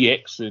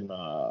 DX and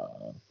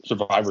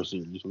Survivor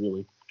Series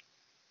really,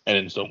 and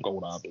then Stone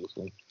Cold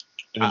obviously.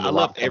 And then I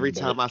love every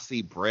time I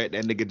see Brett,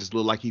 that nigga just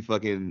look like he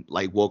fucking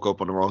like woke up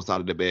on the wrong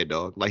side of the bed,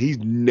 dog. Like he's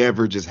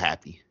never just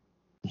happy.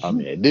 I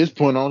mean, at this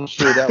point, I'm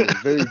sure that was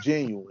very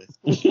genuine.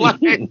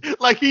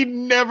 like he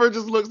never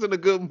just looks in a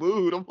good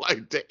mood. I'm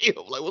like,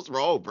 damn, like what's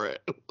wrong,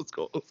 Brett?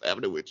 What's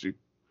happening with you?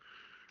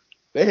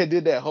 They had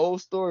did that whole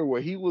story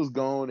where he was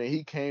gone and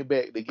he came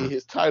back to get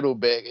his title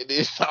back, and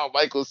then Shawn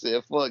Michaels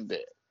said, "Fuck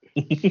that."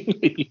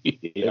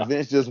 Yeah. And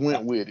Vince just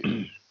went with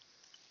it.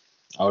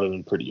 I would have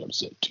been pretty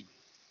upset too.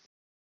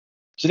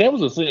 See, that was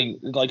the thing.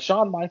 Like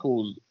Shawn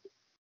Michaels,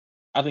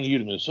 I think he'd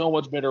have been so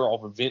much better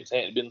off if Vince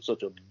hadn't been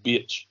such a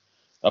bitch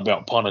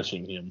about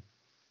punishing him.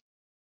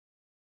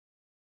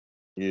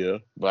 Yeah,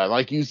 but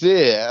like you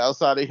said,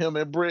 outside of him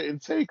and Brett and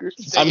Taker,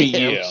 shit.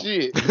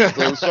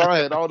 So Shawn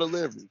had all the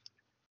leverage.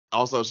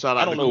 Also, shout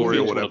out to Corey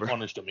or whatever.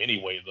 Punished him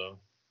anyway, though.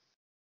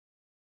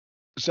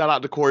 Shout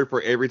out to Corey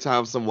for every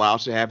time some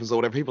wild shit happens or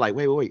whatever. People like,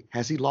 wait,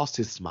 has he lost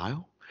his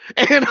smile?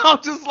 And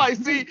I'm just like,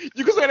 see,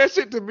 you can say that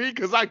shit to me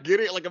because I get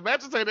it. Like,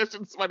 imagine saying that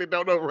shit to somebody that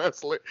don't know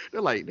wrestling.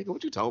 They're like, nigga,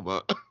 what you talking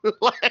about?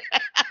 Like,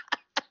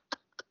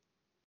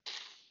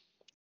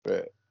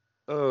 right.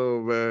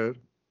 Oh man.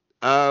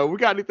 We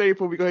got anything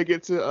before we go ahead and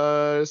get to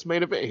this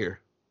main event here?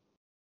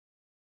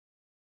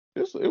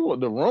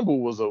 The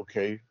Rumble was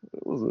okay.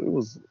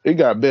 It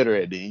got better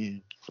at the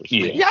end.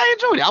 Yeah, I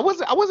enjoyed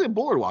it. I wasn't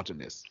bored watching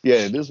this.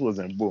 Yeah, this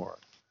wasn't boring.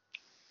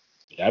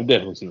 Yeah, I've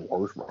definitely seen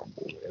worse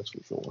Rumble, that's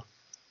for sure.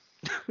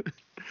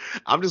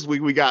 I'm just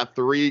weak. We got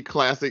 3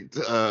 classic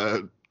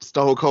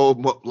Stone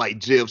Cold like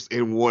gifs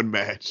in one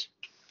match.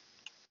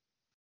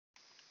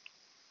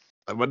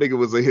 Like, my nigga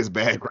was in his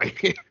bag right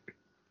here.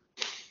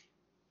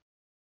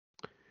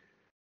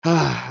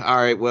 All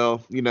right,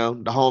 well, the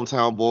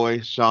hometown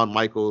boy, Shawn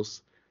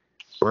Michaels,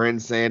 we're in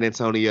San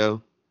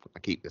Antonio.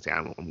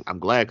 I'm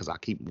glad because I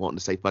keep wanting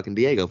to say fucking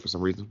Diego for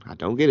some reason. I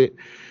don't get it.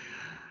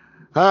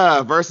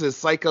 Versus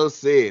Psycho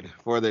Sid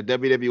for the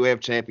WWF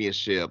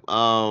Championship.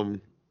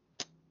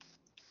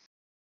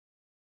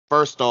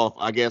 First off,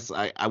 I guess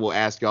I will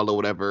ask y'all or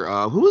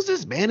whatever. Who's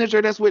this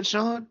manager that's with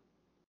Shawn?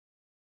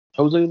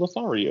 Jose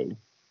Lothario.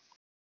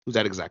 Who's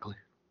that exactly?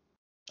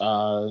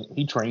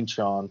 He trained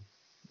Shawn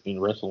in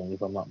wrestling,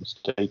 if I'm not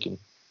mistaken.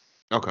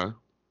 Okay.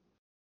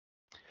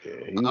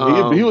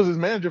 Yeah, he was his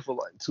manager for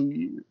like 2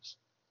 years.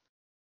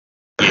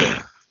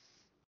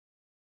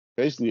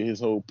 Basically his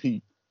whole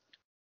peak.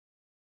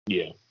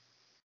 Yeah.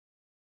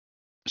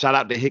 Shout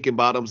out to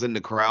Hickenbottoms in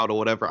the crowd or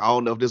whatever. I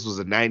don't know if this was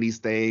a 90s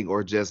thing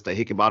or just a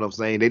Hickenbottoms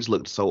thing. They just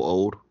looked so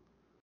old.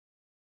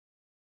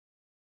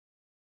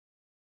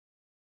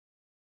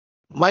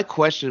 My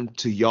question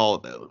to y'all,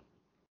 though,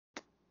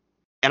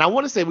 and I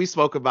want to say we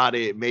spoke about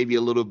it maybe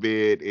a little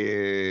bit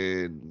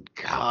in,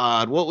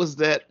 God, what was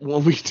that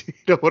one we did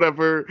or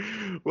whatever?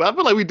 Well, I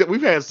feel like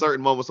we've had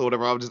certain moments or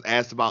whatever. I was just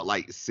asked about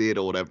like Sid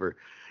or whatever.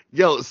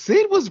 Yo,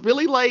 Sid was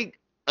really like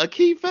a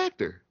key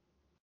factor.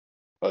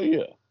 Oh,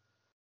 yeah.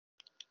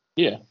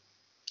 Yeah.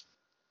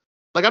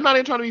 Like, I'm not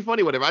even trying to be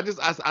funny, whatever.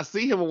 I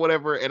see him or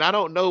whatever, and I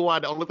don't know why.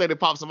 The only thing that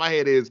pops in my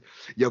head is,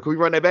 yo, can we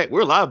run that back?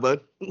 We're live,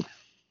 bud.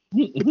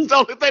 It's the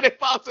only thing that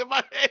pops in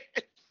my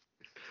head.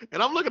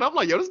 And I'm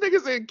like, yo, this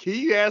nigga's in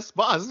key ass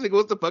spots. This nigga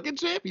was the fucking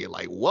champion.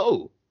 Like,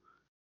 whoa.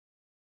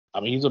 I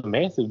mean, he's a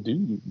massive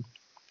dude.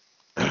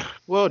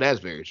 Well, that's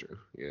very true.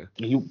 Yeah.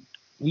 He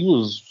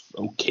was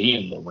okay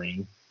in the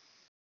ring.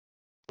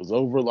 Was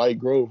over like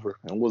Grover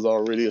and was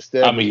already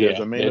established as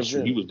a main that's true.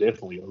 event. He was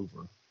definitely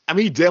over. I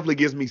mean, he definitely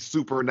gives me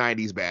super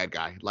 90s bad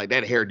guy. Like,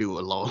 that hairdo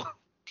alone.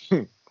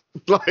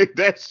 Like,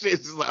 that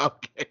shit's just like,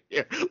 okay,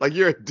 yeah. Like,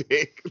 you're a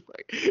dick.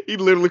 Like, he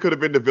literally could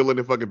have been the villain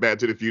in fucking Back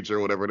to the Future or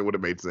whatever, and it would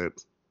have made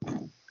sense.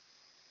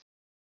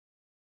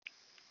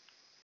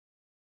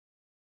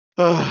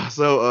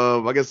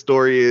 So, I guess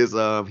story is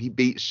he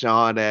beat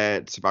Shawn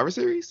at Survivor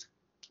Series.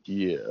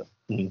 Yeah.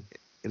 Mhm.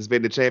 It's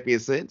been the champion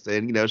since,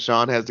 and, you know,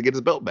 Shawn has to get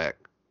his belt back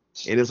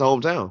in his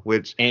hometown,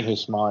 which... And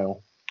his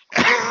smile.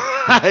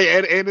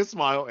 and his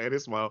smile.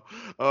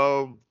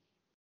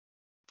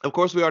 Of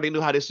course, we already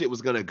knew how this shit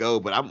was gonna go,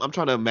 but I'm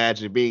trying to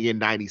imagine being in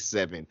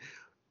 '97.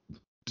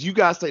 Do you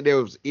guys think there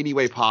was any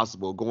way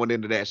possible going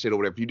into that shit or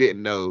whatever? If you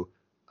didn't know,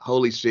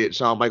 holy shit,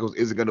 Shawn Michaels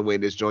isn't gonna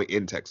win this joint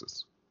in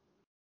Texas.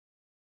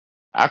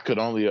 I can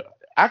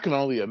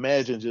only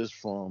imagine just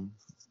from.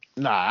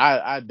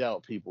 I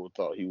doubt people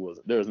thought he was.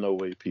 There's no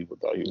way people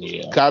thought he was.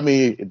 Yeah. I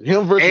mean,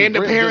 him versus And the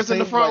Brett parents just in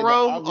the seems front like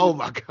row. obvious- Oh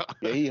my god.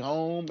 Yeah, he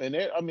home, and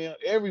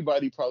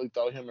everybody probably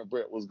thought him and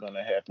Brett was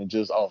gonna happen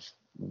just off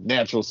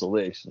natural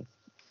selection.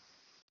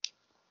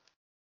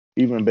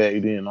 Even back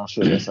then, I'm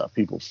sure that's how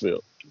people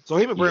felt. So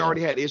him and Bray Yeah.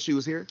 already had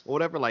issues here, or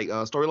whatever, like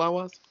storyline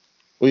wise.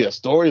 Well, yeah,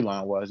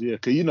 storyline wise, yeah,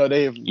 because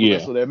they have Yeah.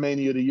 wrestled at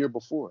Mania the year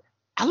before.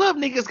 I love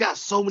niggas got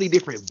so many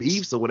different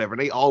beefs or whatever.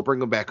 They all bring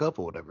them back up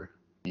or whatever.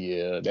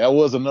 Yeah, that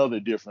was another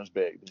difference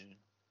back then.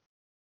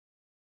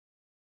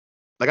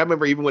 Like, I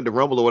remember even with the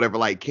Rumble or whatever,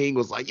 like, King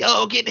was like,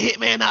 yo, get the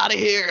Hitman out of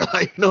here.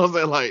 Like, you know what I'm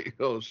saying? Like,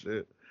 oh,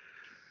 shit.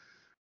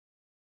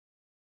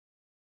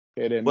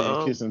 Had that Well,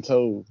 man kissing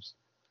toes.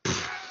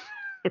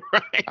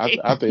 Right?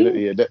 I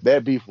think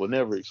that beef will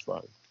never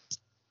expire.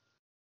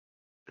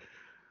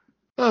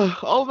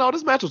 All in all,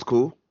 this match was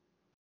cool.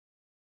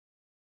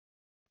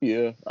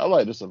 Yeah, I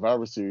like the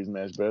Survivor Series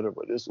match better,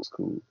 but this was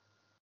cool.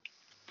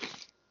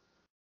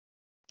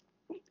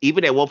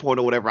 Even at one point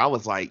or whatever, I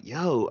was like,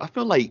 yo, I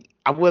feel like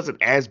I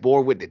wasn't as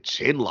bored with the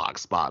chin lock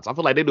spots. I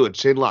feel like they do a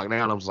chin lock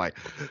now, and I was like,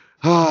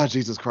 oh,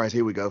 Jesus Christ,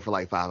 here we go for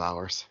like 5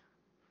 hours.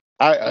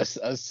 I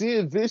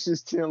see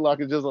Vicious chin lock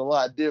is just a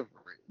lot different.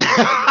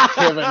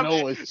 Kevin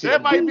Owens chin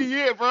That might lock. be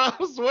it, bro. I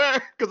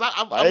swear. Because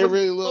It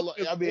really look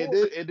like, I mean,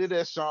 it did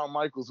that Shawn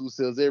Michaels who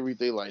sells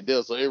everything like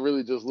that, so it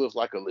really just looks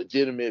like a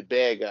legitimate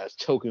bad guy's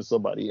choking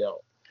somebody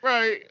out.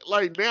 Right.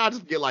 Like, now I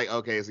just get like,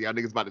 okay, so y'all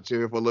niggas about to chill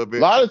here for a little A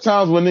bit. lot of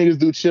times when niggas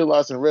do chill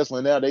outs in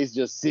wrestling now, they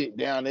just sit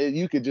down there.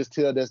 You can just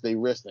tell that's their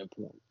resting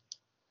point.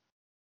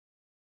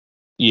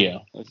 Yeah.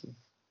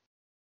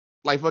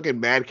 Like fucking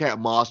Madcap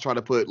Moss trying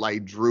to put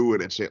like Drew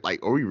in and shit.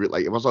 Like, are we really,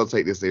 like, am I supposed to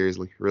take this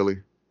seriously? Really?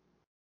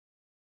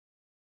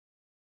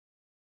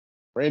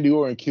 Randy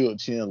Orton killed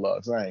chin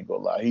locks. I ain't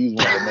gonna lie. He's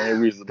one of the main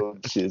reasons those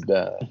shits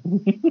died.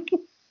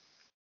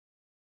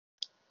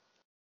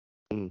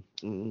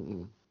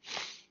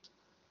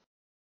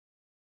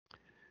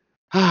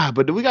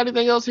 But do we got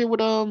anything else here with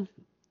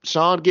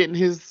Shawn getting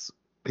his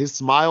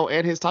smile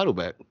and his title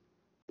back?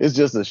 It's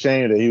just a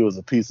shame that he was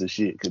a piece of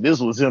shit. Cause this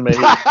was him at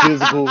his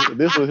physical.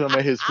 This was him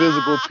at his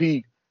physical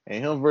peak,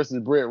 and him versus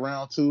Brett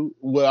round 2.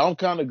 Well, I'm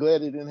kind of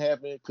glad it didn't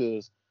happen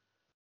because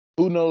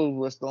who knows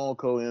where Stone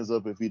Cold ends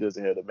up if he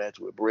doesn't have a match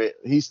with Brett.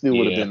 He still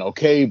would have been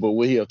okay, but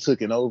would he have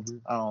taken over?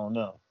 I don't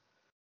know.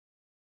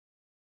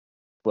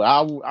 But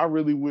I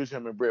really wish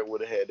him and Brett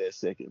would have had that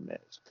second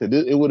match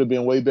because it would have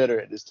been way better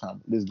at this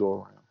time. This go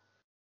around.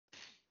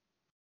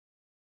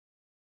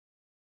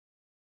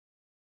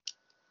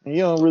 And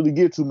you don't really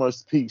get too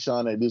much peak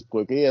Shawn at this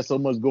point. He had so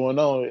much going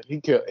on. He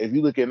kept, if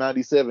you look at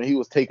 97, he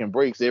was taking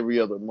breaks every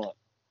other month.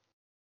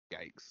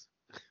 Yikes.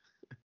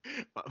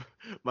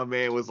 My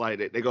man was like,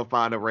 they gonna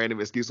find a random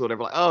excuse or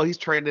whatever. Like, oh, he's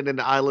training in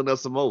the island of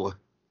Samoa.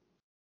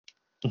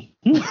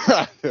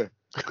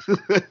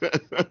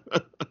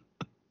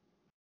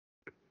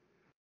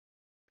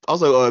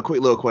 Also, a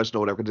quick little question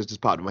or whatever, because this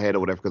just popped in my head or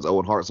whatever, because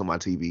Owen Hart's on my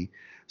TV.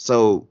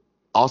 So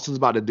Austin's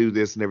about to do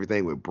this and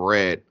everything with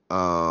Brett.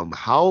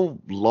 How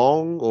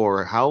long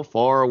or how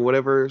far or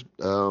whatever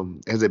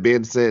has it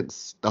been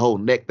since the whole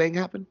neck thing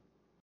happened?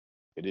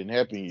 It didn't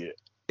happen yet.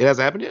 It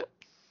hasn't happened yet?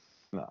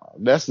 No,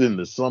 that's in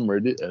the summer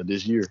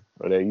this year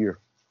or that year.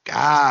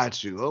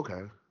 Got you.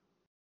 Okay.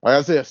 Like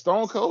I said,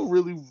 Stone Cold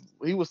really,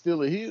 he was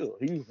still a heel.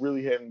 He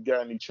really hadn't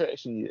got any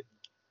traction yet.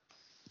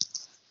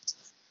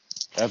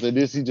 After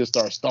this, he just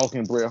started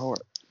stalking Bret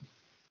Hart.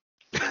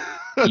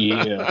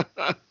 Yeah.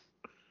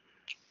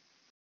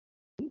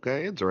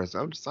 Okay, interesting.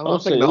 I'm I'll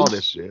thinking say all at this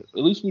least- shit.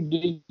 At least we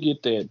did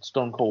get that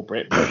Stone Cold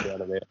Brett match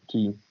out of that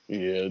too.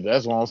 Yeah,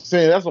 that's what I'm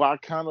saying. That's why I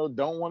kind of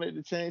don't want it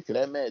to change, because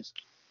that match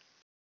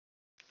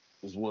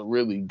is what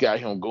really got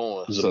him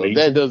going. Was So if amazing.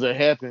 that doesn't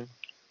happen,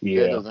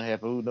 Yeah. That doesn't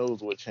happen. Who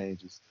knows what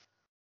changes?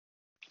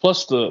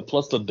 Plus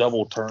the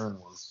double turn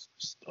was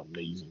just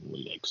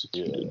amazingly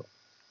executed.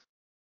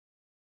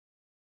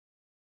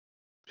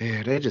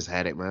 Yeah, they just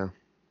had it, man.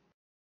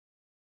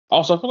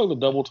 Also, I feel like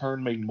the double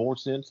turn made more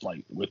sense,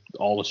 like with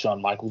all the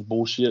Shawn Michaels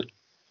bullshit.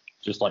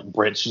 Just like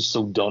Brett's just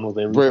so done with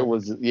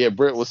everything.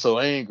 Brett was so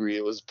angry.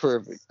 It was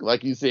perfect.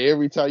 Like you said,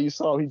 every time you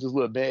saw him, he just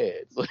looked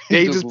mad. Like, Yeah,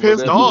 he just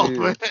pissed off,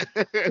 man.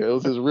 It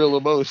was his real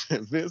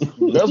emotion. Vince,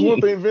 that's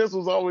one thing Vince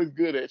was always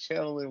good at,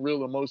 channeling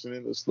real emotion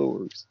in the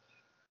stories.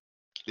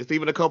 It's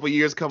even a couple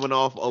years coming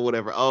off or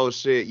whatever. Oh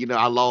shit,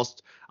 I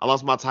lost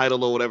my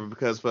title or whatever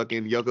because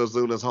fucking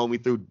Yokozuna's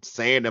homie threw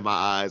sand in my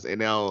eyes, and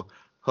now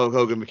Hulk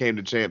Hogan became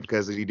the champ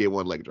because he did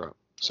one leg drop.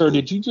 Sir,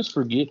 did you just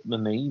forget the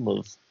name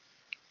of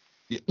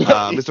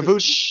Mr. Fuji?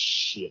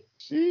 Shit.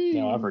 Jeez.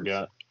 No, I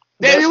forgot.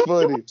 That's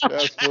funny.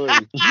 That's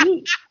funny.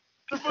 Fuji,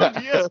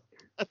 yeah.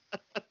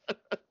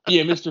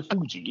 Yeah, Mr.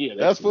 Fuji. Yeah,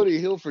 that's funny.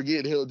 He'll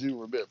forget. He'll do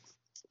remember.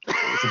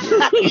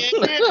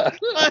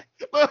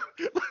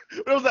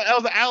 That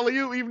was an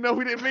alley-oop, even though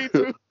we didn't mean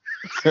to.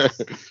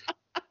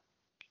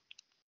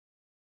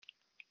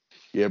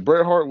 Yeah,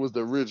 Bret Hart was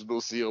the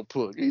original CM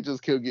Punk. He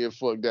just kept getting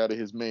fucked out of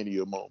his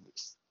mania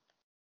moments.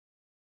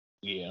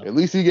 Yeah. At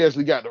least he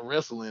actually got to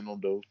wrestle in them,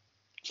 though.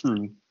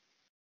 True.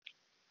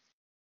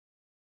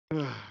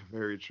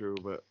 Very true,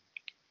 but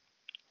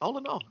all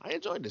in all, I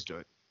enjoyed this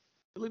joint.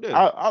 Really did.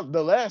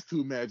 The last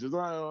two matches,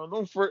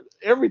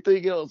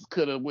 everything else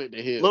could have went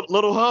to hell.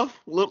 Little Huff,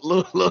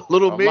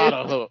 little bit.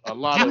 A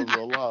lot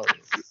of.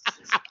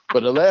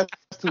 But the last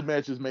two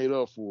matches made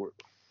up for it.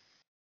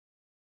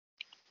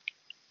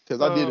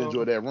 Because I did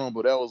enjoy that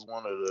Rumble. That was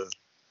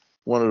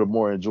one of the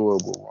more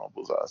enjoyable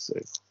Rumbles, I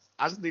say.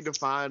 I just need to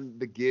find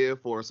the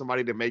gift for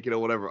somebody to make it or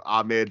whatever.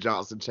 Ahmed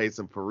Johnson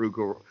chasing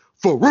Farouk,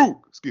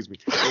 excuse me,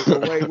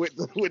 away with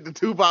the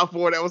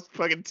 2x4 that was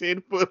fucking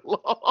 10 foot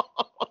long.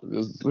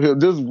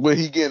 Just when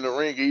he get in the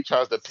ring, he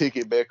tries to pick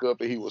it back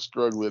up, and he was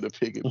struggling to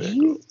pick it back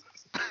up.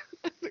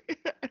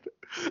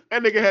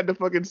 That nigga had the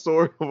fucking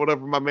sword or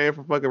whatever. My man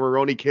from fucking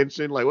Rurouni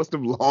Kenshin. Like, what's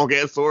them long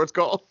ass swords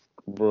called?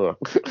 Bruh.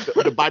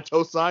 The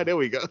Baitosai. There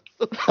we go.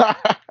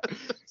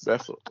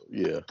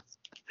 Yeah.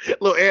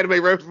 Little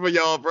anime reference for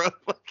y'all, bro.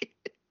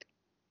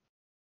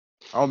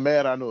 I'm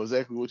mad. I know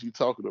exactly what you're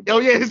talking about. Oh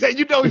yeah,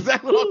 you know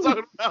exactly what I'm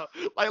talking about.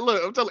 Like,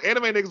 look, I'm telling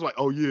anime niggas like,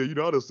 oh yeah, I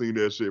done seen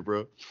that shit,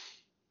 bro.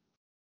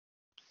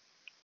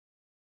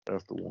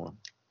 That's the one.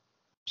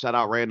 Shout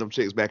out random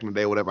chicks back in the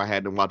day, whatever. I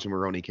had them watching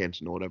Rurouni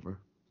Kenshin or whatever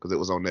because it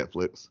was on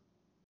Netflix.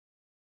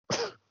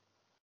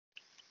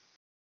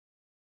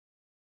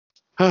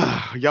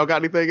 Y'all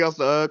got anything else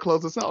to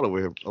close us out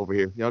over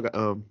here? Y'all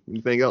got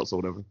anything else or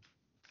whatever?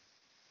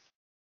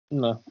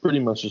 No, pretty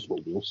much just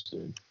what Will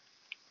said.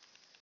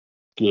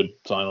 Good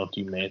final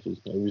two matches.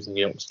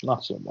 Everything else,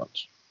 not so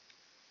much.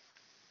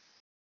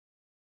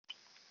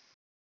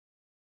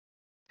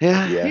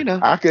 Yeah.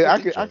 I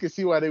could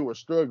see why they were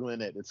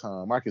struggling at the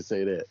time. I could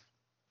say that.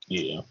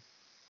 Yeah.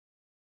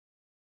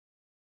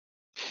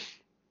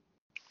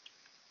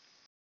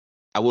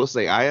 I will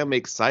say I am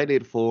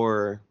excited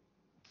for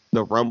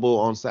the Rumble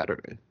on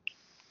Saturday.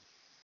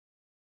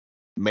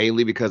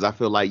 Mainly because I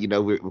feel like,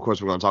 of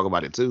course we're going to talk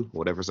about it too,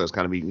 whatever. So it's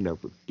kind of be,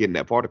 getting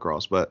that part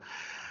across. But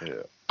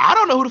I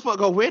don't know who the fuck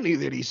going to win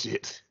either of these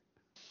shits.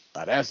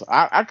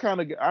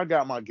 I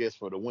got my guess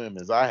for the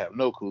women's. I have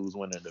no clue who's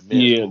winning the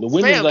men's. Yeah, the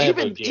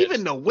women's.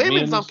 Even the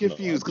women's, I'm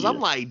confused because I'm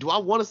like, do I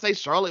want to say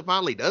Charlotte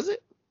finally does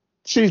it?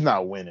 She's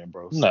not winning,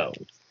 bro. No.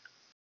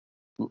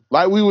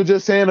 Like we were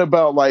just saying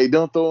about like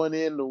them throwing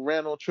in the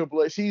random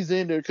Triple H. She's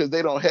in there because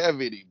they don't have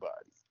anybody,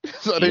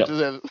 so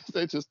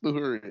they just threw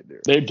her in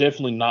there. They're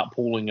definitely not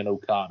pulling an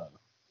Okada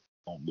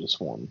on this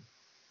one.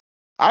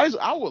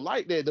 I would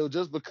like that though,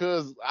 just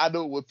because I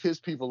know it would piss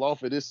people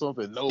off. It is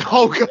something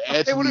nobody would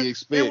actually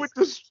expect. They would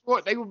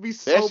destroy. They would be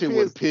so that pissed. Shit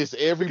would piss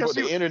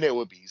everybody. The internet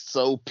would be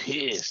so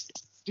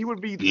pissed. She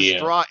would be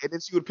distraught, and then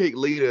she would pick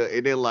Lita,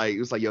 and then like it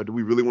was like, yo, do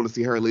we really want to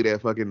see her and Lita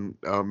at fucking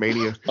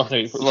Mania?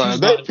 Okay, she would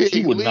not pick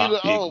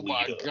oh Lita.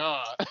 My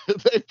god,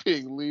 they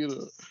picked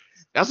Lita.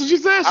 That's what she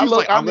said. She was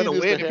like, I'm gonna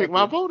win and pick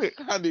my opponent.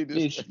 I need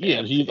this.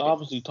 Yeah, she's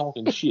obviously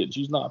talking shit.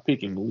 She's not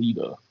picking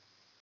Lita.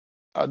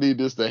 I need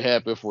this to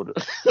happen for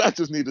the. I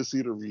just need to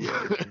see the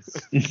reactions.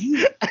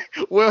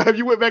 Well, have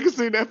you went back and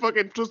seen that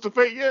fucking Twist of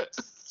Fate yet?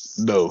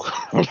 No.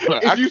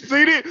 If you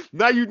seen it,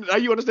 now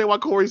you understand why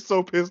Corey's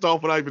so pissed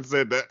off when I even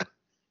said that.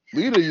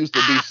 Lita used to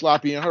be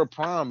sloppy in her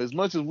prime. As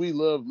much as we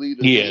love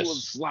Lita, she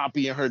was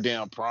sloppy in her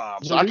damn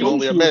prime. So I can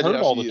only imagine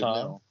how she is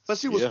now. But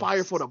she was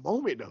fired for the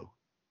moment, though.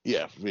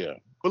 Yeah.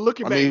 But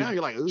looking back now,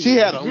 you're like, ooh. She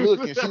had a look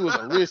and she was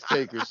a risk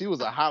taker. She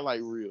was a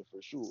highlight reel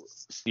for sure.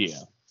 Yeah.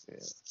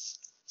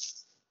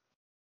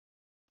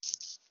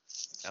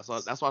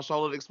 That's why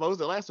Charlotte exposed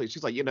it last week.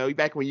 She's like,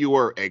 back when you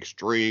were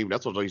extreme.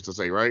 That's what I used to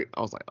say, right?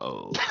 I was like,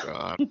 oh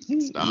god,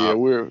 stop. Yeah,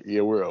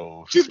 we're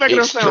old. She's making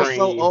her sound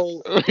so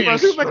old.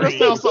 She's making her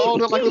sound so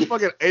old, like this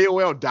fucking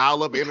AOL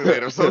dial-up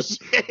internet or some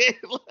shit.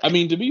 I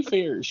mean, to be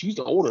fair, she's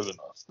older than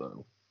us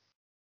though.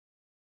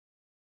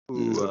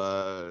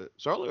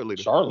 Charlotte or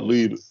Lita? Charlotte.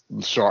 Lead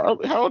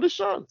Charlotte. How old is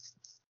Charlotte?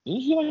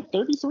 Isn't she like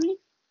 33?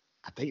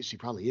 I think she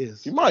probably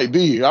is. She might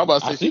be. I'm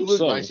about to I say she think looks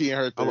so. like she in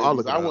her 30s. I'll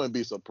look it I up. wouldn't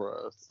be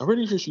surprised. I'm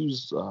pretty sure she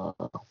was a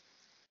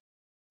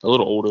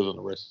little older than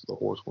the rest of the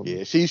horsewomen.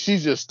 Yeah, she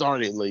just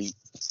started late.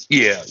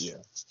 Yeah.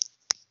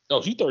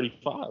 Oh, she's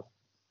 35.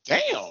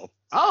 Damn.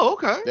 Oh,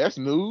 okay. That's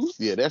news.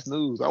 Yeah, that's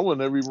news. I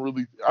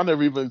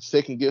never even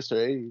second guessed her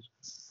age.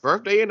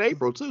 Birthday in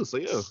April too, so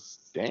yeah.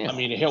 Damn. I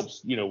mean, it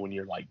helps, when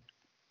you're like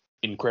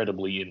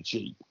incredibly in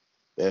shape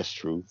that's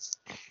true.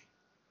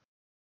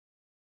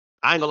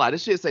 I ain't gonna lie,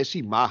 this shit say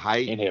she my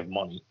height. and have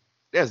money.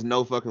 There's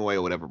no fucking way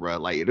or whatever, bro.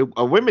 Like,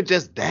 are women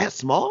just that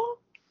small?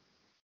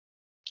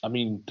 I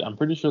mean, I'm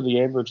pretty sure the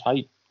average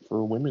height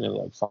for women is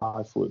like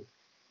 5 foot.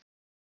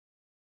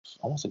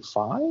 I want to say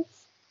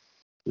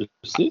 5?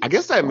 6? I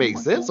guess that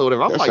makes sense. So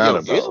whatever. I'm That like, yo,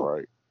 sounds about M,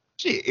 right.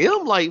 shit,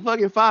 M like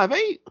fucking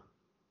 5'8".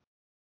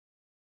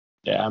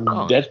 Yeah, I mean,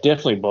 Oh. that's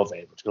definitely above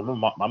average.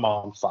 My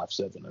mom's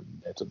 5'7", and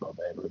that's above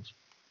average.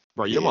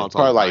 Bro, your Yeah, mom's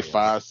probably like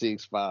taller than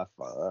 5'6",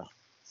 5'5".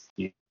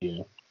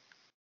 Yeah.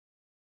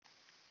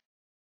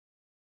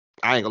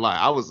 I ain't gonna lie.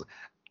 I was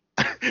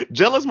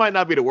jealous might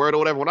not be the word or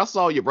whatever. When I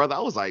saw your brother, I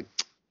was like,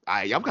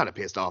 I'm kind of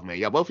pissed off, man.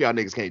 Y'all, both y'all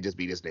niggas can't just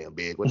be this damn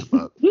big. What the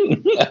fuck?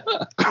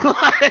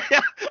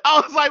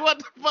 I was like, what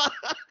the fuck?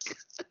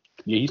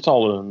 Yeah, he's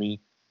taller than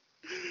me.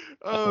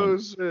 Oh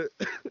shit.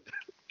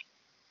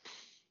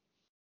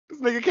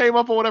 This nigga came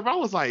up or whatever. I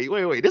was like,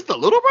 wait, this the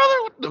little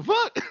brother? What the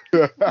fuck?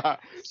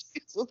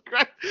 Jesus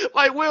Christ.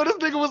 Like, Will, this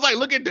nigga was like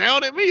looking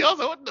down at me. I was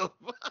like, what the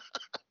fuck?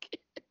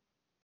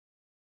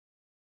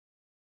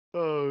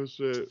 Oh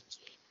shit.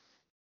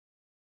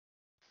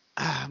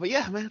 But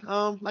yeah, man.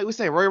 Like we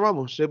say, Royal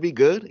Rumble should be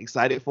good.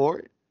 Excited for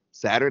it.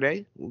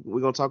 Saturday.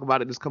 We're gonna talk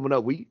about it this coming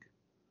up week.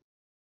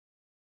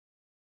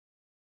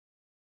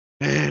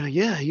 And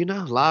yeah,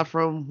 live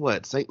from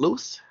what, St.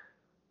 Louis?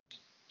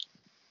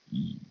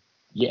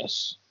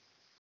 Yes.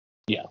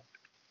 Yeah.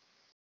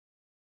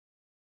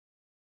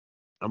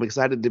 I'm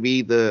excited to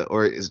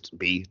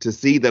to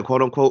see the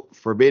quote unquote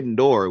forbidden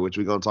door, which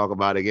we're gonna talk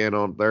about again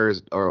on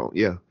Thursday or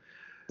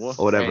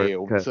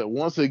whatever. So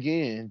once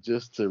again,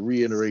 just to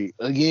reiterate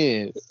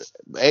again,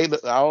 they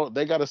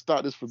got to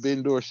stop this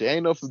forbidden door shit.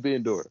 Ain't no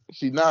forbidden door.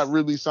 She's not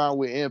really signed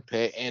with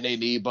Impact, and they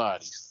need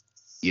bodies.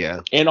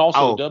 Yeah. And also,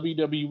 Oh.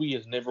 WWE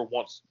has never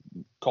once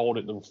called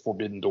it the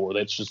Forbidden Door.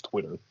 That's just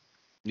Twitter.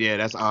 Yeah,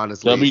 that's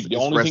honestly The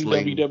only thing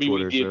wrestling WWE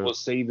Twitter did show. was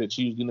say that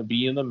she was going to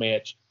be in the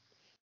match,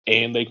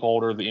 and they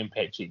called her the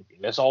Impact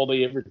Champion. That's all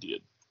they ever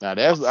did. Now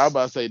I'm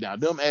about to say now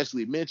them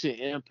actually mention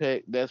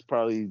Impact. That's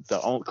probably the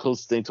only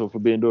closest thing to a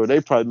forbidden door.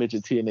 They probably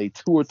mentioned TNA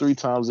 2 or 3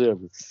 times ever.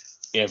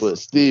 But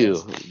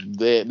still,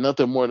 they're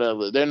nothing more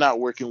than they're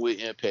not working with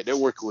Impact. They're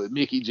working with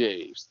Mickey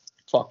James.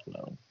 Fuck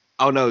no.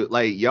 Oh no,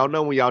 like y'all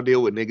know when y'all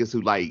deal with niggas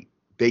who like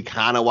they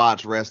kind of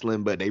watch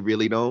wrestling but they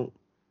really don't.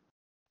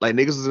 Like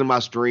niggas was in my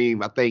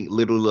stream, I think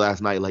literally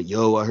last night, like,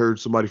 yo, I heard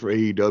somebody from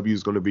AEW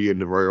is gonna be in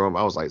the Royal Rumble.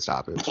 I was like,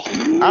 stop it.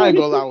 I ain't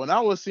gonna lie. When I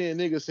was seeing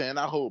niggas saying,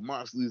 I hope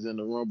Moxley's in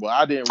the Rumble,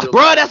 I didn't realize.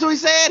 Bro, that's what he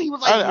said. He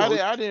was like,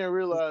 I didn't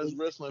realize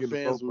wrestling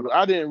fans.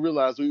 I didn't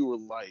realize we were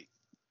like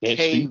That's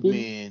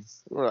cavemen.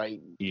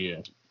 Right. Yeah.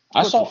 What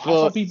I saw the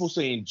fuck? people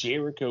saying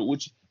Jericho,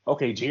 which,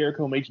 okay,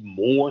 Jericho makes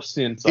more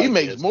sense. He I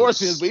makes guess, more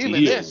sense, but even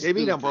still, that's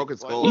Maybe he done stupid. broke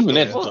his Like, skull. what even the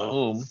that's fuck?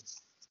 dumb. What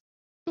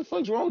the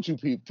fuck's wrong with you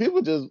people?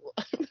 People just,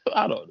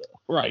 I don't know.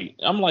 Right.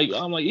 I'm like,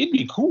 it'd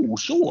be cool,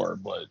 sure,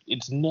 but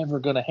it's never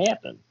gonna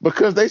happen.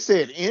 Because they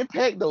said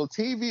Impact on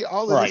TV,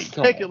 all of Right, this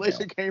come on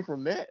speculation came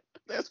from that.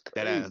 That's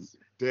That crazy. ass.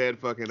 Dead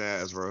fucking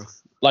ass, bro.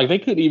 Like they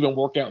couldn't even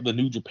work out the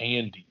New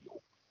Japan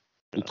deal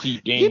to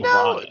keep You Daniel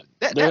know, Bryan.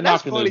 They're that's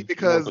not gonna funny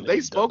because work on they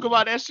AEW. spoke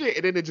about that shit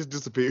and then it just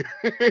disappeared.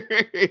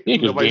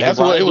 Daniel That's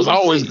what it was Bryan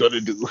always going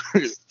to do.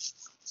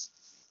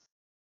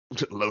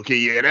 Low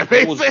key, yeah, that that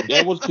makes was sense.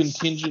 that was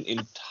contingent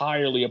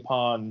entirely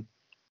upon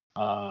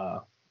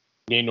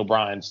Daniel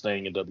Bryan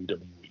staying in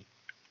WWE.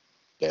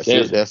 That's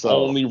That's it. That's the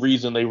all. only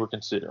reason they were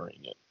considering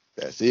it.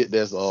 That's it.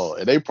 That's all.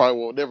 And they probably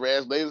won't never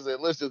ask. They said,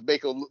 let's just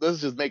make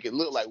it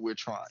look like we're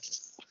trying.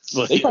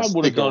 They probably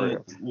would have Stick done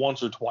around.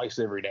 once or twice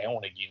every now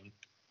and again.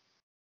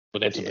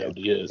 But that's about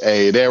it.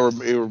 Hey,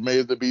 it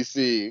remains to be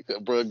seen.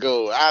 Bro,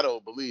 go. I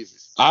don't believe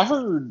it. I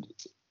heard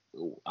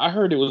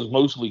it was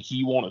mostly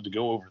he wanted to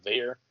go over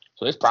there.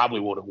 So that's probably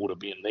what it would have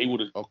been. They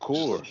would have Of just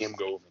course. let him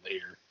go over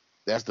there.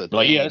 That's the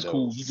Like, thing, yeah, that's though.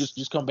 cool. You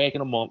just come back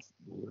in a month,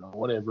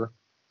 whatever.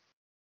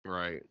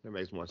 Right. That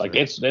makes more Like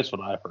sense. that's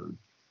what I've heard.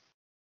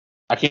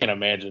 I can't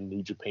imagine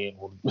New Japan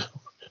would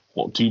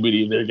want too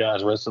many of their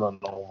guys wrestling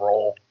on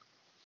Raw,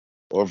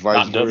 Or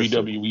vice not versa.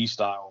 WWE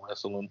style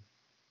wrestling.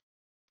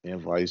 And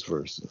vice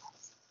versa.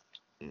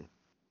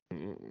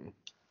 Mm-mm.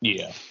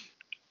 Yeah,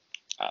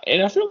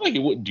 and I feel like it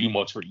wouldn't do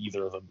much for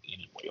either of them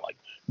anyway. Like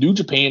New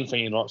Japan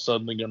fans aren't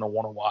suddenly going to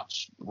want to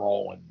watch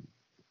Raw, and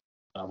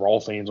Raw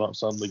fans aren't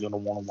suddenly going to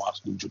want to watch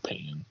New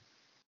Japan.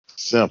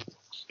 Simple.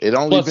 It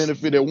only Plus-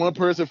 benefited one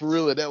person for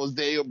real, and that was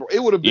Daniel Bryan.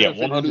 It would have Yeah,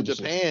 benefited New 100%.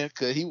 Japan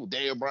because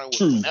Daniel Bryan would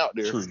True, have been out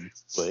there. true.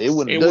 But it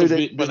wouldn't. It would've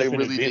They benefited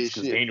really did Vince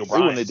 'cause shit. Daniel They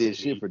wouldn't Bryan's have did gonna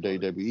shit for be-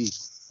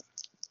 WWE.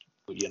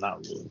 But yeah, not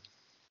really.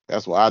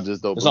 That's why I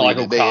just don't It's not believe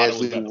like that they Okada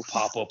was actually. about to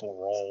pop up on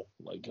Raw.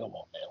 Like, come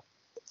on now.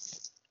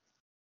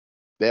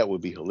 That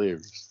would be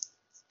hilarious.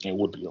 It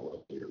would be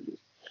hilarious.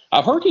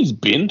 I've heard he's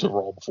been to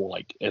Raw before,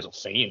 like, as a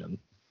fan.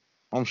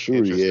 I'm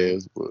sure he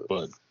has,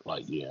 But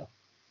like, yeah.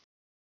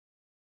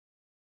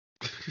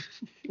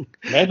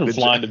 Imagine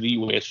flying to the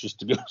U.S. just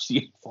to go see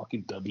a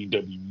fucking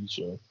WWE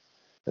show.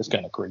 That's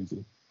kind of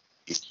crazy.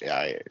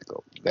 Yeah,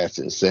 that's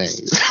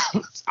insane.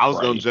 I was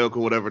gonna joke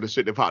or whatever, the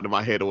shit that popped in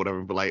my head or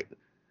whatever, but like,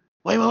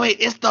 wait,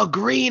 it's the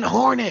Green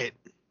Hornet.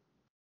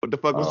 What the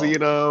fuck was he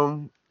in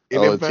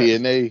Impact?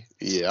 TNA?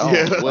 Yeah, I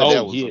don't know what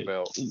that was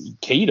about.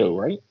 Kato,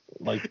 right?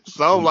 Like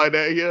something like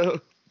that, yeah.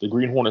 The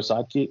Green Hornet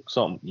sidekick,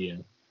 something, yeah.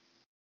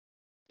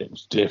 That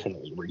was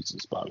definitely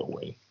racist, by the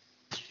way.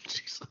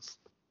 Jesus.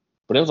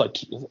 But that was like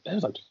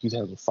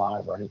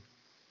 2005, right?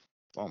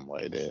 Something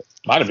like that.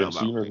 Might have been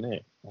sooner than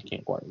that. I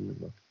can't quite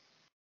remember.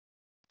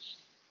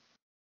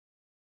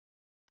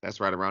 That's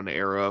right around the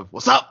era of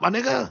 "What's up, my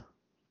nigga?"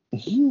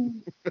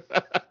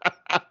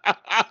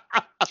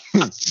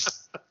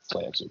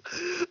 Classic.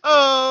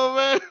 Oh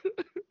man.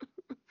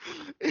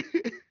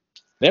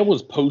 That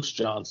was post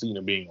John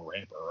Cena being a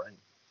rapper, right?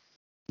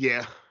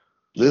 Yeah.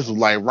 This was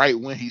like right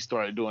when he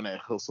started doing that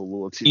hustle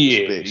loyalty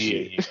respect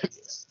shit. Yeah.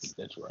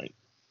 That's right.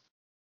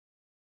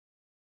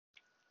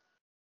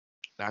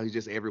 Now he's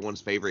just everyone's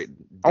favorite.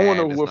 I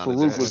wonder what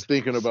Farouk was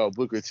thinking about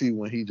Booker T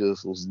when he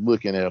just was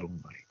looking at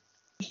him like,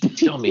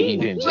 tell me he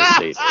didn't just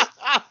say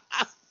that.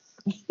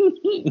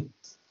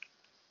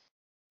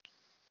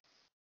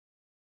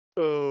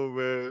 Oh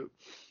man.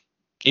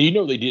 And you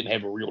know they didn't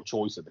have a real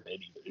choice in that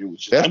either. It was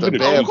just, that's the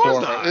bad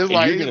part. It's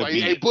like,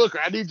 hey Booker,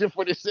 I need you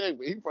for this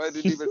segment. He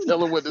probably didn't even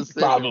tell him what to say.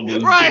 Probably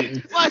right.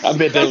 Like, I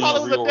bet that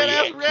was a dead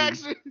ass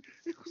reaction.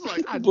 He was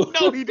like, I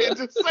know he didn't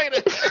just say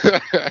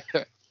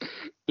that.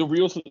 The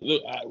real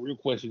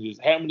question is,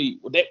 how many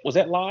was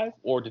that live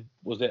or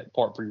was that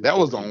part pre? That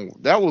was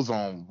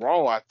on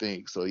Raw, I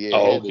think. So yeah.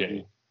 Oh,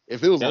 okay.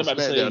 If it was on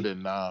SmackDown,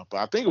 then nah. But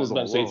I think it was on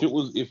Raw. If it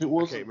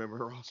was, I can't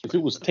remember. If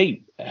it was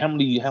taped, how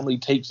many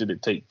takes did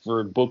it take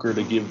for Booker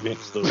to give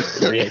Vince the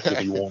reaction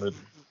he wanted?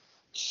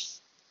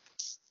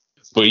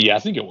 But yeah, I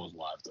think it was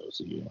live though.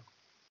 So yeah.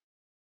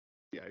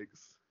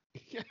 Yikes.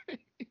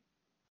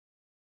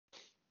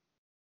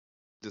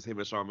 Just him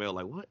and Charmel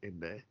like, what in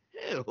the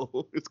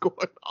hell is going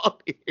on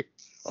here?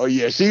 Oh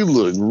yeah, she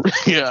looked.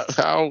 Yeah,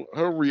 how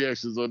her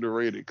reaction's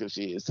underrated because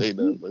she didn't say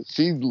nothing, but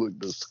she looked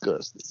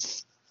disgusting.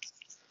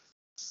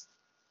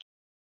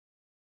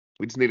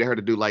 We just needed her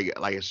to do like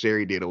a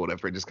Sherry did or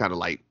whatever, just kind of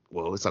like,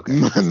 well, it's okay.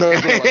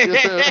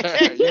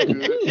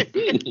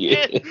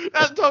 Yeah.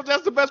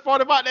 That's the best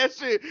part about that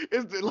shit.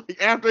 Is that,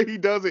 like, after he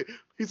does it,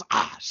 he's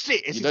like,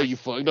 shit. And you know, like, you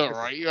fucked up,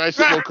 right? You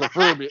actually gonna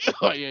confirm it.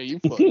 Oh yeah, you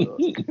fucked up.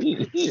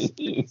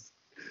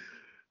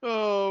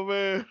 Oh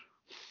man.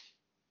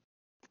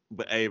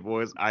 But hey,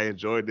 boys, I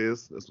enjoyed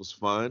this. This was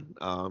fun.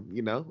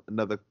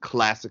 Another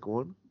classic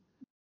one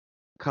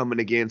coming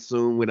again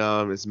soon when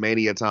it's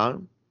Mania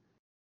time.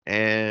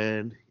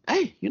 And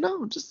hey,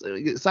 just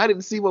excited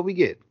to see what we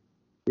get.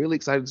 Really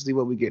excited to see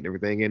what we get and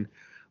everything. And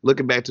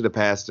looking back to the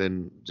past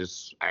and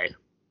just,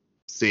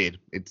 Sid,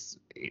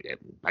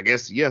 I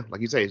guess, yeah,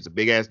 like you say, it's a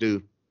big ass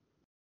dude.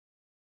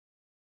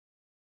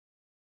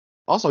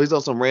 Also, he's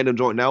on some random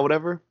joint now,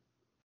 whatever.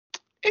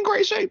 In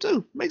great shape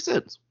too. Makes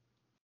sense.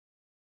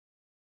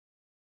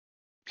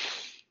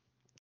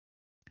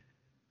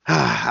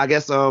 I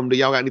guess, do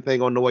y'all got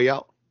anything on the way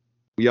out?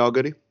 We all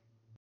goody?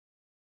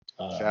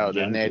 Shout out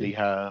to Natty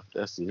Hive.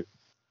 That's it.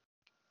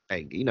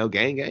 Hey,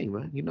 gang,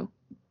 man. You know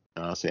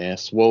what I'm saying?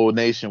 Swole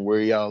Nation,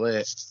 where y'all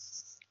at?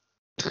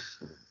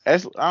 I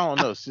don't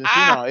know. Since she's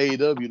not on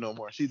AEW no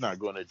more, she's not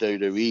going to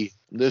WWE.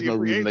 There's no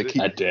reason to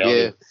keep. I doubt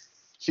it.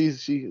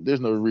 There's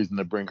no reason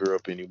to bring her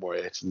up anymore,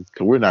 actually,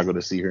 because we're not going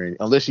to see her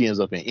unless she ends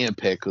up in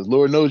Impact. Because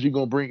Lord knows you're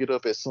going to bring it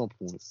up at some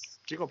point.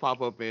 She gonna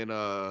pop up in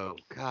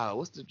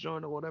what's the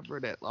joint or whatever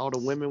that all the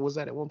women was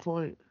at one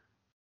point?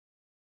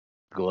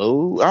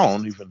 Glow? I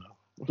don't even know.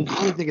 I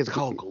don't even think it's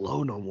called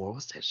Glow no more.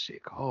 What's that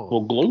shit called?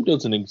 Well, Glow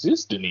doesn't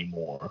exist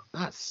anymore.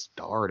 Not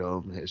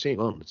Stardom. She ain't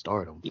going to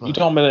Stardom. You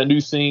talking about that new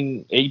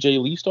thing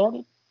AJ Lee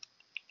started?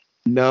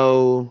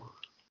 No.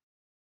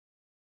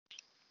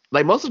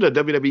 Like most of the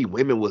WWE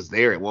women was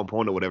there at one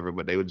point or whatever,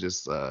 but they were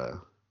just yeah.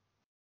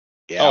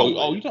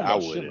 You talking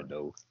about Shimmer?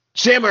 Know.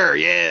 Shimmer,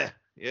 yeah.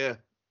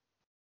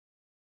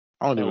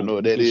 I don't even know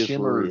what that is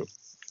for real.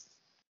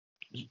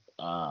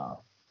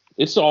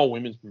 It's all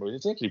women's promotion.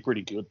 It's actually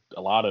pretty good.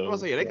 A lot of. I was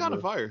saying they kind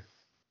of fire.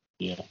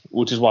 Yeah,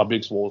 which is why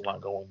Big Swole's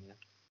not going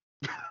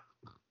there.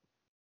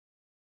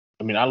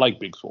 I mean, I like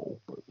Big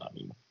Swole, but I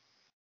mean,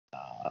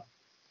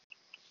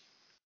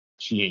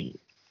 she ain't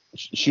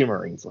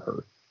shimmering for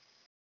her.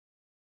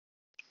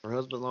 Her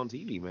husband's on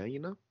TV,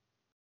 man.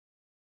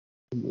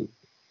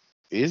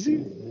 Is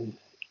he?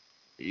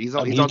 He's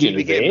on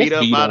TV getting beat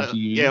up by the.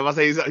 Yeah, I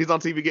say he's on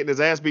TV getting his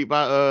ass beat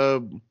by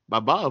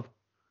Bob.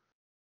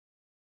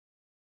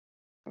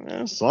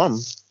 Yeah, some.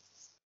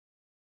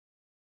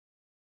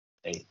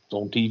 Hey, it's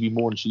on TV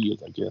more than she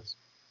is, I guess.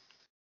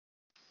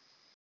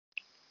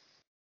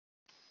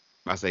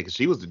 I say, because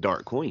she was the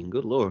Dark Queen.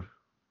 Good Lord.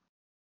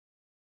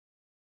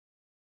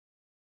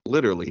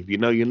 Literally, if you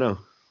know, you know.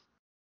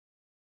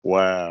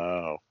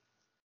 Wow.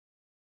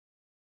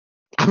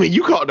 I mean,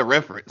 you caught the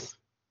reference.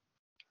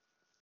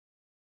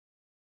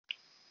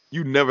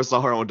 You never saw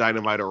her on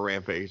Dynamite or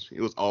Rampage.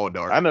 It was all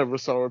dark. I never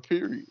saw her,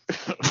 period.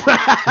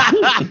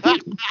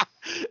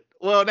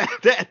 Well,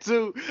 that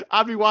too.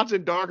 I'd be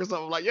watching Dark or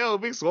something like, yo,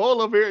 Big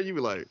Swole up here. And you be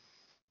like,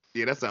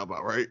 yeah, that sounds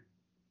about right.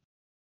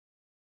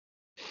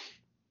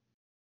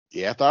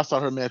 Yeah, after I saw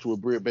her match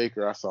with Britt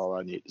Baker, I saw all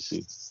I needed to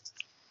see.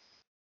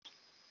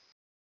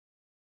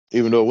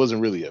 Even though it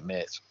wasn't really a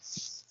match.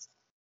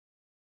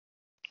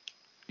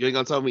 You ain't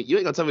gonna tell me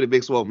the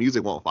Big Swole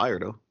music won't fire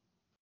though.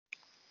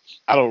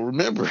 I don't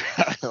remember.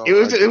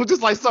 It was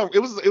just like some. It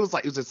was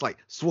just like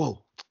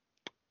Swole,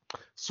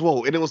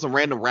 and it was some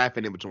random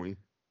rapping in between.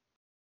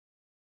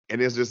 And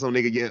there's just some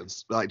nigga getting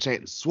like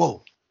chanting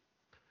Swole.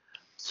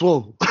 I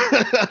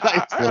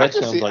like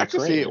can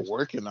see it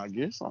working, I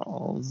guess.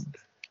 And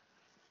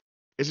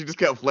she just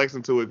kept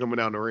flexing to it coming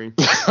down the ring.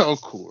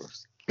 Of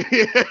course.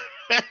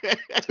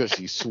 Because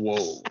she's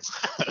swole.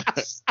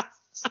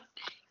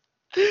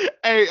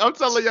 Hey, I'm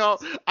telling y'all,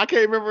 I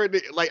can't remember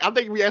I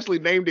think we actually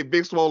named it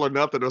Big Swole or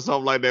nothing or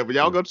something like that. But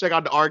y'all go check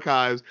out the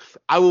archives.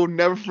 I will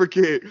never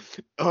forget.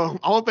 I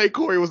don't think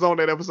Corey was on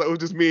that episode. It was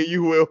just me and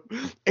you, Will.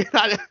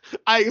 And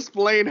I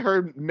explained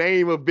her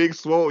name of Big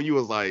Swole. And you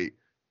was like,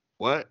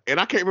 what? And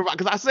I can't remember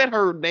because I said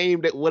her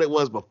name what it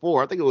was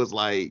before. I think it was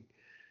like,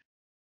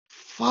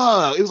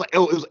 fuck. It was like, it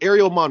was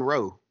Ariel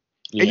Monroe.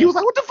 Yeah. And you was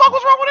like, what the fuck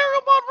was wrong with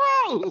Ariel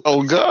Monroe?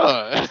 Oh,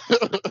 God.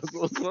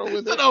 What's wrong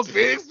with that? A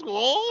Big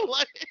Swole?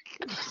 Like,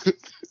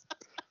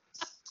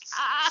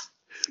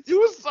 you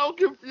was so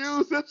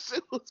confused. That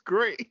shit was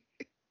great.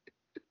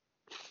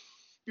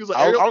 He was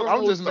like,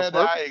 I'm just mad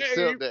that I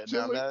accept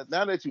that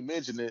now that you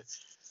mention it,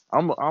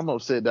 I'm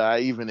upset that I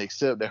even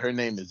accept that her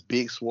name is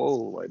Big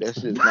Swole. Like, that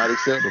shit's not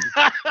acceptable.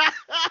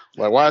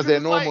 Like, why is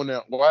that normal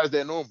now? Why is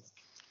that normal?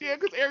 Yeah,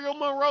 because Ariel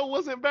Monroe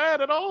wasn't bad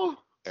at all.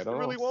 At all. It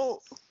really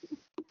won't.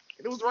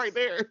 It was right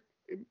there.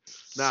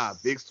 Nah,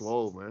 Big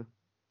Swole, man.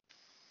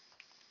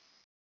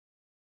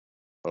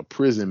 A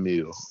prison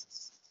meal.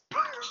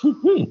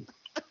 We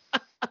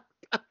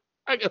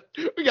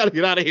gotta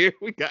get out of here.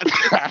 We got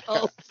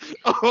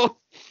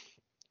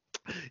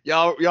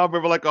Y'all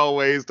remember, like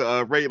always,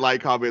 to rate,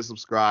 like, comment,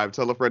 subscribe,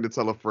 tell a friend to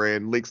tell a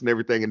friend. Links and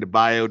everything in the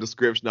bio,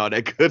 description, all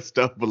that good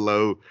stuff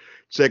below.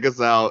 Check us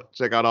out.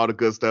 Check out all the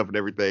good stuff and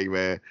everything,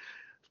 man.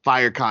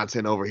 Fire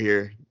content over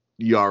here.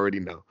 You already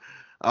know.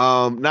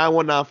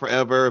 919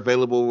 Forever,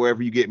 available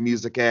wherever you get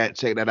music at.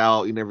 Check that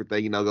out and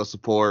everything. Go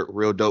support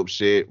real dope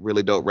shit,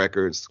 really dope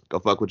records. Go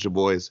fuck with your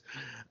boys.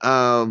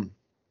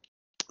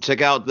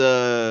 Check out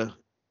the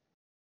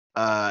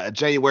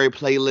January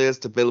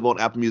playlist available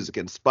on Apple Music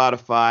and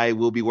Spotify.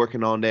 We'll be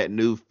working on that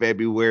new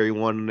February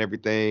one and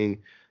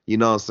everything. You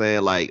know what I'm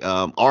saying? Like,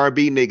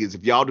 R&B niggas,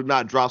 if y'all do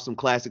not drop some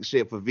classic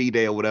shit for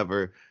V-Day or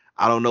whatever,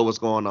 I don't know what's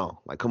going on.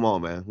 Like, come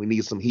on, man. We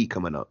need some heat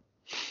coming up.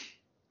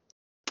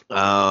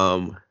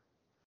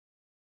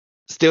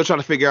 Still trying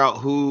to figure out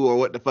who or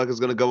what the fuck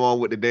is going to go on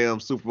with the damn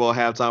Super Bowl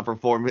halftime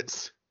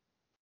performance.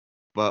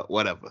 But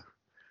whatever.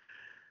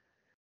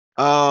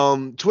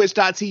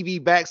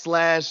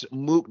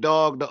 Twitch.tv/Mook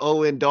Dog. The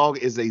ON Dog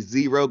is a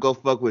 0. Go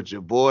fuck with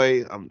your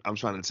boy. I'm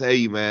trying to tell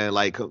you, man.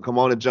 Like, come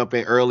on and jump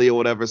in early or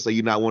whatever, so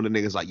you're not one of the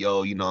niggas like,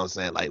 yo, you know what I'm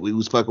saying? Like, we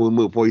was fucking with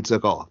Mook before he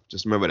took off.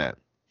 Just remember that.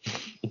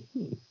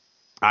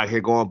 Out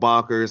here going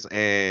bonkers,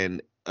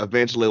 and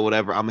eventually,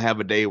 whatever, I'm gonna have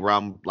a day where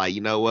I'm like,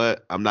 you know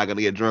what? I'm not gonna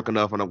get drunk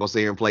enough, and I'm gonna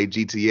sit here and play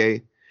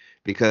GTA,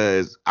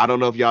 because I don't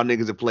know if y'all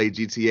niggas have played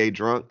GTA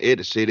drunk.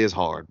 The shit is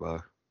hard,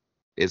 bro.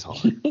 It's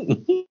hard.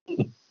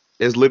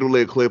 It's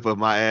literally a clip of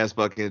my ass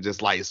fucking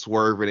just like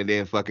swerving and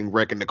then fucking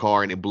wrecking the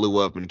car, and it blew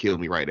up and killed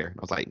me right there.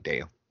 I was like,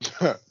 damn.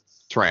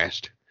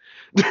 Trashed.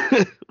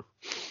 But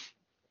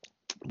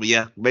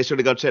yeah, make sure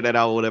to go check that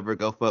out or whatever.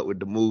 Go fuck with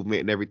the movement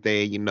and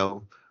everything,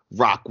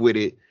 rock with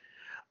it.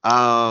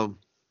 Y'all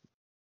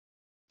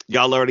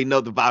already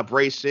know the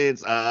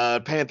vibrations.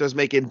 Panthers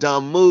making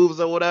dumb moves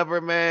or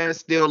whatever, man.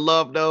 Still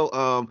love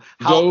though.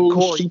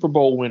 Go Super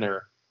Bowl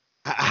winner.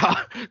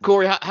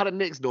 Corey, how the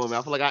Knicks doing, man?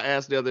 I feel like I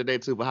asked the other day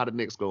too, but how the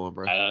Knicks going,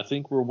 bro? I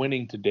think we're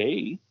winning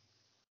today.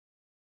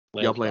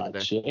 Y'all playing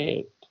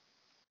today?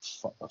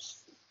 I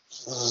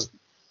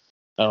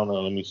don't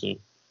know. Let me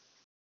see.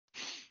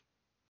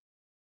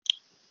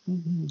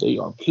 They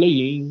are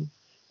playing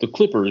the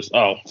Clippers.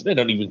 Oh, they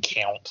don't even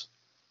count.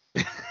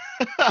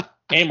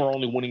 And we're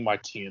only winning by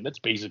 10. That's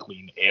basically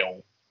an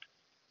L.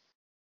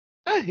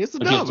 Hey, it's a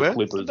dub, man.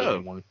 Clippers,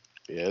 anyway.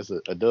 Yeah,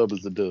 a dub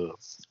is a dub.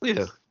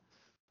 Yeah.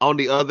 On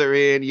the other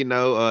end, he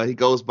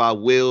goes by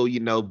Will,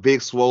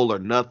 Big Swole or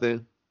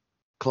nothing.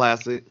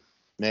 Classic.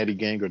 Natty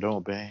Gang or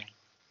don't bang.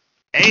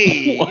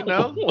 Hey,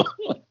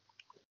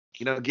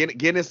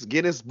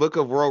 Guinness Book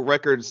of World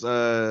Records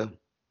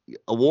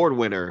award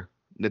winner,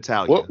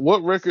 Natalia.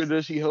 What record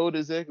does she hold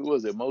exactly?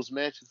 Was it most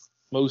matches?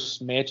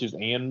 Most matches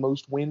and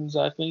most wins,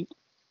 I think.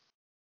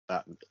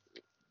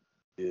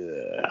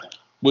 Yeah.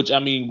 Which, I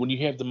mean, when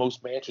you have the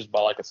most matches by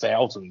like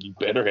 1,000, you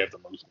better have the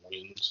most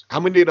wins.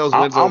 How many of those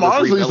wins I'm over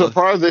Brie honestly Bella?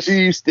 surprised that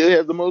she still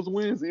has the most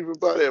wins, even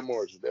by that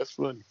margin. That's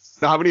funny.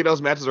 So how many of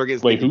those matches are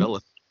against Wait, Nikki who?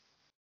 Bella?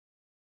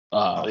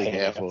 Like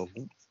half of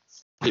them.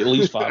 At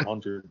least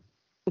 500.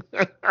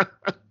 And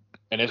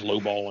that's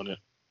lowballing it.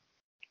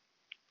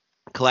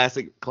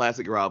 Classic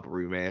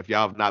rivalry, man. If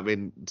y'all have not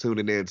been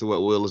tuning in to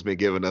what Will has been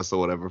giving us or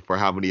whatever for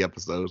how many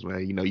episodes,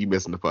 man, you know you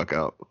missing the fuck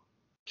out.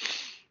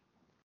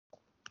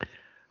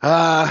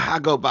 I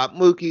go by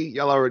Mookie.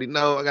 Y'all already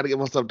know. I got to get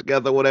myself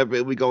together,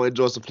 whatever. We go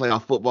enjoy some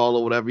playoff football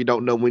or whatever. You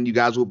don't know when you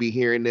guys will be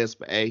hearing this,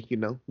 but hey, you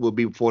know, we'll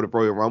be before the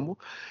Royal Rumble.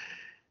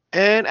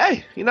 And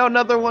hey, you know,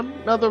 another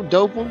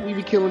dope one. We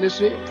be killing this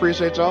shit.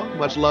 Appreciate y'all.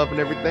 Much love and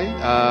everything.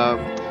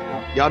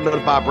 Y'all know the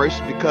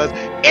vibration because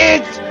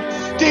it's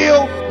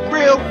still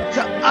real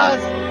to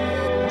us.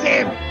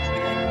 Damn it.